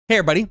Hey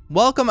everybody,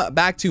 welcome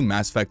back to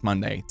Mass Effect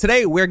Monday.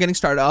 Today we're getting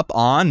started up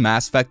on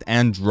Mass Effect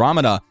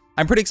Andromeda.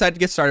 I'm pretty excited to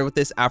get started with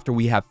this after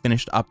we have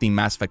finished up the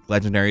Mass Effect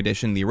Legendary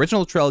Edition. The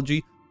original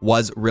trilogy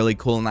was really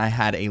cool and I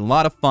had a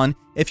lot of fun.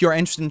 If you're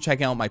interested in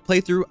checking out my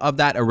playthrough of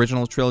that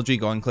original trilogy,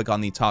 go and click on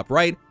the top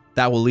right.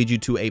 That will lead you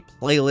to a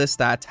playlist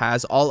that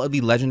has all of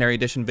the Legendary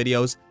Edition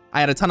videos.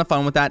 I had a ton of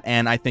fun with that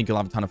and I think you'll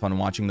have a ton of fun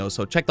watching those,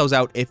 so check those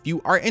out if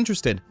you are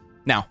interested.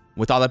 Now,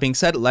 with all that being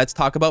said, let's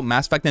talk about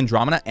Mass Effect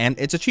Andromeda and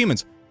its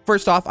achievements.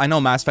 First off, I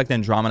know Mass Effect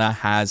Andromeda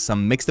has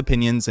some mixed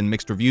opinions and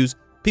mixed reviews.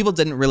 People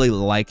didn't really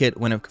like it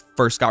when it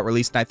first got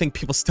released, and I think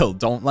people still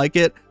don't like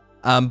it.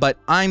 But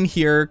I'm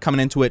here coming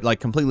into it like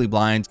completely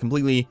blind,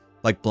 completely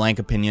like blank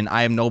opinion.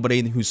 I have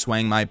nobody who's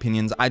swaying my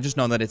opinions. I just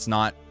know that it's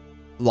not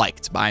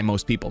liked by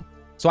most people.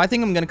 So I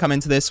think I'm going to come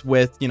into this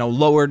with, you know,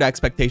 lowered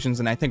expectations,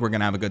 and I think we're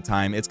going to have a good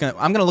time. I'm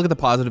going to look at the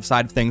positive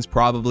side of things,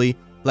 probably.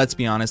 Let's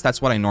be honest,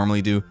 that's what I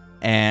normally do.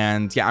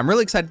 And yeah, I'm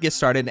really excited to get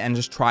started and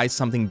just try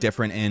something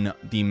different in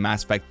the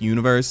Mass Effect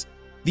universe.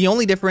 The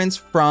only difference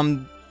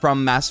from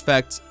Mass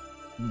Effect,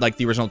 like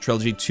the original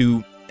trilogy,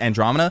 to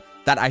Andromeda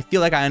that I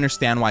feel like I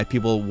understand why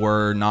people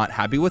were not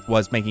happy with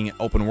was making it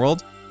open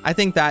world. I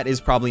think that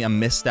is probably a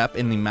misstep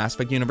in the Mass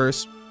Effect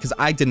universe because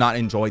I did not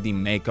enjoy the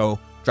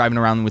Mako, driving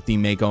around with the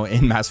Mako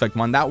in Mass Effect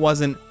 1. That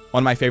wasn't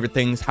one of my favorite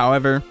things.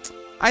 However,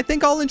 I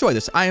think I'll enjoy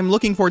this. I am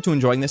looking forward to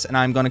enjoying this, and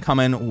I'm going to come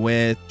in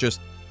with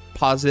just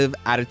positive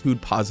attitude,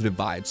 positive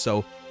vibes.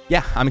 So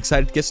yeah, I'm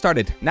excited to get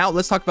started. Now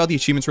let's talk about the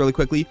achievements really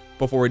quickly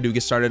before we do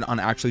get started on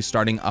actually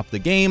starting up the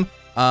game.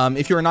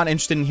 If you're not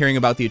interested in hearing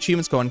about the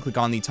achievements, go ahead and click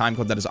on the time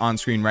code that is on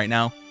screen right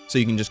now, so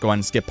you can just go ahead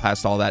and skip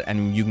past all that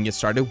and you can get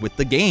started with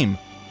the game.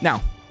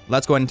 Now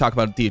let's go ahead and talk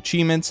about the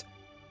achievements.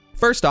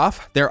 First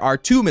off, there are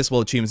 2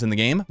 missable achievements in the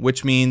game,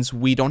 which means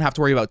we don't have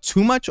to worry about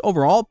too much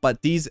overall,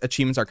 but these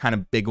achievements are kind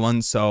of big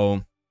ones,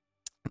 so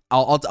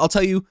I'll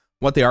tell you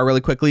what they are really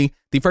quickly.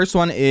 The first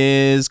one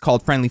is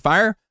called Friendly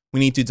Fire.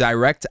 We need to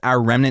direct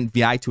our Remnant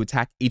VI to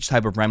attack each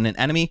type of Remnant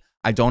enemy.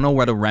 I don't know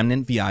what a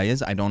Remnant VI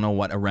is. I don't know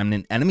what a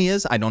Remnant enemy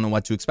is. I don't know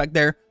what to expect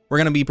there. We're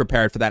going to be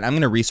prepared for that. I'm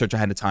going to research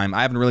ahead of time.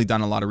 I haven't really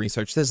done a lot of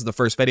research. This is the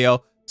first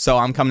video, so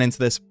I'm coming into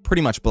this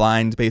pretty much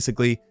blind,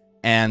 basically.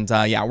 And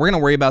yeah, we're going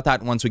to worry about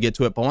that once we get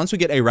to it. But once we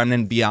get a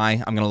Remnant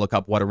VI, I'm going to look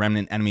up what a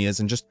Remnant enemy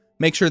is and just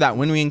make sure that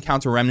when we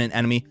encounter a Remnant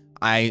enemy,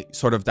 I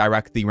sort of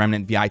direct the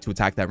Remnant VI to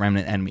attack that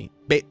Remnant enemy.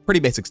 Pretty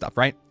basic stuff,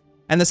 right?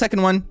 And the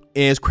second one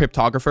is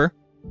Cryptographer.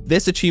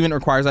 This achievement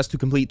requires us to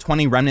complete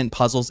 20 Remnant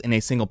puzzles in a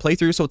single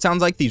playthrough. So it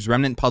sounds like these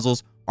Remnant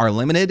puzzles are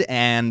limited,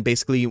 and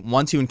basically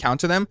once you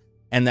encounter them,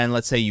 and then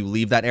let's say you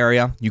leave that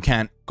area, you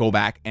can't go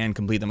back and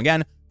complete them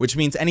again, which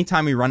means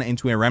anytime we run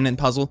into a Remnant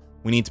puzzle,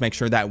 we need to make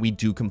sure that we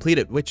do complete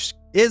it, which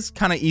is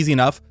kind of easy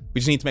enough. We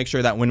just need to make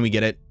sure that when we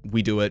get it,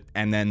 we do it,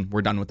 and then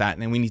we're done with that.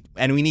 And we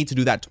need to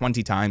do that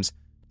 20 times.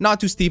 Not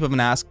too steep of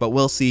an ask, but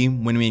we'll see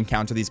when we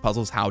encounter these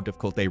puzzles how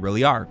difficult they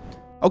really are.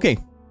 Okay,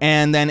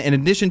 and then in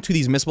addition to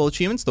these missable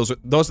achievements, those are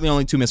the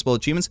only 2 missable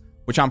achievements,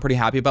 which I'm pretty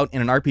happy about.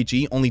 In an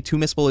RPG, only 2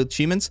 missable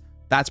achievements,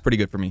 that's pretty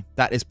good for me.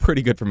 That is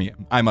pretty good for me,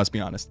 I must be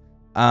honest.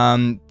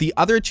 The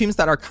other achievements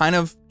that are kind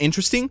of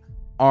interesting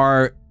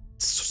are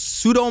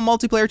pseudo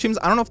multiplayer achievements.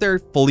 I don't know if they're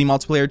fully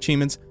multiplayer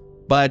achievements,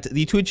 but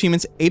the 2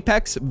 achievements,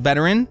 Apex,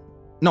 Veteran,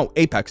 no,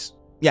 Apex,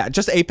 yeah,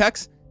 just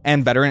Apex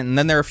and Veteran. And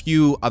then there are a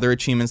few other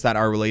achievements that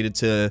are related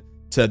to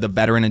the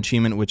Veteran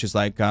achievement, which is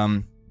like,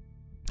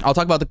 I'll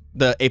talk about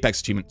the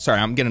Apex achievement. Sorry,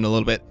 I'm getting a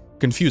little bit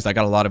confused. I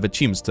got a lot of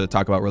achievements to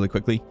talk about really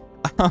quickly.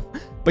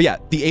 But yeah,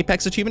 the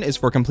Apex achievement is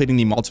for completing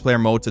the multiplayer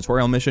mode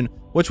tutorial mission,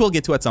 which we'll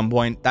get to at some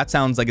point. That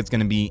sounds like it's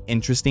going to be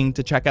interesting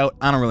to check out.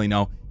 I don't really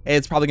know.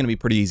 It's probably going to be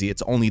pretty easy.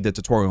 It's only the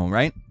tutorial,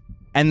 right?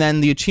 And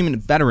then the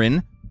achievement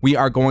Veteran, we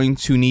are going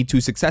to need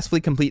to successfully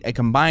complete a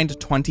combined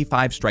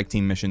 25 strike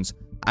team missions.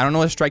 I don't know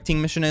what a strike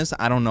team mission is.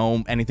 I don't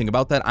know anything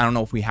about that. I don't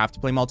know if we have to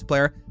play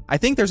multiplayer. I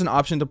think there's an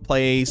option to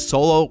play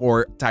solo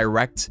or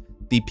direct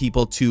the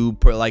people to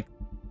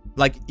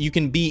like you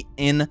can be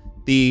in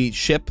the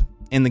ship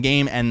in the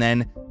game and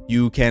then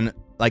you can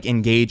like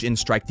engage in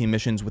strike team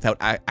missions without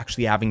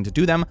actually having to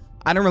do them.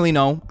 I don't really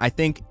know. I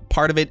think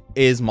part of it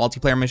is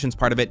multiplayer missions.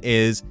 Part of it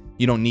is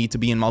you don't need to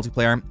be in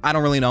multiplayer. I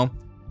don't really know.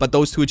 But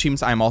those 2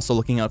 achievements I'm also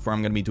looking out for.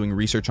 I'm going to be doing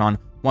research on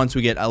once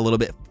we get a little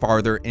bit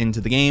farther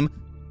into the game.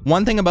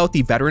 One thing about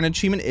the Veteran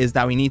achievement is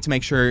that we need to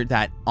make sure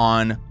that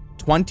on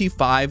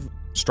 25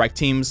 strike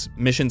teams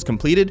missions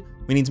completed,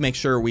 we need to make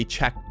sure we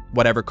check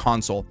whatever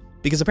console,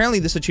 because apparently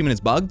this achievement is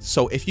bugged.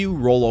 So if you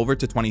roll over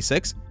to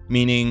 26,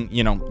 meaning,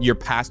 you know, you're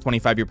past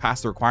 25, you're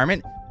past the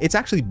requirement, it's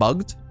actually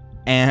bugged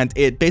and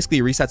it basically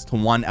resets to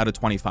 1 out of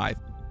 25.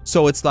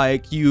 So it's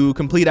like you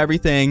complete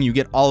everything, you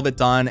get all of it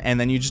done, and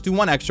then you just do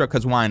 1 extra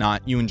because why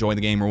not? You enjoy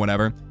the game or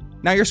whatever.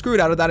 Now you're screwed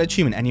out of that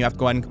achievement and you have to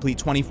go ahead and complete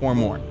 24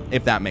 more,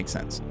 if that makes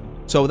sense.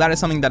 So that is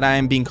something that I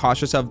am being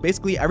cautious of.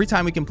 Basically, every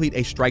time we complete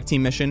a strike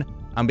team mission,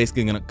 I'm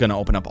basically gonna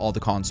open up all the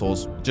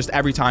consoles. Just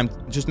every time,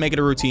 just make it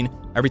a routine.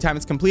 Every time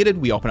it's completed,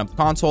 we open up the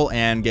console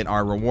and get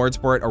our rewards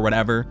for it or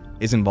whatever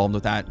is involved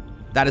with that.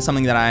 That is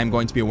something that I am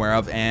going to be aware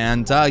of.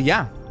 And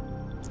yeah,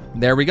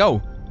 there we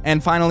go.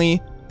 And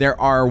finally, there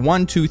are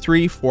 1, 2,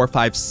 3, 4,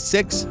 5,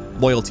 6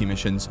 loyalty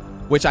missions,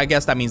 which I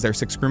guess that means there's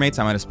 6 crewmates.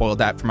 I might have spoiled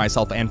that for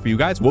myself and for you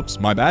guys. Whoops,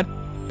 my bad.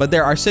 But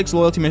there are 6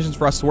 loyalty missions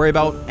for us to worry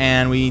about,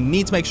 and we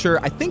need to make sure,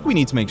 I think we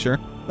need to make sure.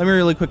 Let me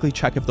really quickly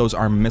check if those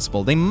are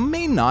missable. They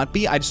may not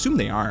be. I'd assume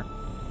they are.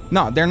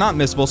 No, they're not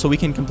missable, so we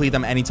can complete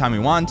them anytime we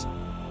want.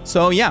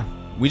 So yeah,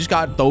 we just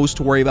got those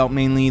to worry about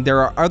mainly.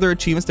 There are other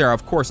achievements. There are,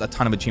 of course, a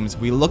ton of achievements.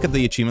 If we look at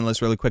the achievement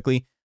list really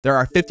quickly, there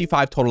are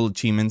 55 total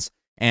achievements,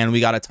 and we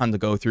got a ton to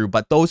go through.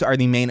 But those are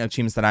the main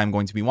achievements that I'm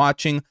going to be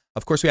watching.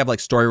 Of course, we have like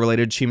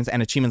story-related achievements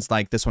and achievements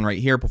like this one right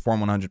here,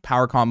 perform 100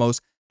 power combos,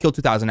 kill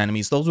 2,000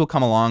 enemies. Those will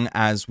come along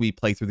as we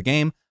play through the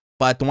game.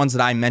 But the ones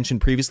that I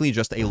mentioned previously,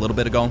 just a little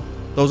bit ago,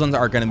 those ones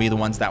are going to be the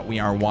ones that we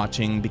are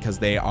watching because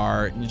they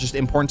are just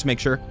important to make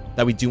sure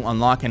that we do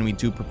unlock and we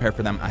do prepare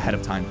for them ahead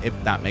of time, if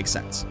that makes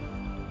sense.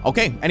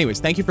 Okay,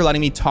 anyways, thank you for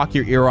letting me talk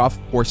your ear off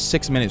for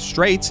 6 minutes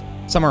straight,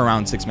 somewhere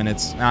around 6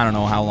 minutes. I don't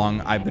know how long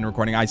I've been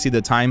recording. I see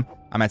the time.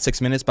 I'm at 6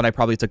 minutes, but I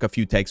probably took a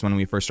few takes when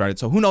we first started.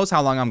 So who knows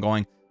how long I'm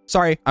going.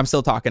 Sorry, I'm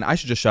still talking. I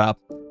should just shut up.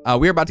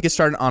 We're about to get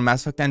started on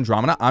Mass Effect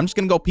Andromeda. I'm just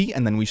going to go pee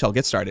and then we shall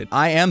get started.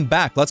 I am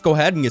back. Let's go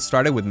ahead and get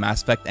started with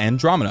Mass Effect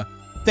Andromeda.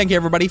 Thank you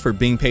everybody for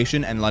being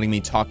patient and letting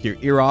me talk your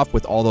ear off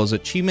with all those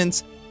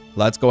achievements.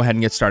 Let's go ahead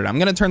and get started. I'm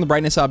going to turn the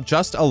brightness up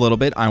just a little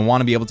bit. I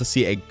want to be able to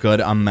see a good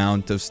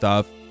amount of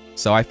stuff.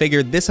 So I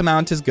figured this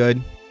amount is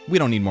good. We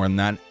don't need more than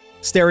that.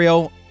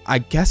 Stereo, I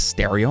guess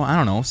stereo. I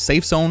don't know.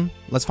 Safe zone.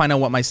 Let's find out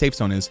what my safe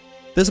zone is.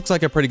 This looks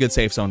like a pretty good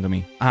safe zone to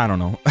me. I don't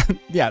know.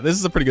 Yeah, this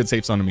is a pretty good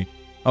safe zone to me.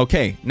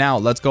 Okay, now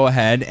let's go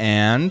ahead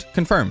and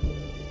confirm.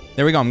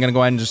 There we go. I'm going to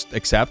go ahead and just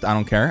accept. I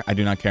don't care. I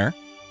do not care.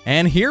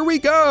 And here we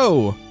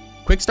go.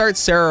 Quick start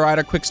Sarah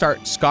Ryder, quick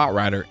start Scott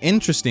Ryder.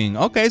 Interesting.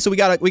 Okay, so we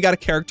got a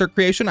character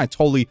creation. I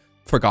totally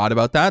forgot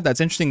about that.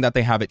 That's interesting that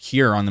they have it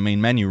here on the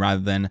main menu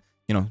rather than,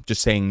 you know,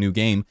 just saying new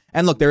game.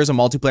 And look, there is a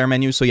multiplayer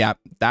menu. So yeah,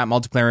 that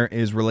multiplayer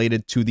is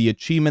related to the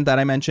achievement that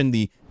I mentioned,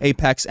 the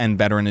Apex and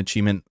Veteran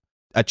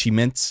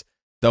achievements.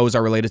 Those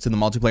are related to the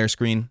multiplayer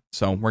screen.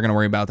 So we're going to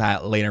worry about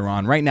that later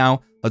on. Right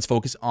now, let's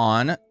focus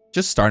on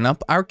just starting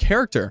up our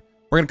character.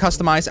 We're going to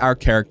customize our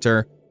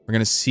character. We're going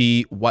to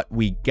see what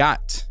we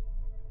got.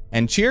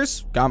 And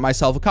cheers, got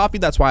myself a coffee.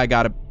 That's why I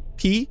got to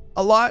pee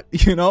a lot.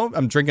 You know,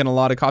 I'm drinking a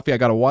lot of coffee. I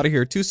got a water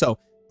here too. So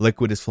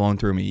liquid is flowing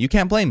through me. You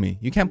can't blame me.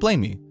 You can't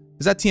blame me.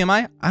 Is that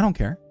TMI? I don't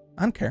care.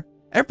 I don't care.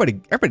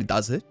 Everybody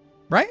does it,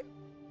 right?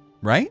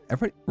 Right?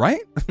 Everybody,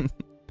 right?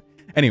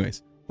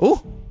 Anyways.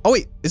 Oh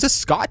wait, is this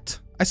Scott?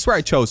 I swear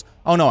I chose.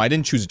 Oh no, I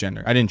didn't choose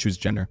gender. I didn't choose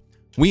gender.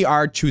 We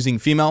are choosing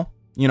female.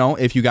 You know,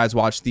 if you guys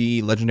watched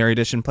the Legendary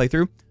Edition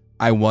playthrough,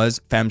 I was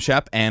Femme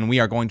Shep, and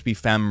we are going to be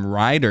Femme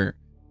Ryder.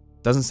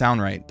 Doesn't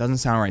sound right. Doesn't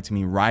sound right to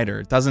me.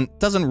 Ryder. Doesn't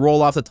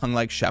roll off the tongue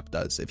like Shep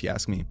does, if you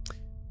ask me. All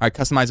right,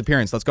 customize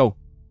appearance. Let's go.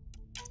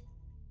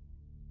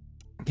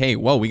 Okay,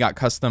 whoa, we got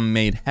custom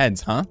made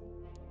heads, huh?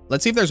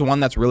 Let's see if there's one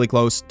that's really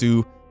close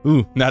to...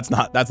 Ooh, that's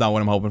not what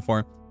I'm hoping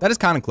for. That is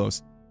kind of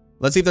close.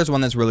 Let's see if there's one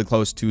that's really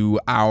close to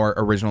our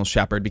original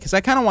Shepard, because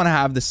I kind of want to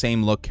have the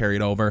same look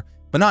carried over,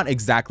 but not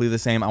exactly the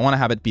same. I want to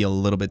have it be a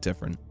little bit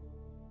different.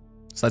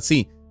 So let's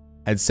see.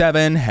 Head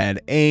 7,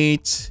 head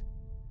 8,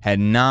 head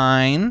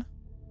 9,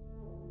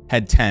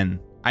 head 10.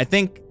 I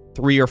think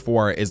 3 or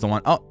 4 is the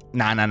one. Oh,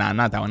 nah, not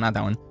that one, not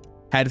that one.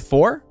 Head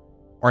 4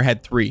 or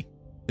head 3?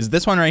 Is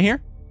this one right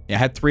here? Yeah,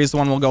 head 3 is the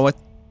one we'll go with.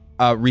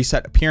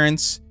 Reset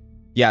appearance.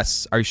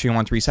 Yes. Are you sure you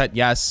want to reset?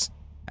 Yes.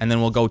 And then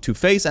we'll go to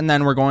face, and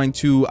then we're going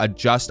to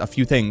adjust a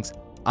few things.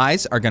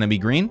 Eyes are going to be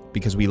green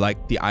because we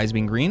like the eyes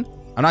being green.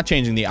 I'm not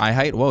changing the eye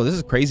height. Whoa, this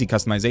is crazy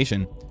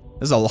customization.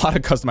 This is a lot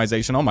of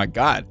customization. Oh my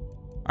God.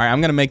 All right, I'm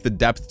going to make the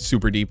depth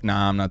super deep.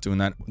 Nah, I'm not doing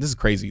that. This is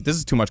crazy. This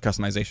is too much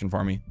customization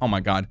for me. Oh my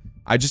God.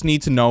 I just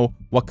need to know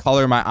what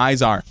color my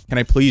eyes are. Can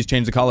I please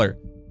change the color?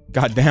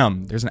 God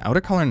damn. There's an outer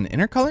color and an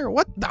inner color?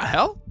 What the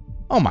hell?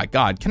 Oh my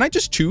God. Can I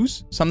just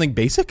choose something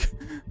basic?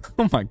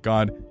 Oh my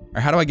God. All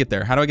right, how do I get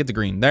there? How do I get to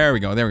green? There we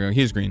go. There we go.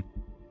 Here's green.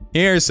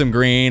 Here's some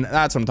green.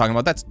 That's what I'm talking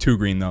about. That's too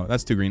green though.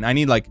 That's too green. I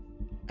need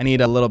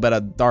a little bit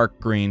of dark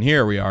green.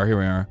 Here we are. Here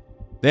we are.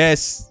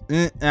 This.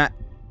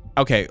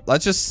 Okay,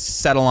 let's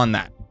just settle on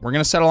that. We're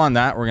going to settle on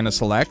that. We're going to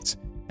select,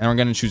 and we're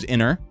going to choose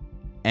inner.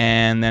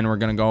 And then we're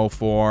going to go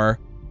for,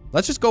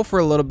 let's just go for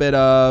a little bit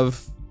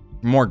of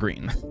more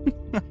green.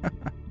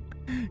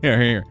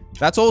 Here.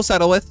 That's what we'll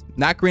settle with.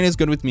 That green is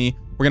good with me.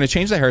 We're going to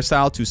change the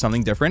hairstyle to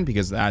something different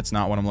because that's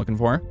not what I'm looking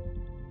for.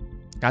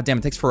 God damn,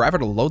 it takes forever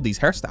to load these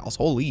hairstyles.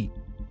 Holy.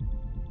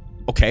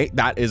 Okay,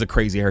 that is a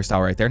crazy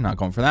hairstyle right there. Not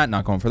going for that.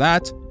 Not going for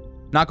that.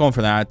 Not going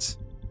for that.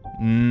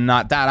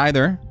 Not that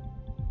either.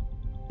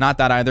 Not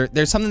that either.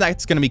 There's something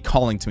that's going to be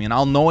calling to me, and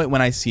I'll know it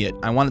when I see it.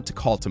 I want it to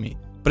call to me.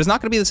 But it's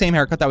not going to be the same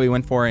haircut that we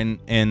went for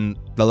in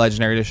the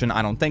Legendary Edition,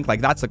 I don't think.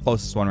 Like, that's the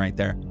closest one right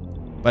there.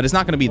 But it's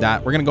not going to be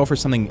that. We're going to go for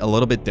something a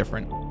little bit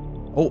different.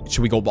 Oh,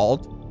 should we go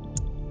bald?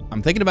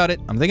 I'm thinking about it.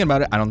 I'm thinking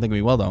about it. I don't think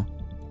we will, though.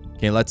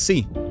 Okay, let's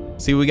see.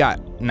 See what we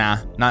got. Nah,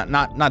 not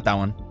that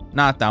one.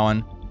 Not that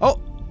one.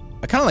 Oh,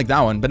 I kind of like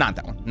that one, but not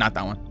that one. Not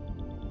that one.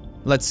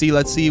 Let's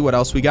see what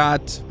else we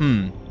got.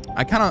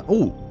 I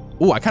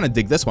kind of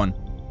dig this one.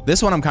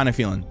 This one I'm kind of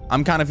feeling.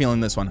 I'm kind of feeling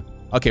this one.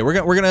 Okay, we're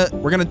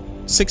gonna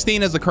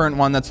 16 is the current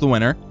one. That's the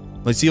winner.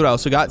 Let's see what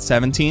else we got.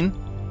 17,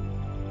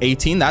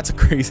 18. That's a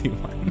crazy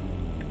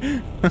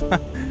one.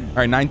 All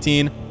right,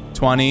 19,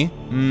 20.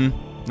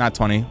 Not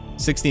 20.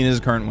 16 is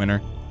the current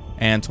winner.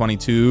 And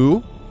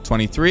 22,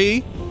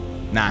 23.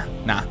 Nah.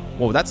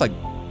 Whoa, that's like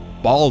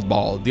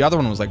bald. The other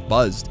one was like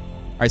buzzed.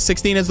 All right,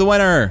 16 is the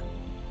winner.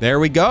 There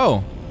we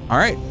go. All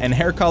right, and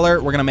hair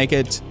color, we're gonna make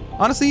it,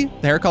 honestly,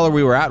 the hair color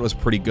we were at was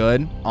pretty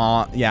good.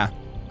 Yeah,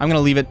 I'm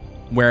gonna leave it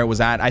where it was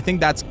at. I think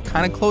that's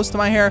kind of close to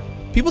my hair.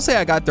 People say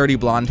I got dirty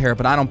blonde hair,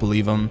 but I don't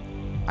believe them.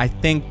 I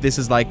think this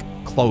is like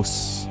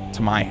close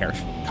to my hair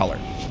color.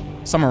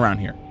 Somewhere around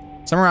here.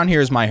 Somewhere around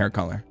here is my hair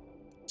color.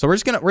 So we're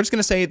just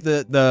gonna say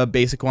the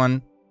basic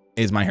one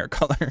is my hair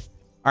color.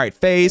 All right,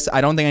 face.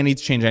 I don't think I need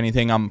to change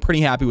anything. I'm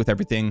pretty happy with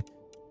everything.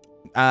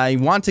 I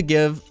want to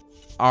give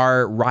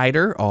our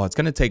rider. Oh, it's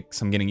gonna take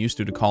some getting used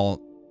to call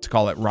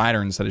it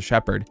rider instead of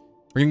shepherd.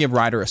 We're gonna give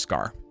rider a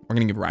scar. We're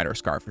gonna give rider a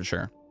scar for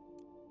sure.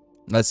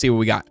 Let's see what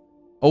we got.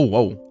 Oh,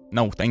 whoa.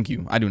 No, thank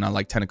you. I do not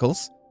like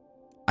tentacles.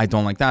 I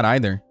don't like that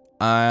either.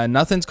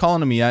 Nothing's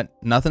calling to me yet.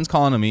 Nothing's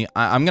calling to me.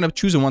 I'm gonna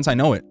choose it once I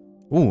know it.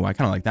 Ooh, I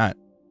kind of like that.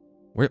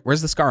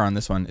 Where's the scar on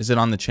this one? Is it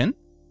on the chin?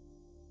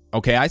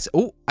 Okay, I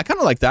kind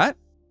of like that.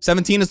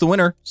 17 is the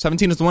winner.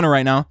 17 is the winner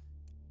right now.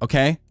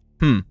 Okay.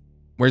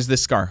 Where's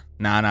this scar?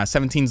 Nah.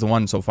 17's the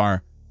one so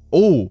far.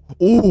 Oh,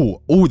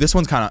 this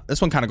one kind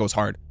of goes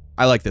hard.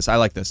 I like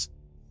this.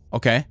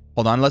 Okay,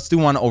 hold on. Let's do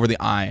one over the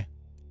eye.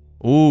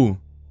 Ooh,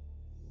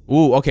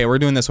 okay, we're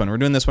doing this one. We're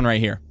doing this one right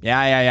here.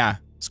 Yeah.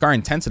 Scar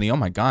intensity. Oh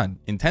my God.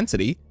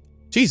 Intensity?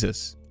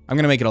 Jesus. I'm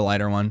going to make it a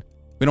lighter one.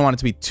 We don't want it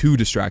to be too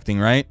distracting,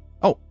 right?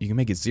 Oh, you can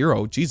make it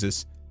 0.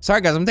 Jesus.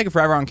 Sorry, guys. I'm taking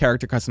forever on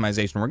character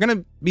customization. We're going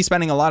to be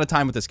spending a lot of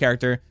time with this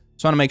character.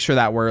 So I want to make sure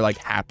that we're like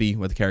happy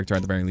with the character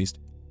at the very least.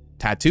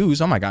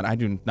 Tattoos. Oh my God. I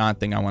do not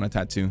think I want a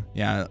tattoo.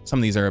 Yeah, some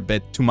of these are a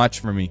bit too much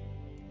for me.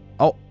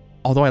 Oh,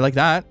 although I like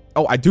that.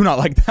 Oh, I do not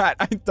like that.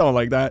 I don't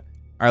like that.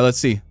 All right, let's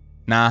see.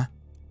 Nah.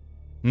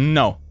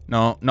 No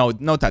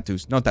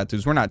tattoos. No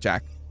tattoos. We're not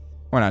Jack.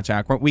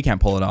 We can't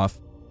pull it off.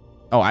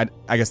 Oh,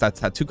 I guess that's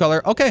tattoo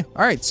color. Okay.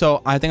 All right.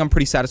 So I think I'm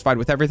pretty satisfied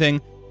with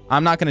everything.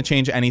 I'm not going to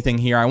change anything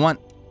here. I want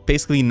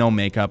basically no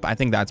makeup. I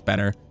think that's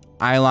better.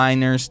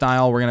 Eyeliner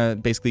style, we're going to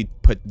basically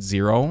put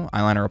 0.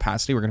 Eyeliner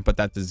opacity, we're going to put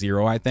that to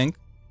 0, I think.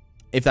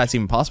 If that's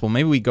even possible.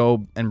 Maybe we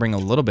go and bring a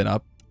little bit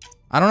up.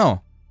 I don't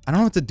know. I don't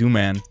know what to do,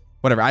 man.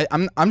 Whatever.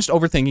 I'm just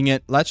overthinking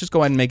it. Let's just go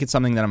ahead and make it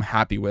something that I'm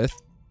happy with.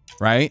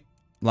 Right?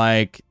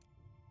 Like,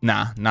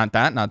 nah, not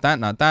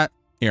that.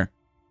 Here.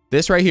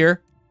 This right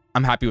here,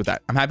 I'm happy with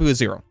that. I'm happy with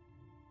 0.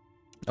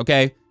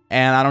 Okay.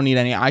 And I don't need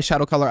any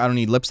eyeshadow color. I don't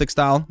need lipstick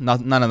style.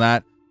 None of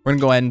that. We're going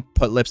to go ahead and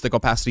put lipstick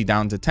opacity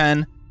down to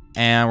 10.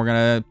 And we're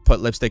going to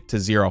put lipstick to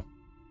 0.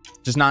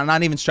 Just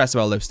not even stressed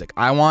about lipstick.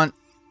 I kind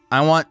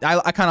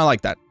of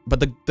like that. But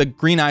the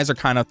green eyes are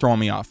kind of throwing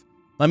me off.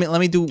 Let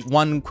me do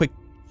one quick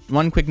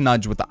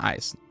nudge with the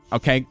eyes.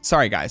 Okay?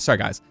 Sorry guys.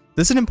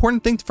 This is an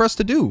important thing for us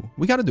to do.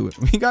 We got to do it.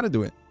 All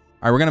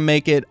right, we're going to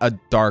make it a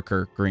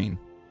darker green.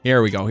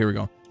 Here we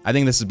go. I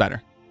think this is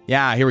better.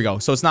 Yeah, here we go.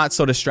 So it's not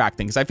so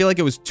distracting because I feel like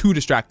it was too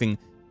distracting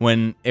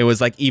when it was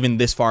like even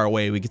this far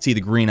away. We could see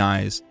the green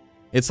eyes.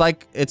 It's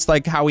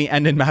like how we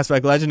ended Mass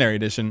Effect Legendary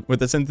Edition with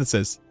the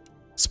synthesis.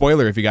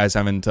 Spoiler if you guys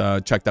haven't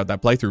checked out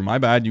that playthrough. My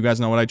bad. You guys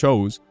know what I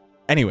chose.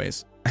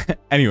 Anyways,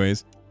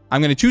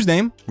 I'm going to choose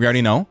name. We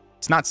already know.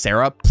 It's not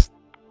Sarah.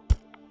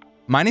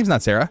 My name's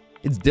not Sarah.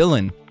 It's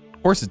Dylan.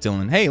 Of course it's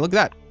Dylan. Hey, look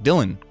at that.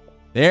 Dylan.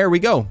 There we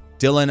go.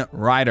 Dylan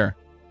Ryder.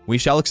 We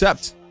shall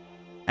accept.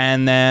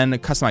 And then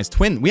customize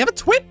twin. We have a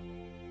twin?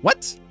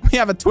 What? We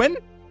have a twin?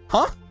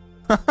 Huh?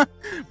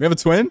 We have a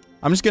twin?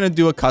 I'm just going to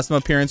do a custom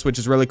appearance, which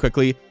is really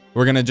quickly.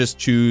 We're going to just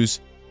choose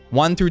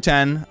 1 through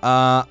 10.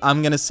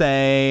 I'm going to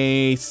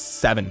say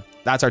 7.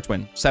 That's our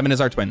twin. 7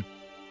 is our twin.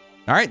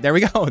 All right, there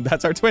we go.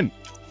 That's our twin.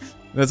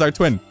 That's our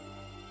twin.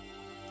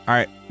 All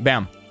right,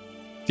 bam.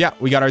 Yeah,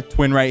 we got our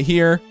twin right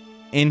here.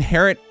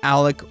 Inherit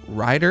Alec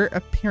Ryder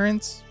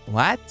appearance.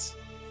 What?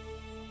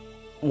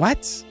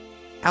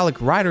 Alec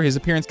Ryder, his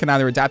appearance can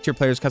either adapt to your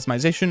player's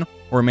customization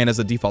or remain as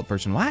the default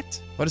version.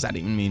 What does that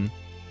even mean?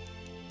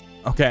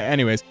 Okay,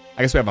 anyways,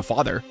 I guess we have a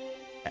father.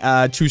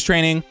 Choose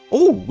training.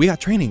 Oh, we got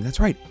training. That's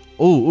right.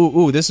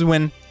 Oh, this is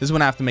when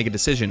I have to make a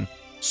decision.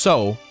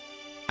 So,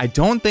 I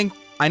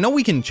know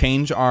we can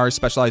change our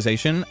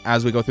specialization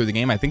as we go through the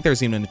game. I think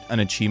there's even an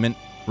achievement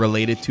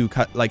related to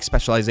like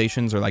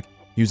specializations or like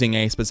using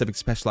a specific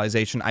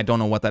specialization. I don't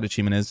know what that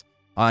achievement is.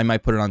 I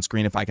might put it on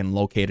screen if I can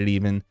locate it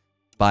even,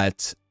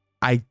 but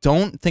I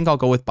don't think I'll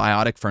go with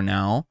biotic for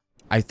now.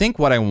 I think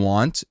what I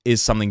want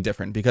is something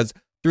different because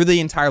through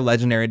the entire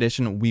Legendary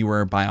Edition, we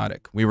were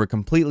biotic. We were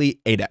completely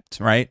adept,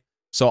 right?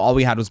 So all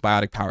we had was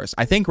biotic powers.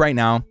 I think right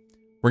now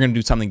we're going to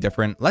do something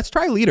different. Let's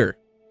try leader.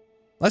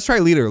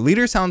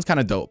 Leader sounds kind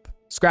of dope.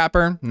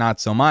 Scrapper,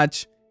 not so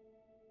much.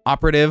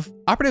 Operative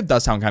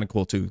does sound kind of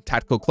cool too.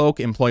 Tactical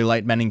cloak, employ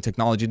light bending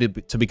technology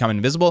to become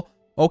invisible.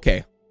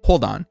 Okay,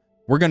 hold on.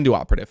 We're going to do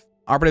operative.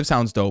 Operative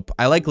sounds dope.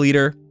 I like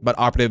leader, but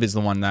operative is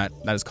the one that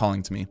is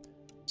calling to me.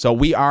 So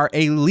we are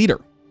a leader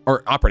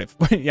or operative.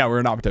 Yeah, we're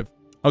an operative.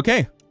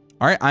 Okay.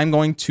 All right. I'm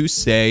going to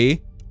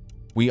say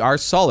we are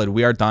solid.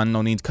 We are done.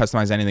 No need to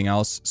customize anything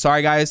else.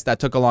 Sorry, guys. That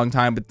took a long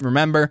time, but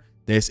remember,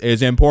 this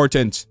is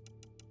important.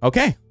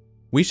 Okay.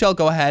 We shall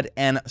go ahead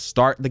and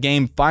start the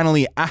game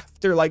finally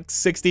after like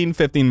 16,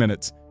 15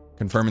 minutes.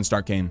 Confirm and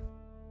start game.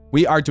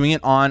 We are doing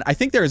it on, I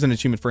think there is an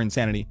achievement for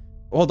insanity.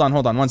 Hold on.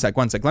 One sec.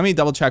 Let me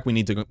double check. We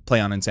need to play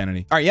on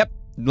insanity. All right. Yep.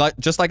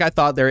 Just like I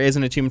thought, there is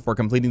an achievement for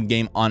completing the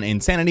game on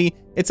insanity.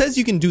 It says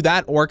you can do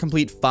that or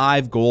complete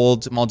 5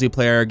 gold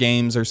multiplayer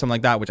games or something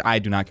like that, which I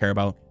do not care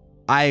about.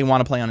 I want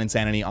to play on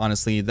insanity,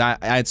 honestly. I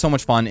had so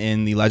much fun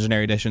in the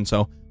legendary edition,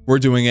 so we're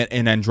doing it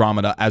in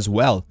Andromeda as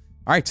well.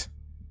 All right,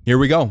 here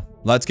we go.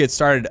 Let's get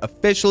started.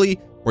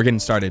 Officially, we're getting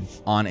started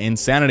on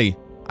insanity.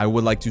 I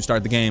would like to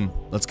start the game.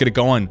 Let's get it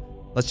going.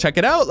 Let's check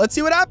it out. Let's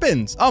see what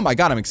happens. Oh my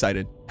God, I'm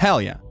excited. Hell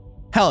yeah.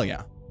 Hell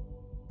yeah.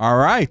 All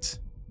right.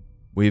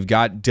 We've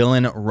got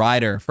Dylan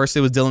Ryder. First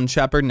it was Dylan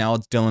Shepard, now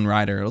it's Dylan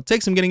Ryder. It'll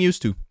take some getting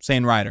used to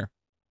saying Ryder,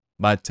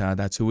 but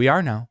that's who we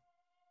are now.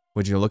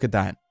 Would you look at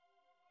that?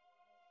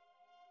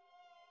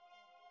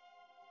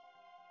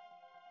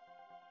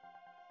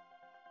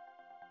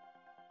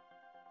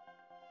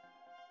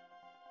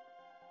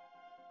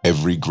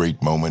 Every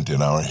great moment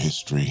in our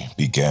history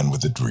began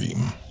with a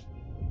dream.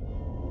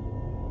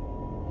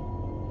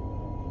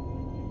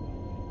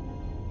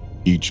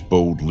 Each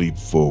bold leap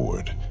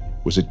forward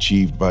was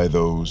achieved by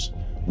those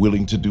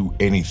willing to do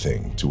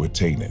anything to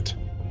attain it.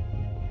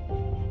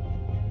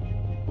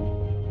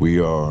 We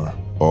are,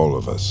 all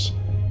of us,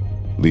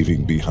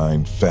 leaving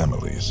behind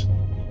families,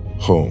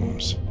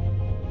 homes,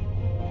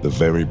 the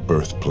very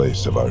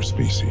birthplace of our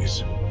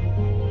species.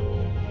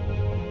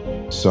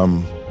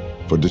 Some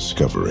for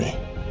discovery,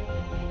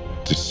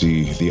 to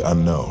see the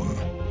unknown.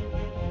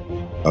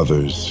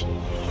 Others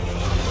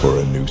for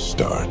a new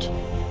start.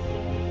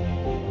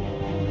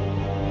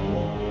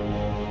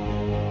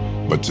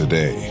 But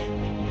today,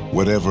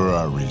 whatever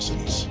our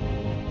reasons,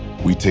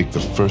 we take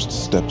the first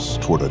steps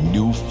toward a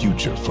new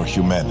future for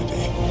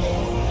humanity.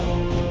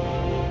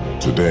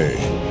 Today,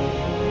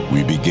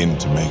 we begin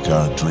to make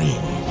our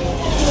dream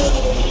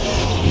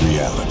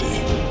reality.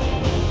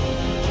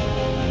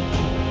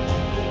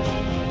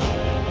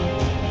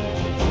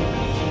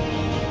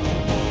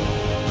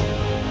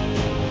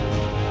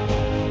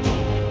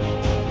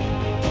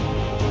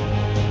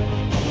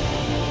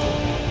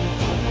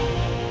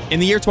 In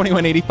the year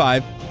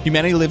 2185,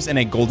 humanity lives in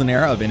a golden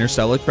era of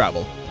interstellar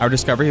travel. Our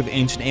discovery of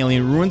ancient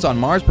alien ruins on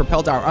Mars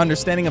propelled our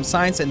understanding of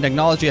science and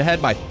technology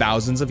ahead by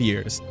thousands of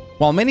years.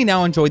 While many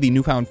now enjoy the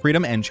newfound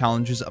freedom and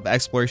challenges of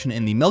exploration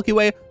in the Milky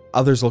Way,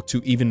 others look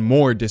to even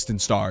more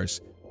distant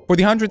stars. For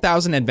the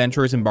 100,000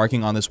 adventurers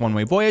embarking on this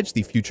one-way voyage,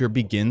 the future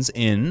begins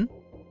in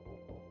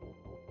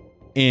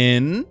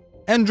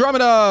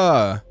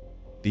Andromeda.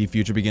 The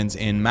future begins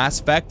in Mass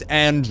Effect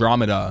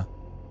Andromeda.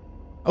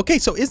 Okay,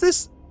 so is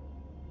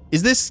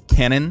this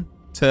canon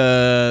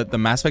to the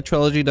Mass Effect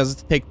trilogy? Does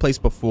it take place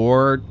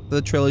before the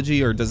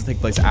trilogy or does it take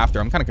place after?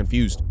 I'm kind of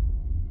confused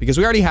because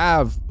we already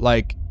have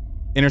like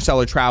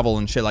interstellar travel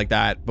and shit like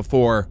that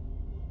before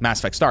Mass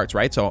Effect starts,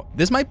 right? So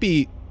this might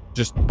be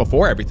just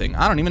before everything.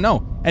 I don't even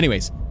know.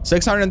 Anyways,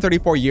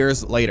 634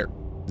 years later,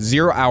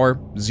 0 hour,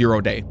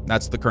 0 day.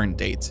 That's the current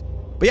date.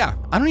 But yeah,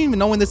 I don't even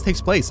know when this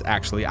takes place,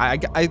 actually.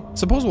 I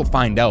suppose we'll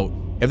find out.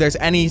 If there's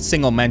any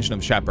single mention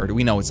of Shepard,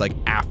 we know it's like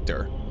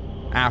after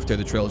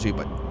the trilogy,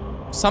 but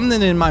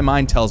something in my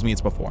mind tells me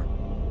it's before.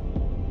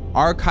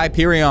 Ark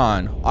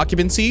Hyperion.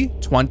 Occupancy,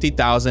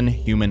 20,000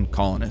 human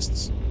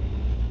colonists.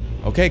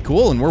 Okay,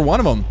 cool, and we're one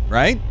of them,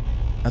 right?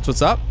 That's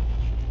what's up.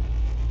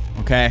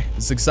 Okay,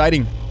 this is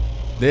exciting.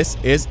 This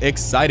is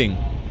exciting.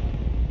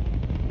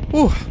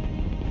 Whew.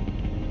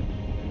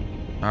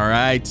 All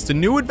right, it's a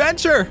new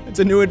adventure. It's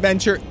a new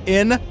adventure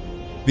in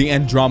the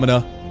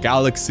Andromeda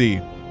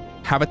Galaxy.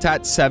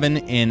 Habitat 7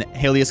 in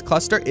Helios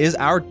Cluster is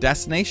our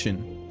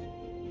destination.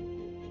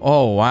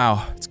 Oh,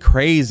 wow. It's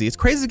crazy. It's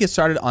crazy to get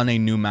started on a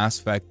new Mass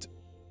Effect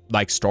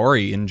like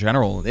story in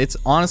general. It's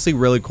honestly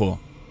really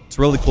cool. It's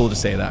really cool to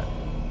say that.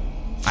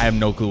 I have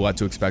no clue what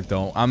to expect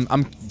though.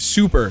 I'm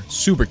super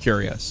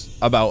curious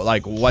about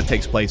like what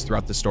takes place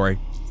throughout the story.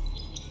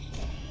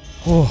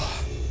 Oh.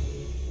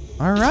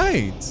 All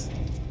right.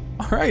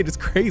 All right, it's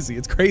crazy.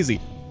 It's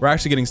crazy. We're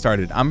actually getting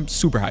started. I'm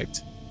super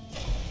hyped.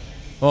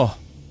 Oh.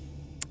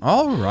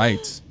 All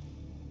right.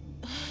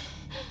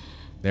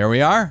 There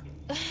we are.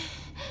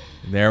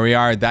 There we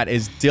are. That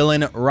is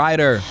Dylan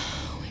Ryder.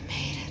 We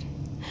made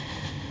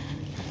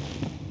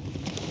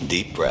it.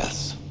 Deep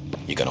breaths.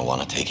 You're gonna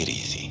want to take it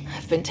easy.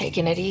 I've been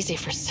taking it easy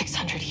for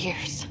 600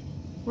 years.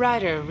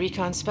 Ryder,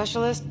 Recon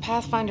Specialist,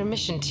 Pathfinder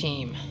Mission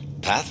Team.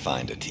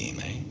 Pathfinder team,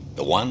 eh?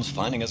 The ones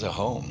finding us a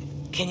home.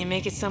 Can you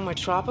make it somewhere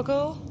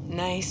tropical?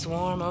 Nice,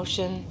 warm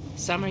ocean,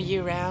 summer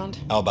year-round?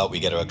 How about we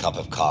get her a cup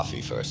of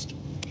coffee first?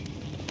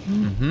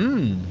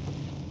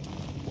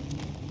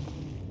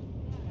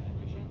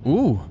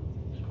 Ooh,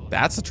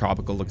 that's a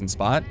tropical looking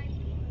spot.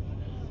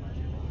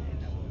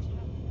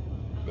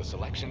 The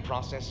selection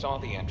process saw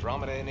the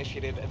Andromeda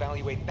Initiative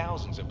evaluate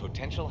thousands of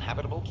potential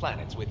habitable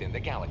planets within the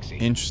galaxy.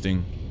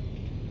 Interesting.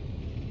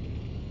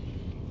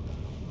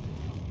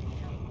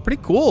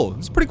 Pretty cool.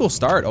 It's a pretty cool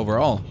start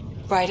overall.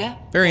 Ryder,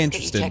 Very let's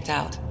interesting. Get you checked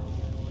out.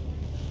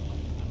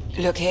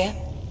 Look here.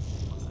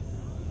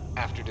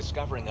 After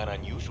discovering an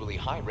unusually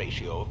high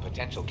ratio of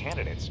potential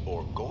candidates,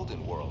 or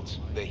golden worlds,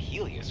 the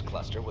Helios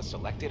cluster was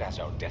selected as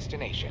our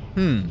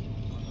destination.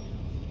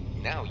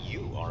 Now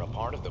you are a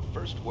part of the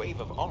first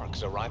wave of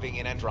arcs arriving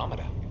in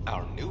Andromeda,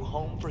 our new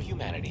home for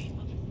humanity.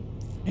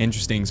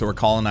 Interesting. So we're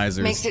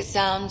colonizers. Makes it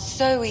sound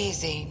so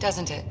easy,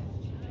 doesn't it?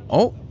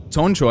 Oh,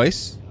 tone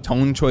choice.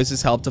 Tone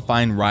choices help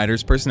define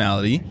Ryder's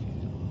personality.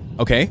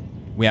 Okay,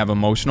 we have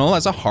emotional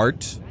as a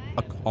heart,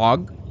 a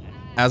cog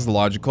as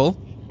logical,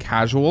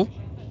 casual,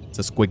 it's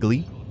a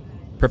squiggly,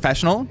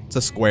 professional, it's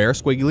a square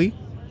squiggly.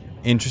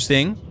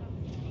 Interesting.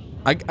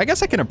 I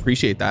guess I can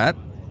appreciate that.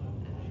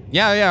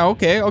 Yeah,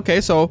 okay.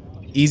 So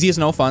easy is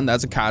no fun.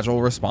 That's a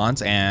casual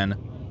response, and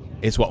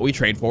it's what we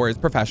trade for is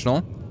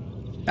professional.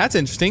 That's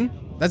interesting.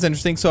 That's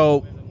interesting.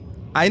 So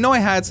I know I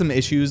had some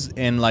issues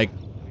in like,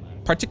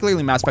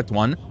 particularly Mass Effect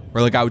 1,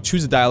 where like I would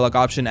choose a dialogue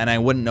option and I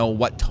wouldn't know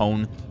what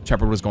tone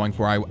Shepard was going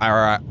for,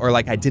 or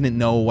like I didn't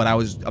know what I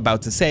was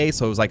about to say,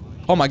 so it was like,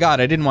 oh my god,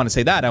 I didn't want to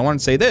say that, I wanted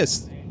to say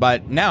this.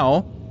 But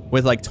now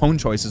with like tone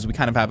choices, we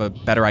kind of have a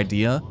better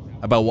idea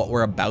about what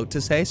we're about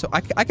to say, so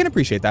I can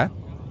appreciate that.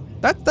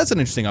 That's an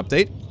interesting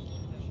update.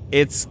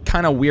 It's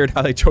kind of weird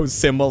how they chose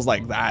symbols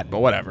like that, but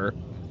whatever.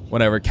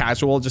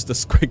 Casual, just a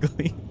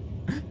squiggly.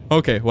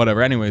 Okay,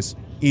 whatever. Anyways,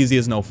 easy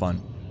is no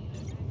fun.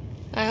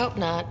 I hope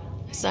not.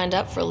 I signed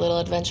up for a little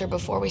adventure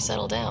before we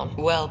settle down.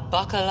 Well,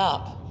 buckle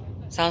up.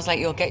 Sounds like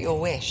you'll get your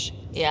wish.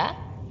 Yeah?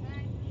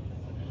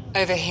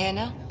 Over here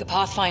now, the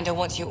Pathfinder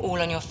wants you all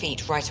on your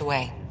feet right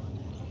away.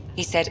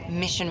 He said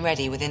mission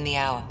ready within the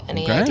hour.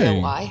 Any Okay. idea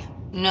why?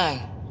 No,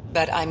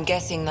 but I'm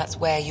guessing that's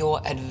where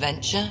your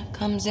adventure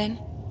comes in.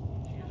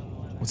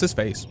 What's his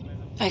face?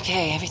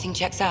 Okay, everything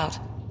checks out.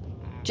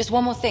 Just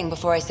one more thing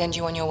before I send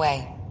you on your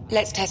way.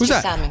 Let's test Who's your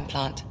that? SAM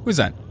implant. Who's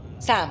that?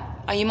 Sam,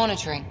 are you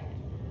monitoring?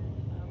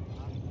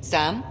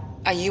 Sam,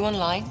 are you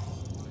online?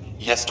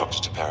 Yes,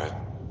 Dr. Tapero.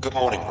 Good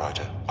morning,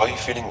 Ryder. Are you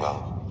feeling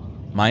well?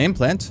 My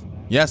implant?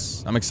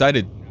 Yes, I'm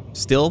excited.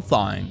 Still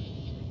fine.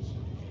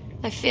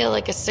 I feel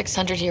like a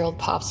 600-year-old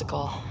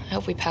popsicle. I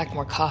hope we packed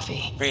more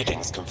coffee.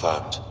 Readings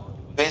confirmed.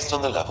 Based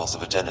on the levels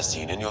of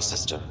adenosine in your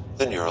system,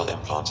 the neural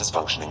implant is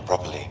functioning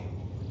properly.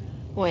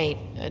 Wait,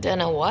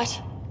 Adena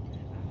what?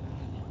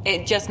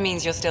 It just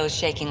means you're still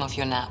shaking off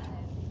your nap.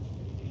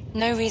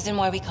 No reason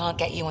why we can't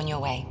get you on your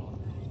way.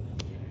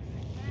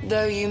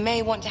 Though you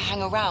may want to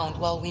hang around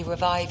while we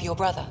revive your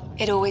brother.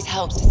 It always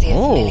helps to see a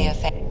familiar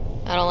face.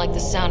 I don't like the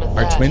sound of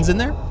Are that. twins in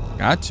there?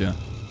 Gotcha.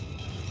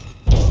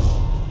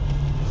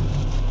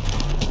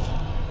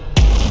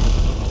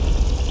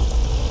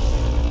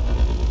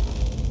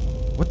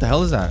 What the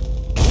hell is that?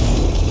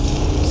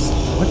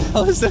 What the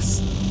hell is this?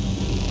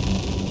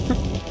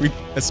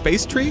 A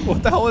space tree?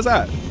 What the hell is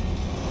that?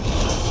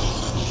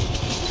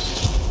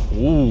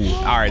 Ooh,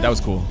 all right, that was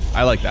cool.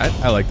 I like that.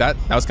 That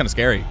was kind of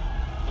scary.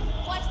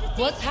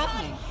 What's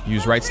happening?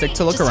 Use right stick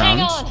to look Just around.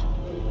 hang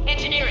on.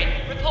 Engineering,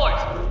 report.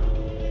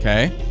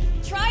 Okay.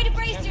 Try to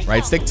brace yourself.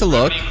 Right stick to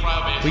look.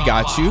 We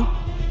got you.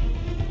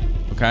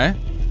 Okay.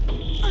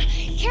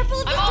 Careful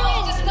of the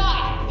syringe. To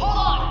sky.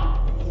 Hold on.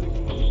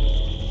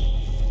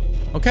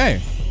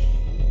 Okay.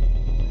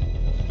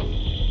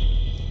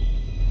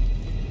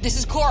 This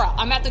is Cora.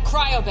 I'm at the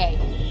cryo bay.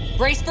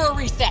 Brace for a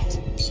reset.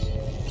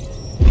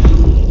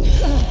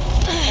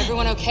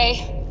 Everyone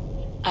okay?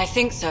 I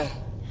think so.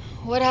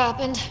 What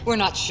happened? We're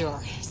not sure.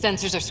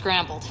 Sensors are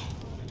scrambled.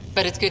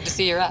 But it's good to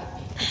see you're up.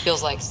 It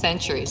feels like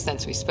centuries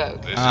since we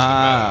spoke. This is the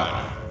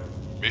Pathfinder.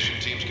 Mission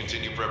teams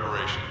continue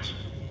preparations.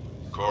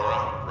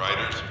 Cora,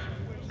 riders,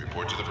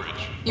 report to the bridge.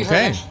 You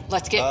Okay. heard him.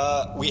 Let's get...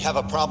 We have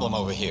a problem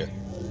over here.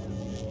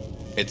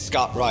 It's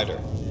Scott Ryder.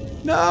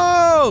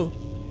 No!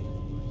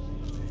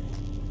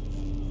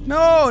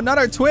 No, not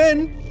our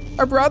twin.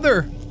 Our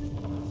brother.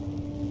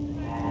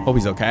 Hope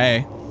he's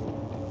okay.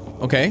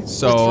 Okay, What's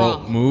so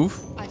wrong? move.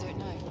 I don't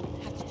know.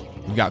 Have to check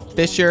it We've got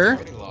Fisher.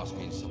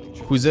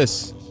 Who's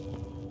this?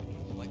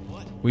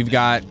 We've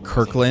got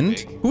Kirkland.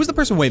 Who is the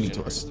person waving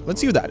to us?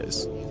 Let's see who that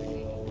is.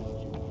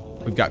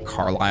 We've got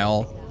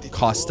Carlisle,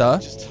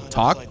 Costa.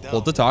 Talk.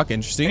 Hold the talk.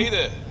 Interesting. Hey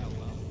there.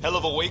 Hell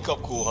of a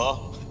wake-up call,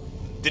 huh?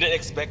 Didn't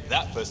expect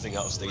that first thing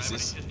out of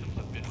stasis.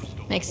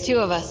 Makes two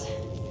of us.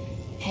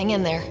 Hang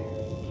in there.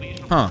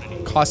 Huh.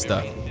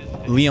 Costa.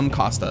 Liam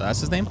Costa.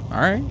 That's his name?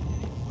 All right.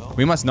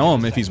 We must know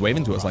him if he's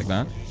waving to us like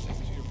that.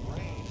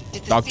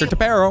 Dr.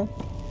 Tapero.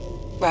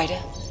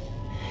 Ryder,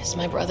 Is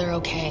my brother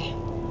okay?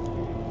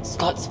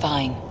 Scott's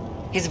fine.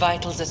 His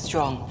vitals are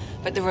strong,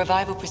 but the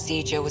revival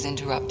procedure was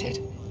interrupted.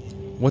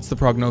 What's the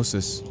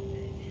prognosis?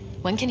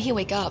 When can he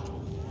wake up?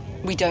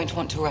 We don't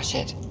want to rush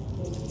it.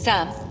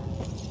 Sam,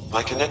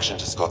 My connection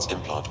to Scott's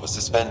implant was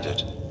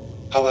suspended.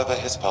 However,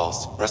 his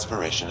pulse,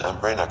 respiration, and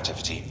brain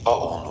activity are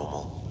all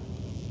normal.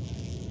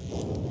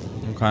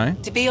 Okay.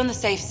 To be on the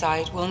safe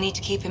side, we'll need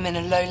to keep him in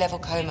a low-level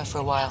coma for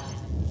a while.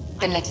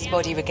 Then let his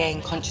body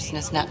regain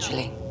consciousness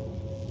naturally.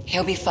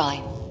 He'll be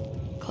fine.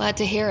 Glad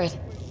to hear it.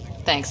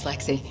 Thanks,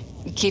 Lexi.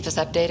 Keep us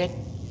updated.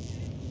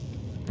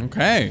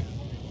 Okay.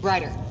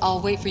 Ryder,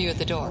 I'll wait for you at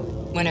the door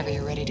whenever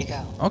you're ready to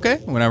go. Okay,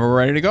 whenever we're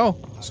ready to go.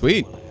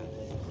 Sweet.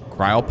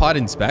 Cryopod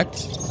inspect.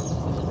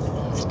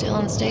 Still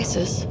in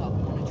stasis.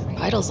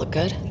 Vitals look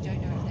good.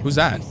 Who's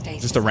that?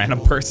 Just a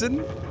random person?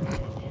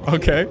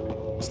 Okay.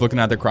 Just looking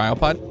at the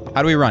cryopod.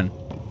 How do we run?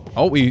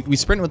 Oh, we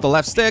sprint with the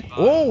left stick.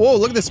 Whoa, whoa,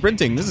 look at the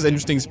sprinting. This is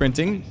interesting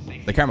sprinting.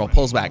 The camera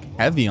pulls back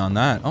heavy on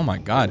that. Oh my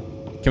God.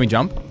 Can we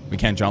jump? We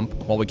can't jump.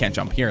 Well, we can't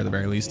jump here at the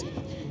very least.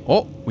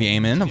 Oh, we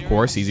aim in, of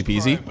course, easy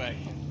peasy.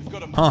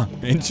 Huh,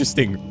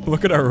 interesting.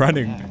 Look at our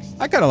running.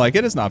 I kind of like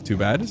it. It's not too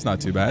bad. It's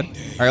not too bad.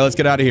 All right, let's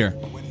get out of here.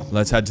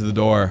 Let's head to the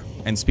door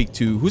and speak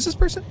to, who's this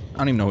person? I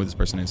don't even know who this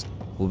person is.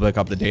 We'll pick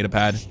up the data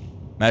pad.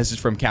 Message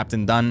from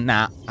Captain Dunn.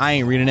 Nah, I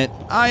ain't reading it.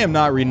 I am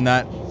not reading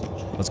that.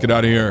 Let's get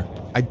out of here.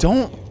 I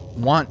don't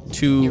want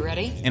to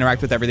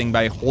interact with everything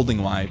by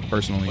holding Y,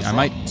 personally. I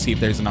might see if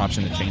there's an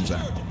option to change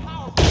that.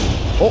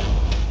 Oh.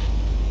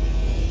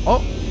 Oh.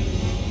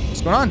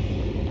 What's going on?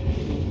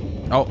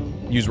 Oh,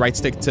 use right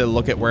stick to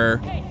look at where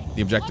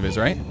the objective is,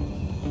 right?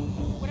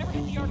 Whatever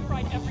hit the Ark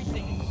fried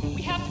everything.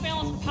 We have to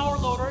balance the power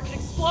load or it could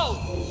explode.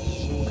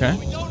 Okay.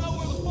 We don't know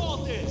where the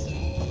fault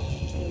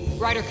is.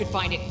 Ryder could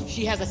find it.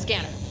 She has a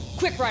scanner.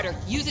 Quick, Ryder,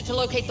 use it to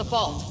locate the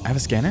fault. I have a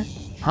scanner?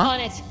 Huh? On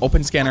it.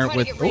 Open scanner I'll try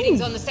with. to get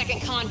readings on the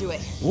second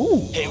conduit.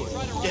 Ooh. Hayward,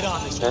 get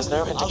on this. There's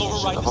no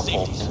indication of a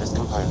fault in this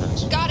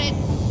component. Got it.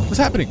 What's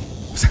happening?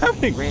 What's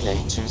happening? Relay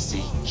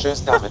 2C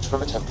shows damage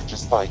from a temperature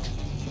spike.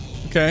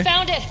 Okay.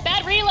 Found it.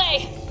 Bad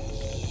relay.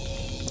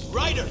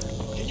 Ryder,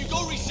 can you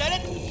go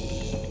reset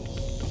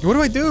it? What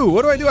do I do?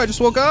 What do I do? I just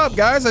woke up,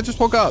 guys. I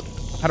just woke up.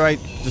 How do I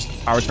just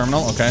power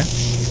terminal? Okay.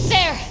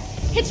 There.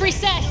 It's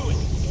reset.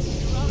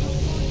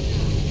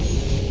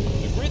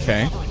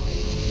 Okay.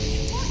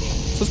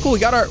 So it's cool. We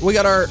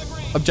got our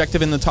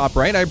objective in the top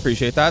right. I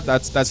appreciate that.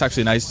 That's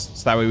actually nice.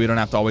 So that way we don't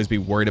have to always be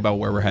worried about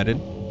where we're headed.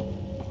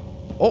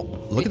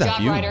 Oh, look at that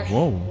view. Ryder.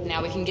 Whoa.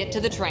 Now we can get to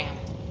the tram.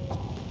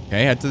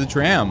 Okay, head to the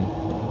tram.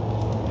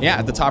 Yeah,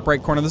 at the top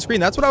right corner of the screen.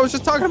 That's what I was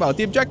just talking about.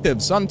 The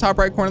objectives on the top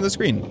right corner of the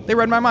screen. They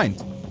read my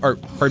mind. Or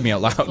heard me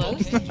out loud.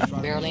 Close.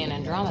 Barely in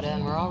Andromeda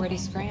and we're already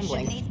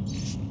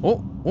scrambling.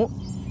 Oh, oh.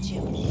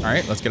 All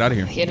right, let's get out of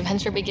here. The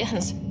adventure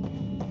begins.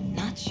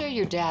 Not sure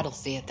your dad will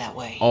see it that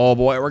way. Oh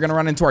boy, we're gonna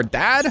run into our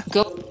dad?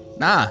 Go.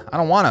 Nah, I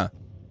don't wanna.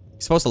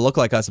 He's supposed to look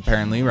like us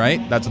apparently,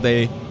 right? That's what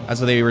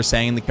they were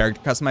saying in the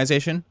character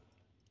customization.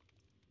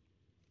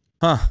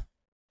 Huh.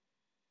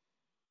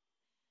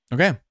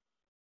 Okay.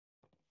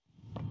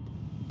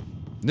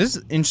 This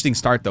is an interesting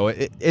start though.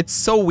 It's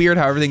so weird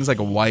how everything's like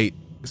a white.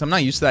 Because I'm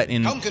not used to that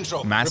in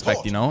Mass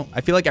Effect, you know?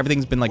 I feel like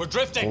everything's been like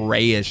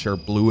grayish or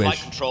bluish. Flight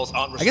controls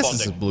aren't responding. I guess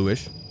this is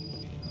bluish.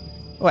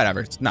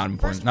 Whatever, it's not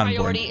important. First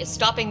priority is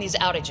stopping these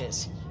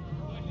outages.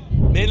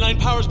 Mainline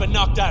power's been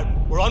knocked out.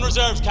 We're on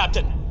reserves,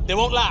 Captain. They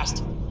won't last.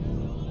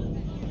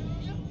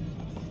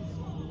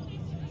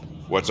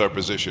 What's our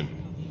position?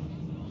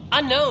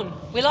 Unknown.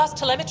 We lost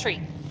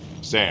telemetry.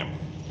 Sam,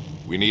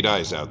 we need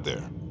eyes out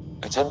there.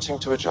 Attempting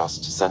to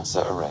adjust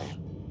sensor array.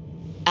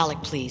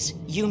 Alec, please.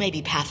 You may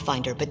be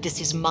Pathfinder, but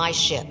this is my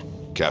ship.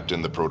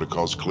 Captain, the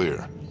protocol's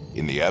clear.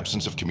 In the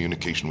absence of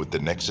communication with the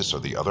Nexus or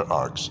the other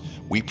Arks,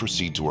 we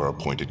proceed to our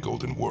appointed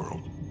Golden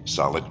World.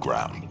 Solid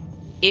ground.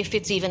 If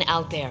it's even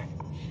out there.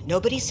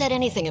 Nobody said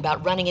anything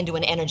about running into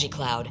an energy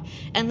cloud,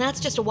 and that's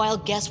just a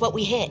wild guess what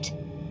we hit.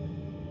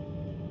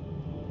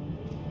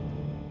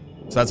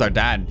 So that's our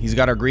dad. He's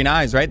got our green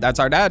eyes, right? That's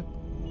our dad.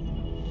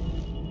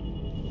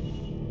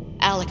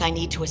 Alec, I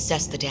need to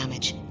assess the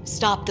damage.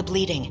 Stop the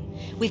bleeding.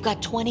 We've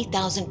got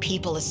 20,000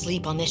 people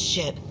asleep on this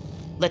ship.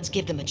 Let's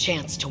give them a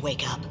chance to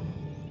wake up.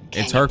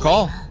 It's her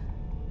call.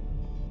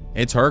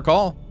 It's her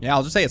call. Yeah,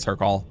 I'll just say it's her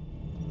call.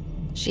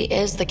 She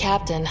is the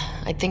captain.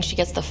 I think she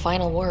gets the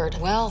final word.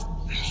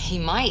 Well, he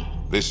might.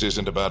 This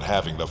isn't about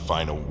having the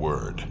final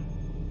word.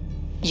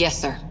 Yes,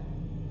 sir.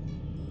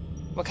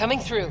 We're coming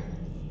through.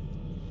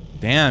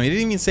 Damn, he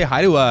didn't even say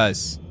hi to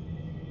us.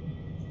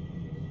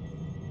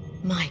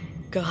 My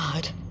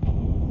God.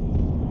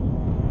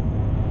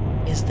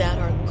 Is that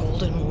our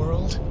golden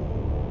world?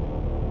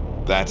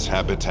 That's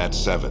Habitat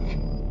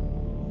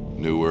 7.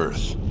 New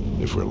Earth,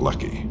 if we're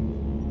lucky.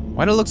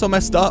 Why do it look so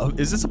messed up?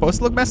 Is it supposed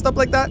to look messed up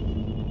like that?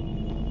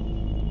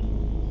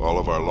 All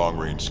of our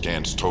long-range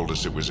scans told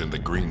us it was in the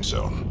green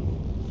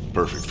zone.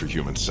 Perfect for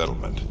human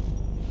settlement.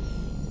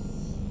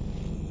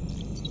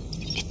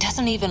 It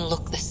doesn't even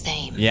look the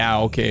same. Yeah,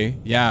 okay.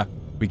 Yeah,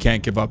 we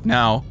can't give up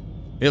now.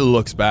 It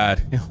looks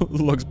bad. It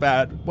looks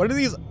bad. What are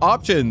these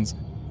options?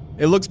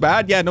 It looks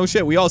bad? Yeah, no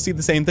shit. We all see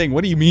the same thing.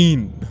 What do you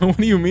mean? What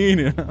do you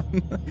mean?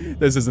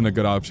 This isn't a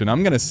good option.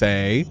 I'm gonna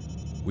say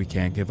we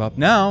can't give up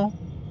now.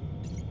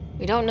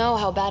 We don't know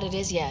how bad it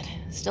is yet.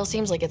 Still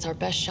seems like it's our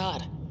best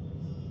shot.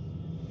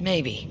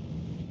 Maybe.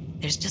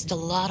 There's just a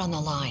lot on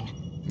the line.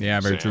 Yeah,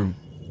 very true.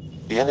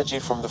 The energy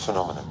from the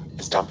phenomenon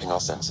is damping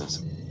our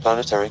senses.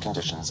 Planetary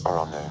conditions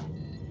are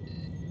unknown.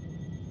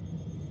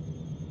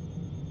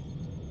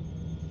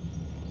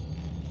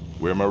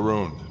 We're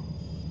marooned.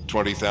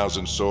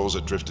 20,000 souls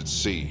adrift at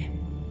sea.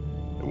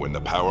 And when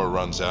the power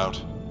runs out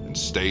and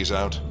stays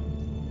out,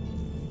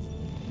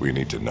 we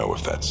need to know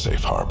if that's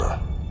safe harbor.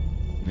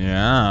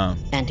 Yeah.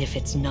 And if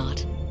it's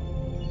not?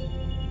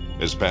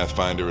 As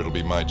Pathfinder, it'll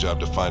be my job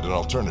to find an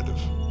alternative.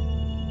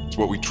 It's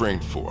what we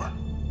trained for.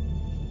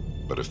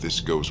 But if this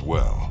goes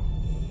well,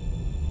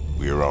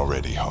 we are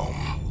already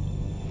home.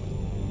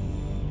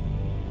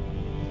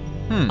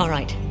 All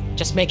right,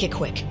 just make it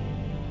quick.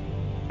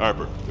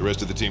 Harper, the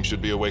rest of the team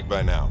should be awake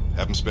by now.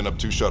 Have them spin up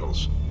 2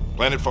 shuttles.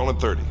 Planet Fallen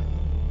 30.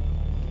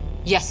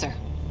 Yes, sir.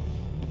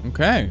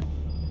 Okay.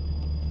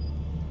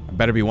 I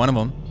better be one of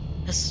them.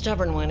 A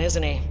stubborn one,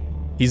 isn't he?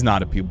 He's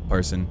not a people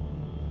person.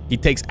 He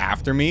takes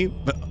after me,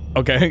 but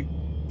okay.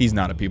 He's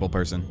not a people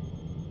person.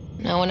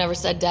 No one ever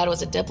said Dad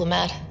was a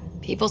diplomat.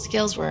 People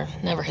skills were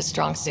never his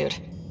strong suit.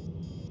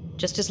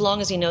 Just as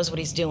long as he knows what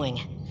he's doing.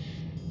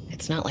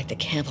 It's not like the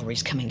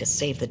cavalry's coming to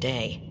save the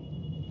day.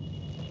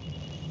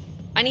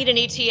 I need an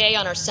ETA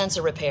on our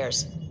sensor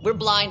repairs. We're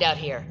blind out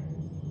here.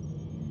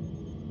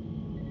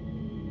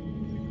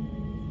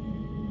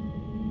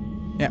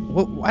 Yeah,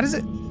 well, why does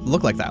it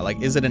look like that?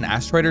 Like, is it an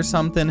asteroid or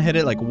something hit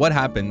it? Like, what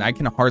happened? I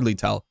can hardly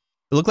tell.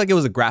 It looked like it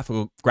was a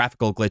graphical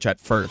glitch at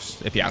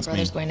first, if you ask me. My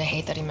brother's going to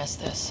hate that he missed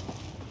this.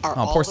 Are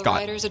Oh, all poor the Scott.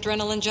 riders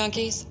adrenaline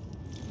junkies?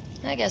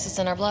 I guess it's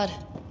in our blood.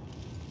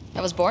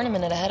 I was born a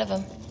minute ahead of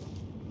him.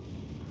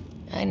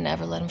 I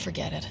never let him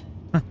forget it.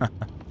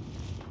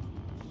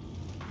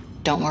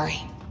 Don't worry.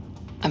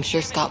 I'm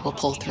sure Scott will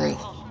pull through.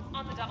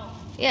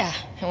 Yeah,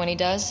 and when he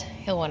does,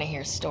 he'll want to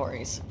hear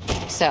stories.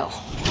 So,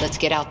 let's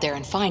get out there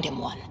and find him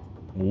one.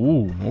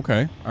 Ooh,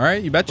 okay. All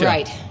right, you betcha.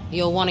 Right.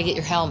 You'll want to get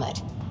your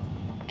helmet.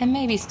 And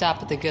maybe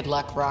stop at the Good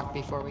Luck Rock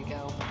before we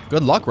go.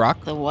 Good luck,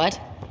 Rock. The what?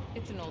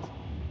 It's an old...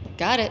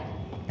 Got it.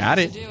 Got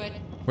it.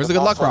 Where's the Good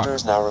Luck Rock? Pathfinder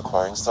is now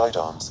requiring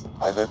sidearms.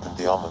 I've opened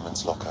the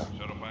armaments locker.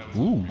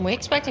 Ooh. Are we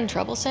expecting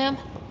trouble, Sam?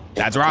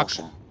 That's Rock.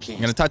 I'm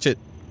gonna touch it.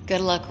 Good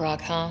luck, Rock,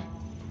 huh?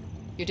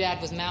 Your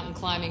dad was mountain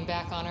climbing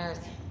back on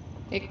Earth.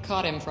 It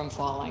caught him from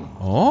falling.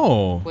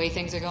 Oh. The way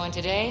things are going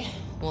today,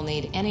 we'll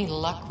need any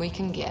luck we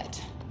can get.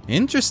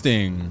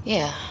 Interesting.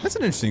 Yeah. That's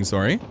an interesting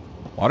story.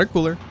 Water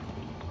cooler.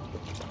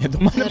 Yeah,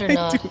 don't mind Better if I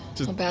not. do.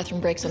 Just No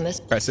bathroom breaks on this.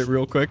 press it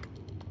real quick.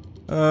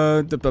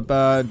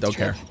 Don't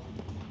care.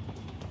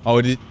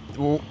 Oh,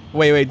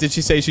 wait. Did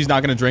she say she's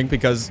not gonna drink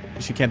because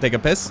she can't take a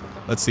piss?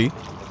 Let's see.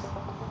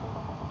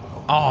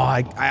 Oh,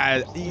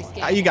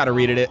 you gotta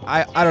read it.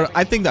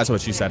 I think that's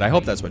what she said. I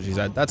hope that's what she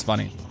said. That's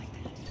funny.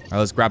 All right,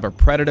 let's grab a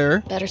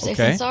predator. Better safe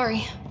Okay. than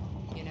sorry.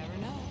 You never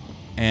know.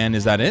 And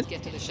is that it?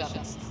 Get to the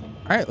shuttles.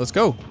 All right, let's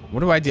go.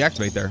 What do I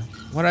deactivate there?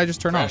 What did I just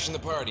turn off? Crashing the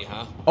party,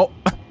 huh? Oh.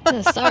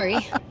 Sorry.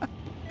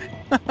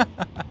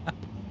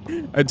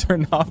 I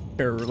turned off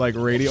her like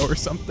radio or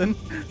something.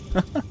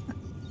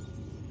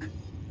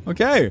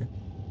 Okay.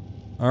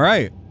 All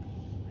right.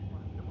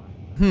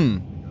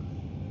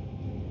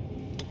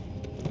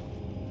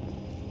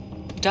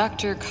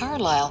 Dr.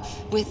 Carlisle,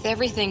 with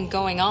everything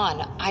going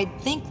on, I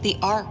think the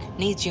Ark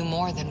needs you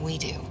more than we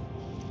do.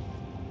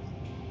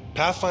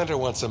 Pathfinder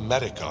wants a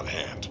medic on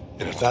hand,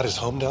 and if that is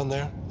home down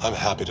there, I'm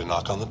happy to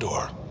knock on the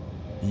door.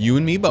 You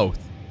and me both.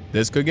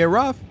 This could get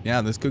rough.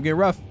 Yeah, this could get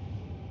rough.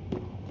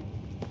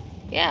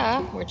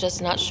 Yeah, we're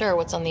just not sure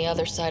what's on the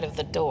other side of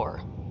the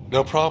door.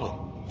 No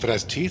problem. If it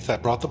has teeth, I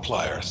brought the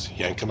pliers.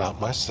 Yank them out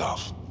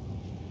myself.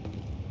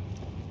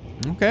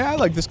 Okay, I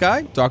like this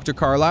guy. Dr.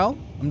 Carlisle.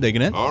 I'm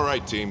digging it. All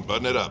right, team,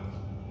 button it up.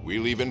 We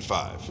leave in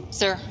 5.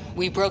 Sir,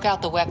 we broke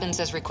out the weapons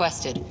as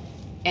requested.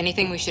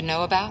 Anything we should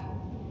know about?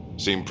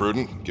 Seem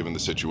prudent, given the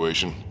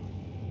situation.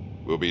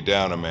 We'll be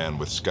down a man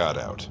with Scott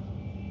out.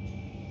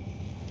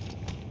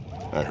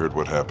 I heard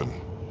what happened.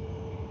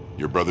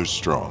 Your brother's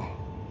strong.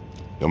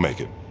 He'll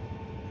make it.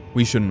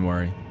 We shouldn't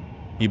worry.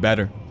 He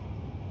better.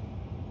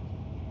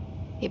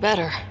 He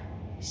better.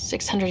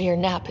 600-year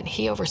nap and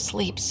he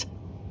oversleeps.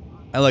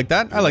 I like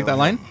that. I like that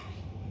line.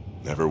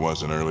 Never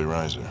was an early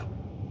riser.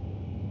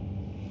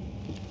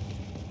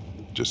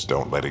 Just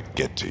don't let it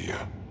get to you.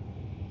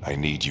 I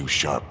need you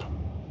sharp.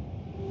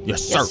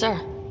 Yes, sir. Yes, sir.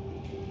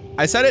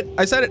 I said it.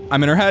 I said it.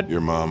 I'm in her head.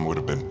 Your mom would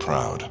have been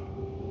proud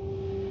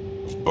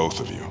of both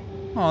of you.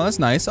 Oh, that's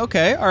nice.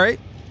 Okay, all right.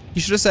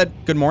 You should have said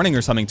good morning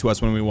or something to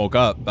us when we woke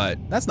up, but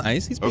that's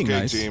nice. He's being Okay,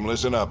 nice. team,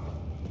 listen up.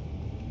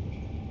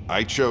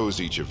 I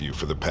chose each of you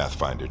for the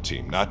Pathfinder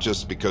team, not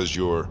just because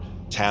you're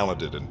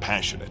talented and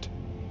passionate,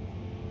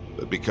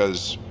 but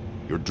because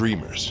you're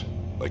dreamers,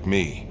 like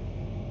me.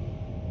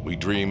 We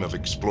dream of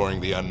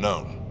exploring the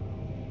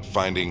unknown, of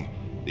finding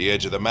the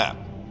edge of the map,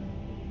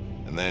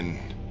 and then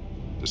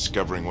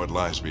discovering what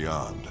lies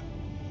beyond.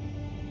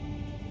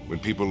 When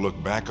people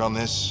look back on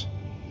this,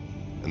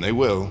 and they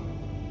will,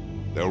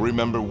 they'll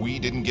remember we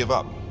didn't give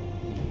up,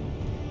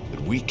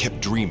 that we kept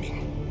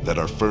dreaming, that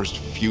our first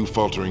few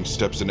faltering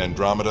steps in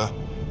Andromeda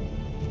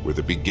were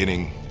the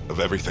beginning of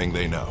everything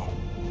they know.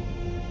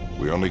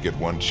 We only get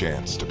one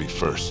chance to be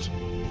first.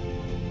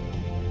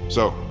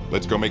 So,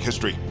 let's go make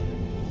history.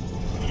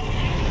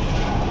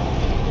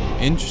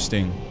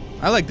 Interesting.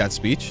 I like that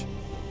speech.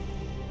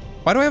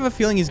 Why do I have a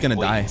feeling he's gonna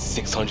die?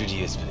 600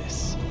 years for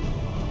this.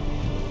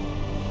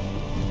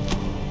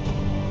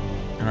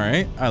 All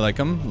right, I like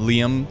him.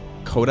 Liam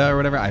Coda or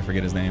whatever. I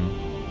forget his name.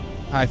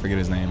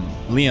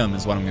 Liam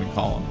is what I'm gonna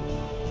call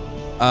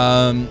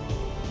him.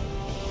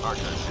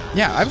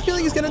 Yeah, I have a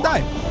feeling he's gonna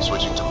die.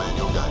 Switching to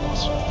manual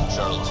guidance.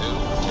 Shuttle 2,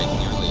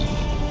 taking your lead.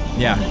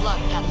 Yeah. Good luck,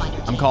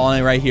 Pathfinder. I'm calling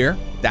it right here.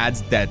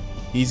 Dad's dead.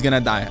 He's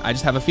gonna die. I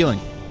just have a feeling.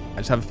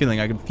 I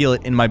can feel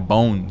it in my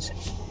bones.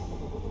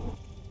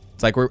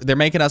 It's like they're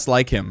making us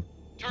like him,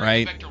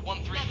 right? Vector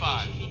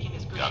 135.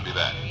 Copy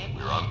that.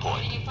 We're on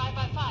point.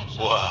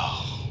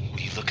 Wow. Will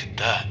you look at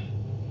that?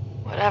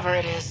 Whatever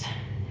it is,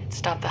 it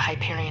stopped the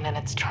Hyperion in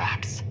its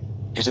tracks.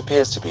 It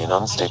appears to be an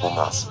unstable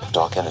mass of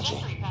dark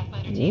energy.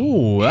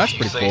 Ooh, that's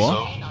pretty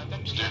cool.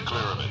 Steer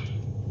clear of it.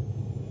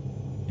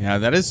 Yeah,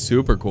 that is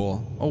super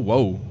cool. Oh,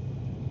 whoa.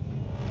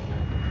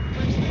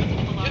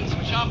 Getting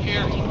some chop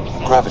here.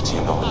 Gravity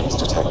anomalies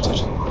detected.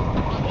 See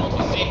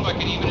if I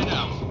can even it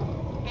out.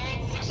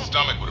 My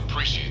stomach would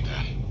appreciate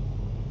that.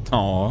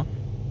 Aw.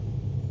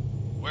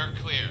 We're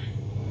clear.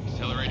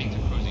 Accelerating to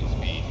cruising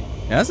speed.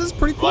 Yeah, this is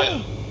pretty cool.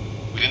 Ryder,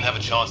 we didn't have a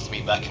chance to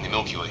meet back in the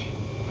Milky Way.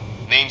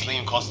 Name's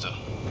Liam Costa,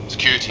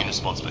 Security and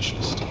Response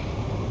Specialist.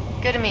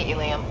 Good to meet you,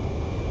 Liam.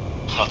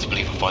 Hard to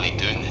believe we're finally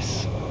doing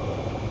this.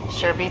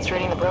 Sure beats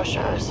reading the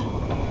brochures.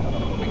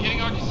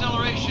 Beginning our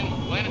deceleration.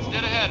 Planet's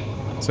dead ahead.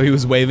 So he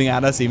was waving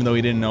at us even though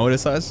he didn't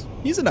notice us?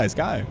 He's a nice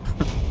guy.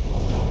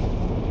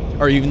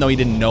 Or even though he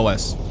didn't know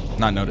us,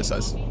 not notice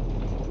us.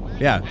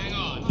 Yeah,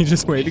 he's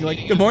just waving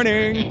like, good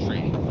morning.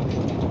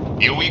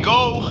 Here we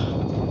go.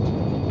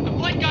 The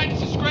flight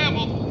guidance is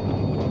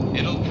scrambled.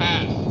 It'll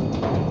pass.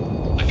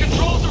 The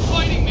controls are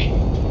fighting me.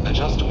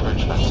 Adjust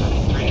approach vector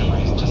 3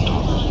 degrees to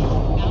starboard.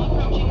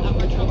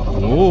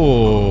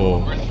 Ooh.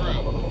 We're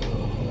through.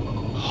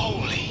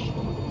 Holy.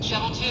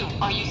 Shuttle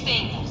 2, are you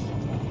seeing this?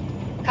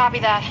 Copy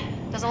that.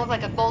 Doesn't look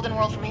like a golden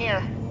world from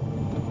here.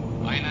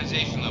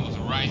 Ionization levels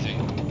are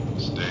rising.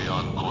 Stay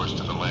on course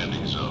to the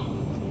landing zone.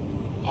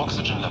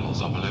 Oxygen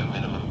levels are below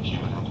minimum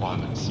human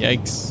requirements.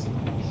 Yikes.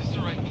 Is this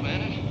the right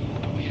planet?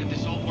 We had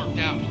this all worked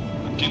out.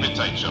 Keep it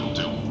tight, Shuttle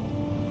 2.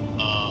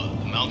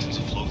 The mountains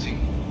are floating.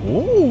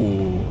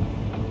 Ooh.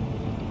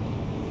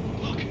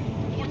 Look,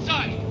 port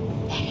side.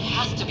 That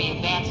has to be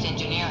advanced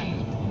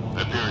engineering.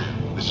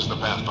 Hyperion, this is the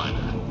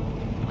Pathfinder.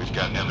 We've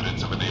got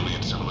evidence of an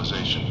alien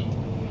civilization.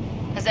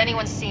 Has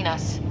anyone seen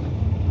us?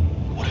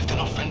 What if they're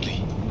not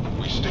friendly?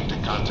 We stick to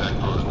contact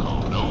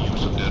protocol. No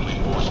use of deadly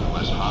force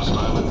unless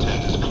hostile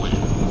intent is clear.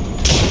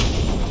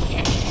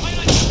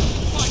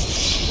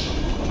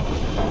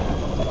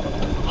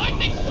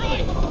 Lightning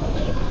strike!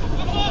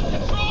 We've lost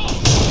control!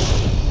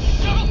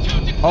 Shuttle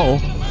 2 Uh-oh.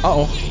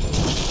 Uh-oh.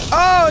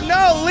 Oh,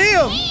 no,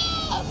 Liam!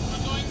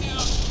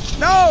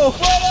 No!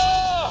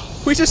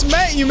 We just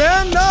met you,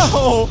 man!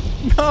 No!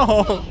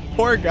 No!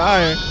 Poor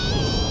guy.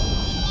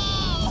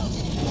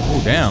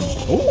 Oh, damn.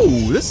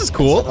 Ooh, this is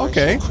cool.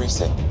 Okay.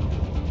 Increasing.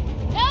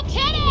 No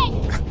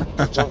kidding!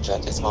 The jump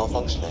jet is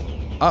malfunctioning.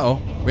 Uh-oh.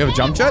 We have a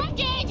jump jet?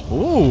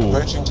 Ooh.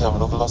 Approaching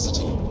terminal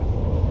velocity.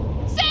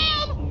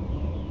 Sam!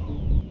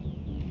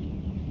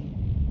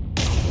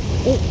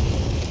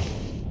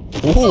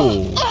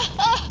 Ooh.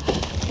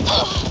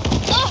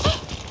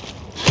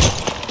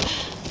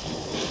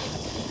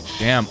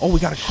 Damn. Oh, we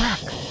got a crack.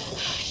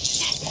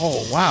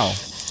 Oh, wow.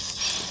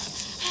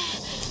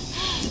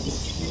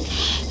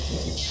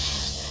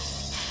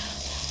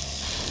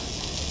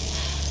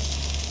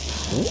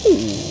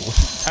 Ooh,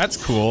 that's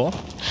cool.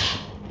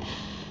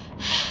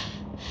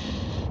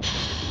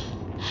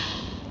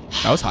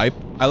 That was hype.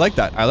 I like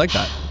that. I like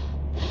that.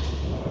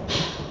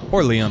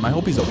 Poor Liam. I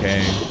hope he's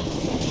okay.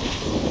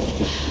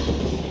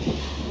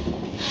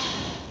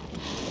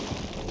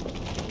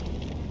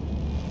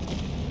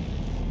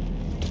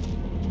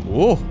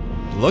 Ooh,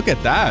 look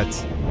at that.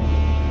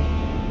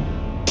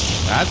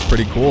 That's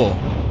pretty cool.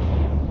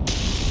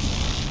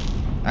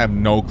 I have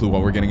no clue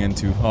what we're getting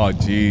into. Oh,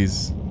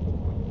 jeez.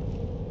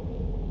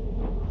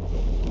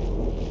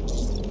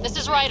 This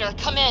is Ryder.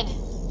 Come in.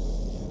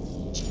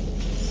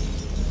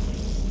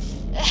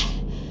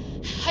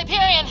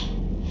 Hyperion!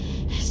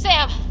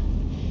 Sam!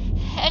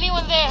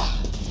 Anyone there?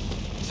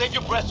 Save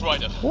your breath,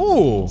 Ryder.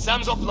 Ooh.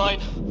 Sam's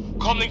offline.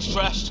 Comlink's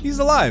trashed. He's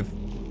alive.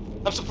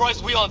 I'm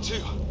surprised we aren't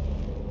too.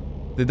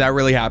 Did that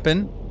really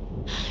happen?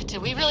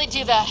 Did we really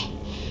do that?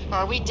 Or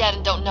are we dead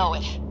and don't know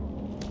it?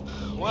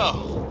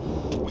 Well,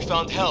 we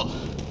found hell.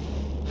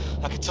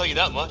 I can tell you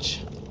that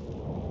much.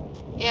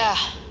 Yeah.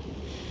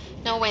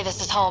 No way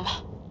this is home.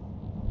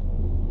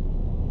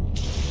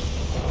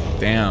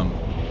 Damn.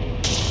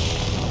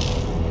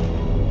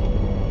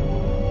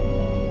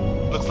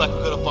 Looks like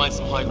we're gonna find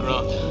some high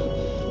ground.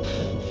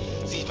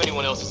 See if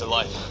anyone else is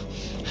alive.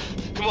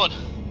 Come on.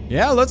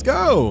 Yeah, let's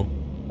go.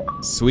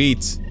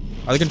 Sweet.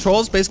 Are the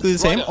controls basically the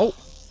same? Ryder, Oh,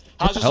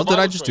 what the hell did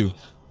I just do?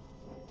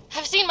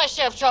 I've seen my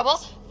share of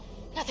troubles.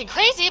 Nothing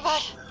crazy,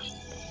 but...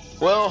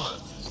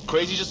 Well,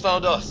 Crazy just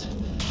found us.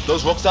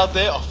 Those rocks out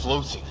there are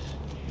floating.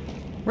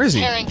 Where is he?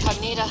 Terra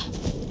Incognita.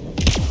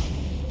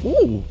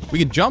 Ooh, we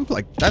can jump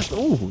like that's.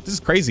 Ooh, this is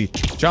crazy.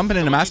 Jumping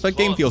in a Mass Effect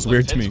game feels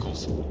weird to me.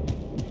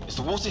 Is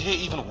the water here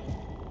even?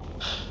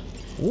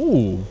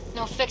 Ooh.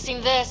 No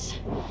fixing this.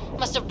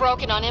 Must have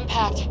broken on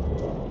impact.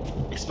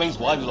 Explains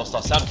why we lost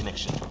our sound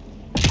connection.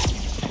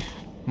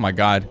 Oh my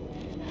god.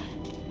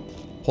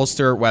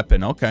 Holster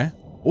weapon. Okay.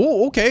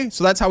 Oh, okay.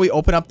 So that's how we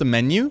open up the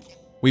menu.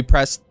 We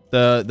press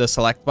the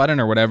select button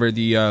or whatever,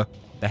 the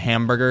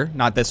hamburger,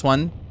 not this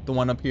one, the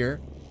one up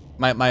here.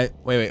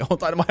 Wait,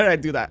 hold on. Why did I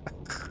do that?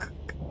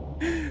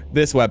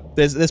 This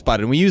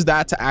button. We use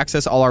that to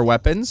access all our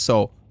weapons.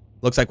 So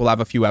looks like we'll have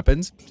a few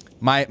weapons.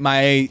 My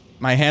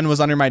hand was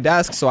under my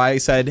desk, so I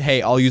said,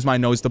 hey, I'll use my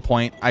nose to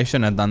point. I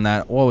shouldn't have done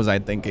that. What was I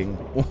thinking?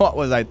 What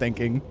was I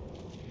thinking?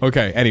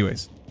 Okay,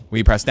 anyways.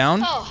 We press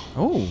down.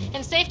 Oh.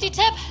 And safety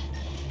tip?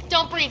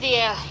 Don't breathe the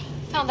air.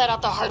 Found that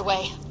out the hard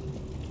way.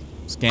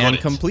 Scan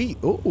complete.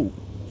 Ooh.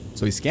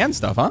 So we scan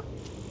stuff, huh?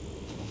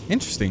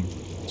 Interesting.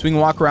 So we can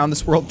walk around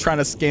this world trying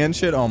to scan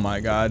shit. Oh my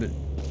god.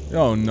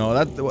 Oh no.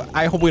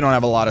 I hope we don't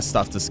have a lot of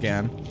stuff to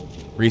scan.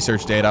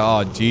 Research data.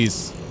 Oh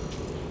jeez.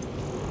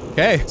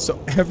 Okay,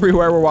 so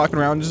everywhere we're walking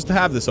around just to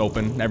have this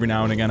open every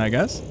now and again, I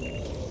guess.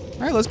 All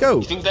right, let's go.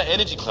 You think that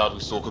energy cloud we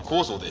saw could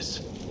cause all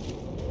this?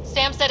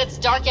 Sam said it's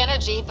dark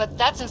energy, but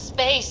that's in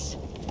space.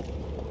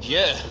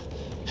 Yeah,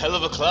 hell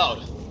of a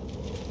cloud.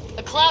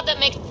 A cloud that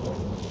makes...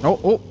 Oh,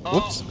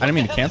 whoops. I didn't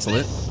mean to cancel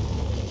it.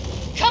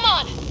 Come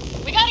on,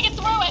 we gotta get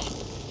through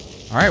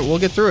it. All right, we'll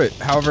get through it.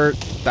 However,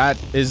 that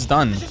is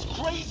done. This is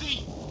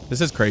crazy.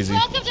 This is crazy.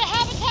 Welcome to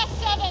Habitat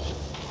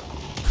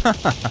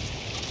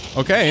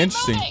 7. Okay,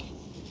 interesting.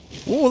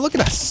 Ooh, look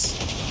at us.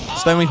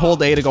 So then we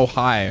hold A to go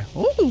high.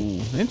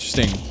 Ooh,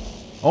 interesting.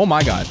 Oh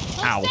my god.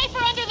 Ow.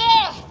 Safer under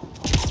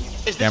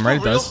there. Damn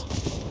right it does.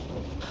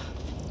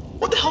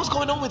 What the hell's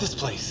going on with this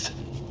place?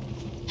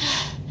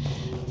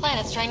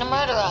 Planet's trying to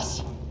murder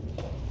us.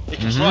 It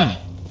can try.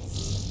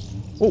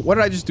 Oh, what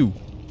did I just do?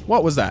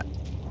 What was that?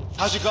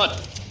 How's your gun?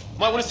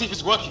 Might want to see if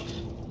it's working.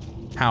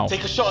 How?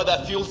 Take a shot at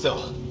that fuel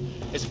cell.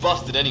 It's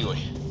busted anyway.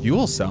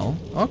 Fuel cell?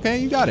 Okay,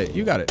 you got it.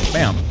 You got it.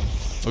 Bam.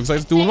 Looks like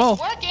it's doing well.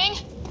 Working.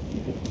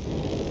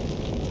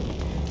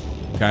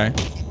 Okay.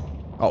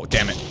 Oh,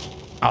 damn it.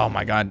 Oh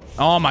my god.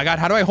 Oh my god.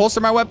 How do I holster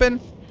my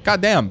weapon?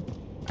 God damn.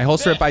 I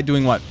holster it by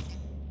doing what?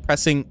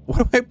 Pressing.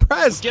 What do I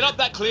press? Get up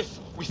that cliff.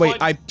 Wait,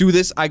 I do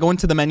this. I go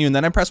into the menu and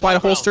then I press Y to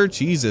holster.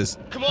 Jesus.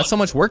 That's so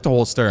much work to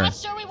holster. Not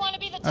sure we want to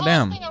be the Oh,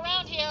 damn. thing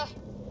around here.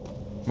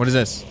 What is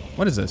this?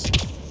 What is this?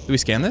 Do we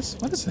scan this?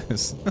 What is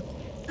this?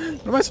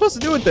 What am I supposed to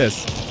do with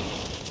this?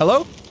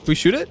 Hello? Do we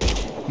shoot it?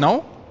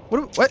 No?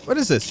 What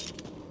is this?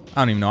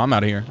 I don't even know. I'm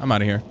out of here. I'm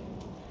out of here.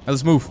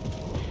 Let's move.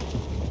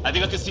 I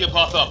think I can see a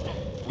path up.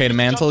 Okay, to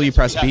mantle, you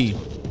press B.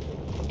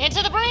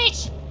 Into the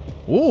breach.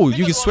 Ooh,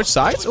 you can switch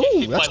sides?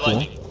 Ooh, that's cool.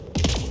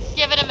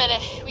 Give it a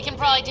minute. We can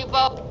probably do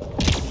both.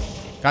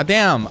 God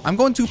damn, I'm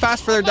going too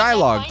fast for their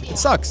dialogue. It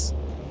sucks.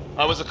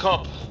 I was a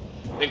cop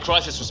in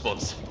crisis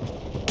response.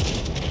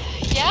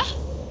 Yeah?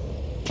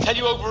 Tell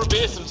you over a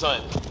beer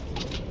sometime.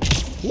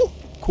 Ooh,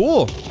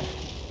 cool.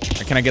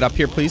 Can I get up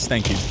here, please?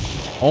 Thank you.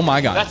 Oh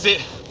my god. That's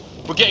it.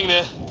 We're getting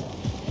there.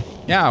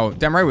 Yeah,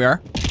 damn right we are.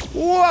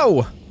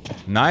 Whoa.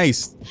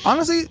 Nice.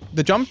 Honestly,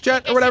 the jump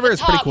jet or whatever is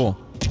pretty cool.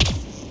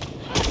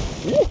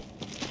 Ooh.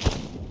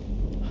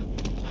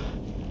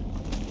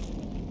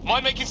 Am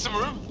I making some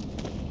room?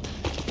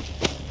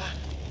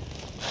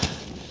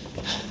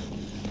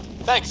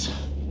 Thanks.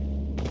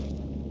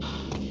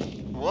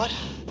 What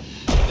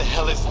the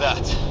hell is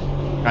that?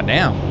 God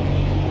damn.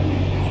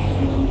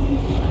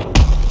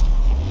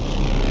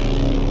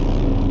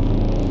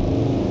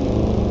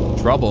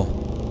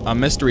 Trouble. A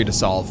mystery to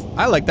solve.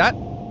 I like that.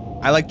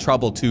 I like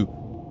trouble too.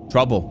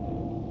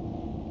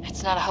 Trouble.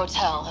 It's not a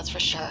hotel, that's for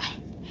sure.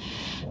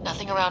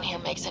 Nothing around here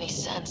makes any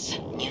sense.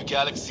 New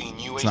galaxy,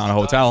 new. It's not a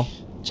hotel.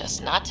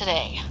 Just not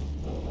today.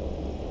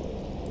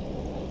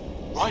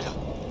 Ryder,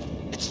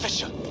 it's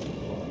Fisher.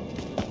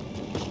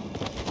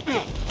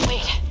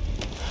 Wait.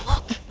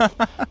 Look.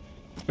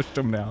 Pushed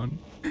him down.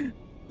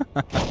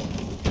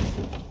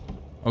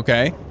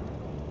 Okay.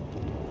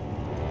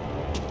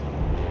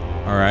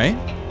 All right.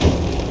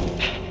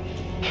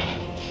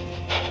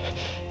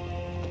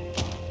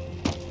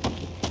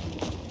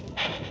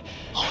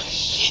 Holy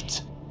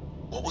shit!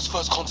 What was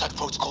first contact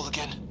protocol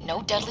again?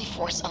 No deadly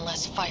force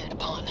unless fired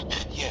upon.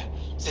 Yeah,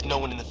 said no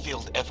one in the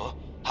field ever.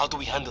 How do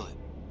we handle it?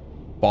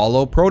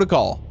 Follow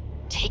protocol.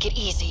 Take it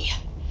easy.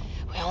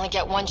 We only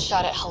get one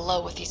shot at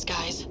hello with these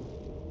guys.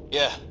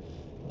 Yeah,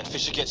 and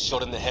Fisher gets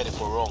shot in the head if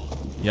we're wrong.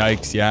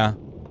 Yikes, yeah.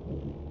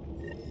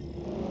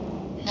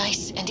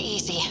 Nice and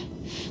easy.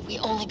 We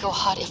only go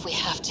hot if we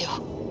have to.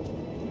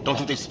 Don't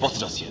think they've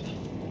spotted us yet.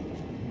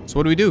 So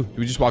what do? Do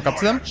we just walk up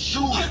to them?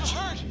 Shoot!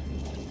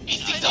 He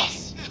sees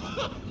us.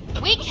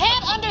 We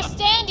can't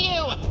understand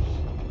you.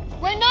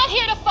 We're not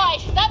here to fight.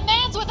 That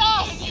man's with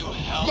us.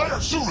 Let her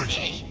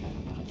shoot.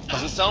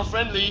 Doesn't sound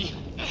friendly.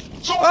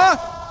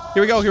 Ah!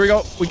 Here we go. Here we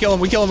go. We kill him.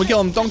 We kill him. We kill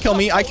him. Don't kill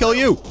me. I kill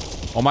you.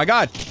 Oh my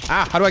god.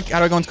 Ah! How do I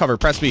go into cover?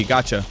 Press B.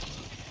 Gotcha.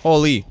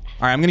 Holy. All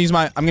right. I'm gonna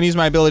use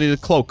my ability to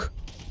cloak.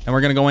 And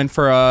we're gonna go in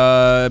for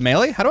a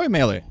melee. How do I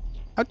melee?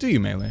 How do you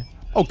melee?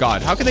 Oh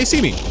God, how could they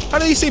see me? How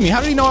did he see me? How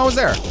did he know I was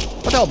there?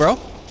 What the hell, bro?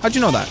 How'd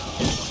you know that?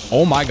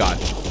 Oh my God.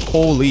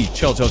 Holy,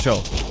 chill, chill,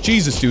 chill.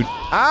 Jesus, dude.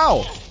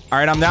 Ow. All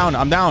right, I'm down,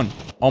 I'm down.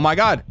 Oh my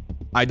God,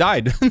 I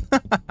died.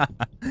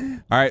 All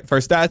right,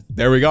 first death,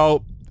 there we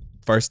go.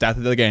 First death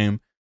of the game.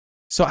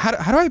 So how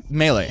do I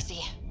melee?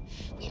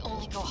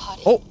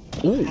 Oh,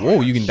 ooh,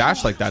 whoa, you can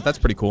dash like that. That's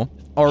pretty cool.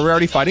 Oh, are we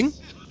already fighting?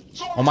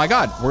 Oh my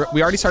God,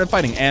 we already started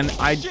fighting and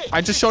I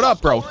just showed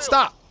up, bro.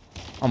 Stop.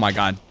 Oh my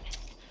God.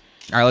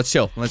 All right, let's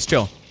chill, let's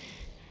chill.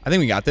 I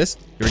think we got this.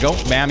 Here we go.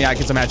 Bam, yeah,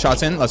 get some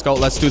headshots in. Let's go,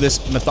 let's do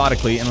this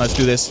methodically and let's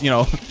do this, you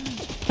know,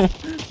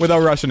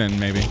 without rushing in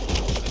maybe.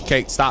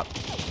 Okay, stop.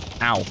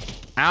 Ow,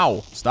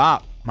 ow,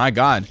 stop. My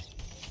God.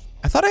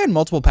 I thought I had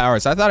multiple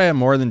powers. I thought I had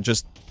more than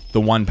just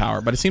the one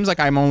power, but it seems like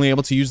I'm only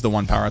able to use the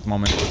one power at the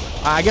moment.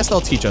 I guess they'll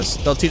teach us.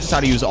 They'll teach us how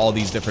to use all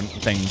these different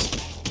things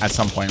at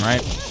some point,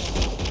 right?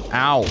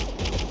 Ow.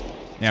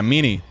 Yeah,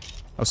 meanie.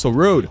 That was so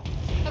rude.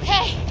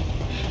 Okay,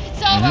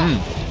 it's over.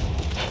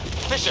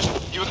 Fisher,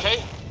 you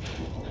okay?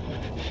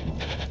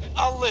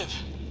 I'll live.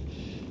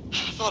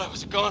 I thought I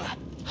was a goner.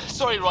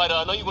 Sorry, Ryder.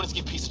 I know you wanted to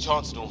give peace a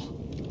chance and all.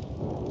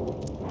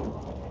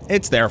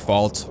 It's their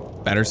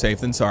fault. Better safe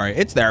than sorry.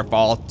 It's their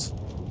fault.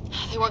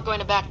 They weren't going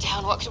to back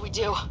down. What should we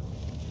do?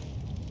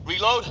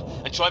 Reload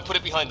and try and put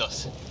it behind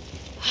us.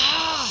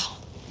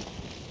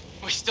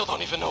 We still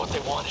don't even know what they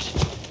wanted.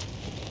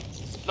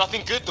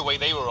 Nothing good the way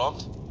they were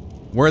armed.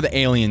 We're the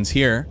aliens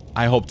here.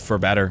 I hoped for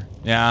better.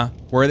 Yeah,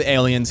 we're the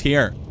aliens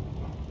here.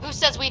 Who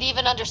says we'd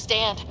even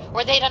understand?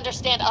 Or they'd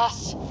understand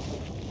us?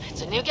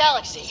 It's a new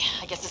galaxy.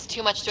 I guess it's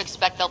too much to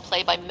expect they'll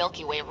play by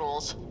Milky Way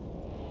rules.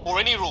 Or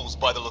any rules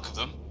by the look of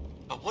them.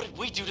 But what did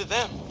we do to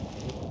them?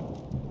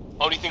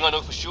 Only thing I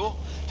know for sure,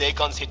 their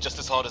guns hit just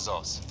as hard as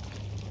ours.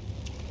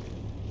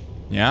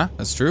 Yeah,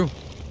 that's true.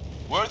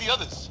 Where are the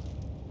others?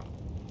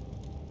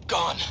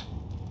 Gone.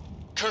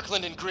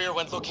 Kirkland and Greer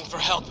went looking for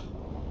help.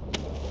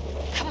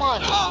 Come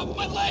on. Oh,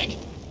 my leg!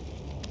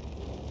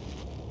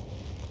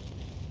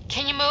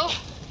 Can you move?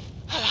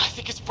 I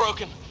think it's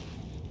broken.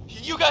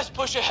 You guys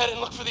push ahead and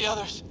look for the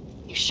others.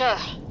 You sure?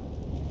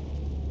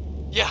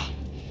 Yeah.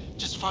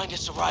 Just find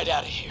us a ride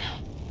out of here.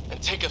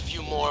 And take a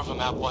few more of them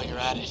out while you're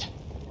at it.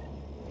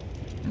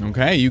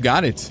 Okay, you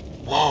got it.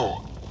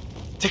 Whoa.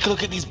 Take a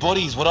look at these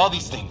bodies. What are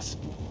these things?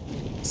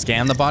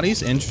 Scan the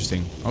bodies?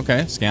 Interesting.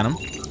 Okay, scan them.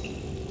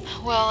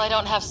 Well, I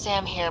don't have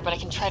Sam here, but I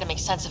can try to make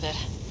sense of it.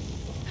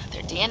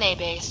 They're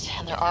DNA-based,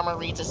 and their armor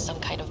reads as some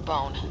kind of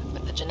bone,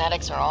 but the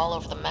genetics are all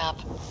over the map.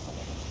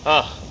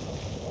 Ah,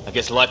 I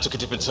guess life took a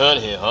different turn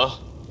here, huh?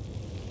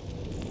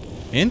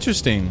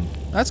 Interesting.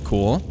 That's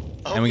cool.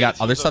 And we got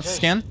other stuff to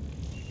scan?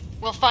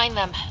 We'll find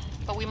them,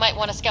 but we might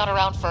want to scout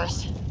around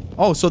first.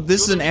 Oh, so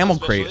this is an ammo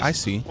crate. I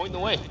see. Point the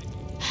way.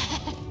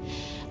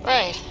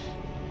 Right.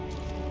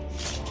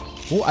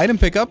 Oh, item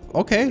pickup.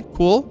 Okay,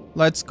 cool.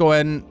 Let's go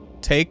ahead and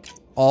take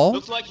all.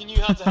 Looks like you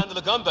knew how to handle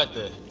a gun back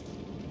there.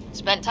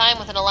 Spent time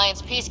with an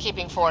Alliance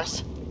peacekeeping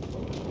force.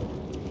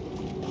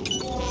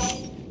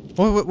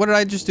 What did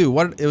I just do?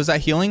 What was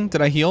that healing?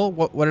 Did I heal?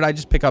 What did I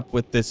just pick up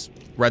with this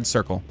red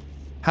circle?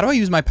 How do I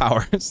use my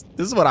powers?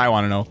 This is what I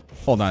want to know.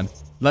 Hold on.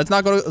 Let's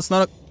not go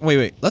to,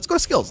 wait. Let's go to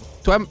skills.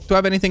 Do I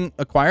have anything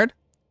acquired?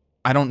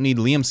 I don't need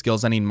Liam's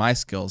skills. I need my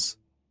skills.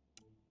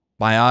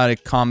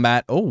 Biotic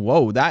combat. Oh,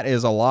 whoa. That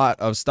is a lot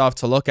of stuff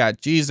to look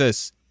at.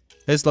 Jesus.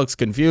 This looks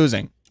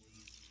confusing.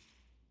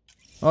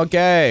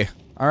 Okay.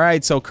 All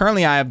right. So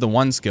currently I have the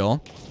one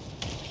skill.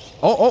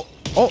 Oh.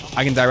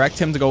 I can direct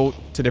him to go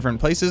to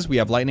different places. We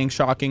have lightning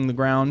shocking the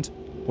ground.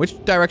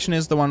 Which direction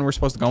is the one we're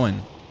supposed to go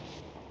in?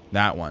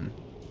 That one.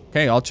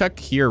 Okay. I'll check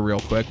here real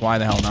quick. Why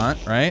the hell not?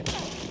 Right.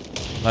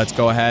 Let's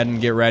go ahead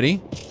and get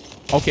ready.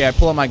 Okay. I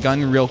pull out my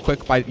gun real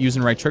quick by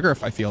using right trigger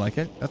if I feel like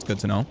it. That's good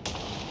to know.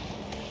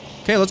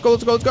 Okay, let's go.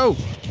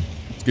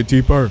 Let's get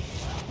deeper.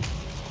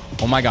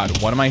 Oh my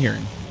God, what am I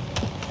hearing?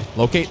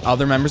 Locate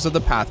other members of the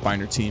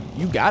Pathfinder team.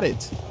 You got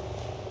it.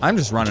 I'm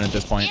just running at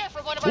this point. Here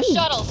for one of our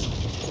shuttles.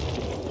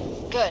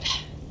 Good.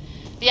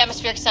 The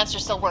atmospheric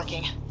sensor's still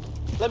working.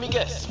 Let me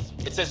guess.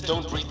 It says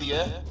don't breathe the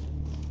air?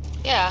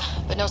 Yeah,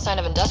 but no sign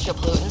of industrial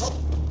pollutants.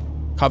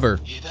 Cover.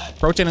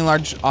 Approach any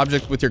large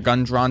object with your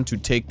gun drawn to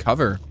take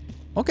cover.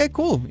 Okay,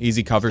 cool.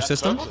 Easy cover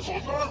system.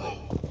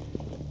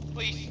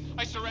 Please,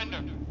 I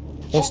surrender.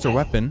 Holster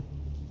weapon.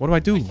 What do I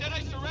do?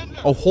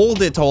 Oh,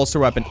 hold it to holster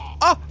weapon.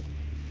 Ah!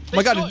 Oh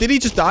my God, did he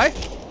just die?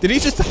 Did he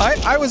just die?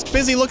 I was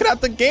busy looking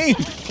at the game.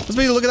 I was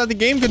busy looking at the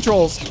game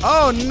controls.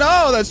 Oh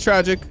no, that's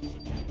tragic.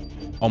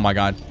 Oh my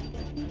God.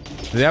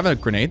 Did they have a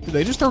grenade? Did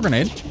they just throw a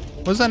grenade?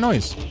 What was that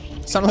noise?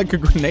 It sounded like a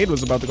grenade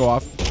was about to go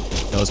off.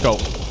 Okay, let's go.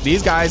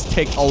 These guys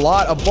take a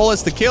lot of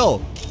bullets to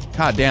kill.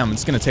 God damn,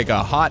 it's gonna take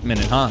a hot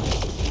minute, huh?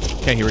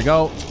 Okay, here we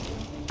go.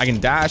 I can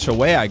dash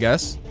away, I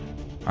guess.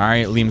 All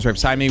right, Liam's right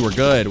beside me. We're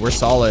good. We're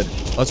solid.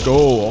 Let's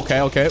go.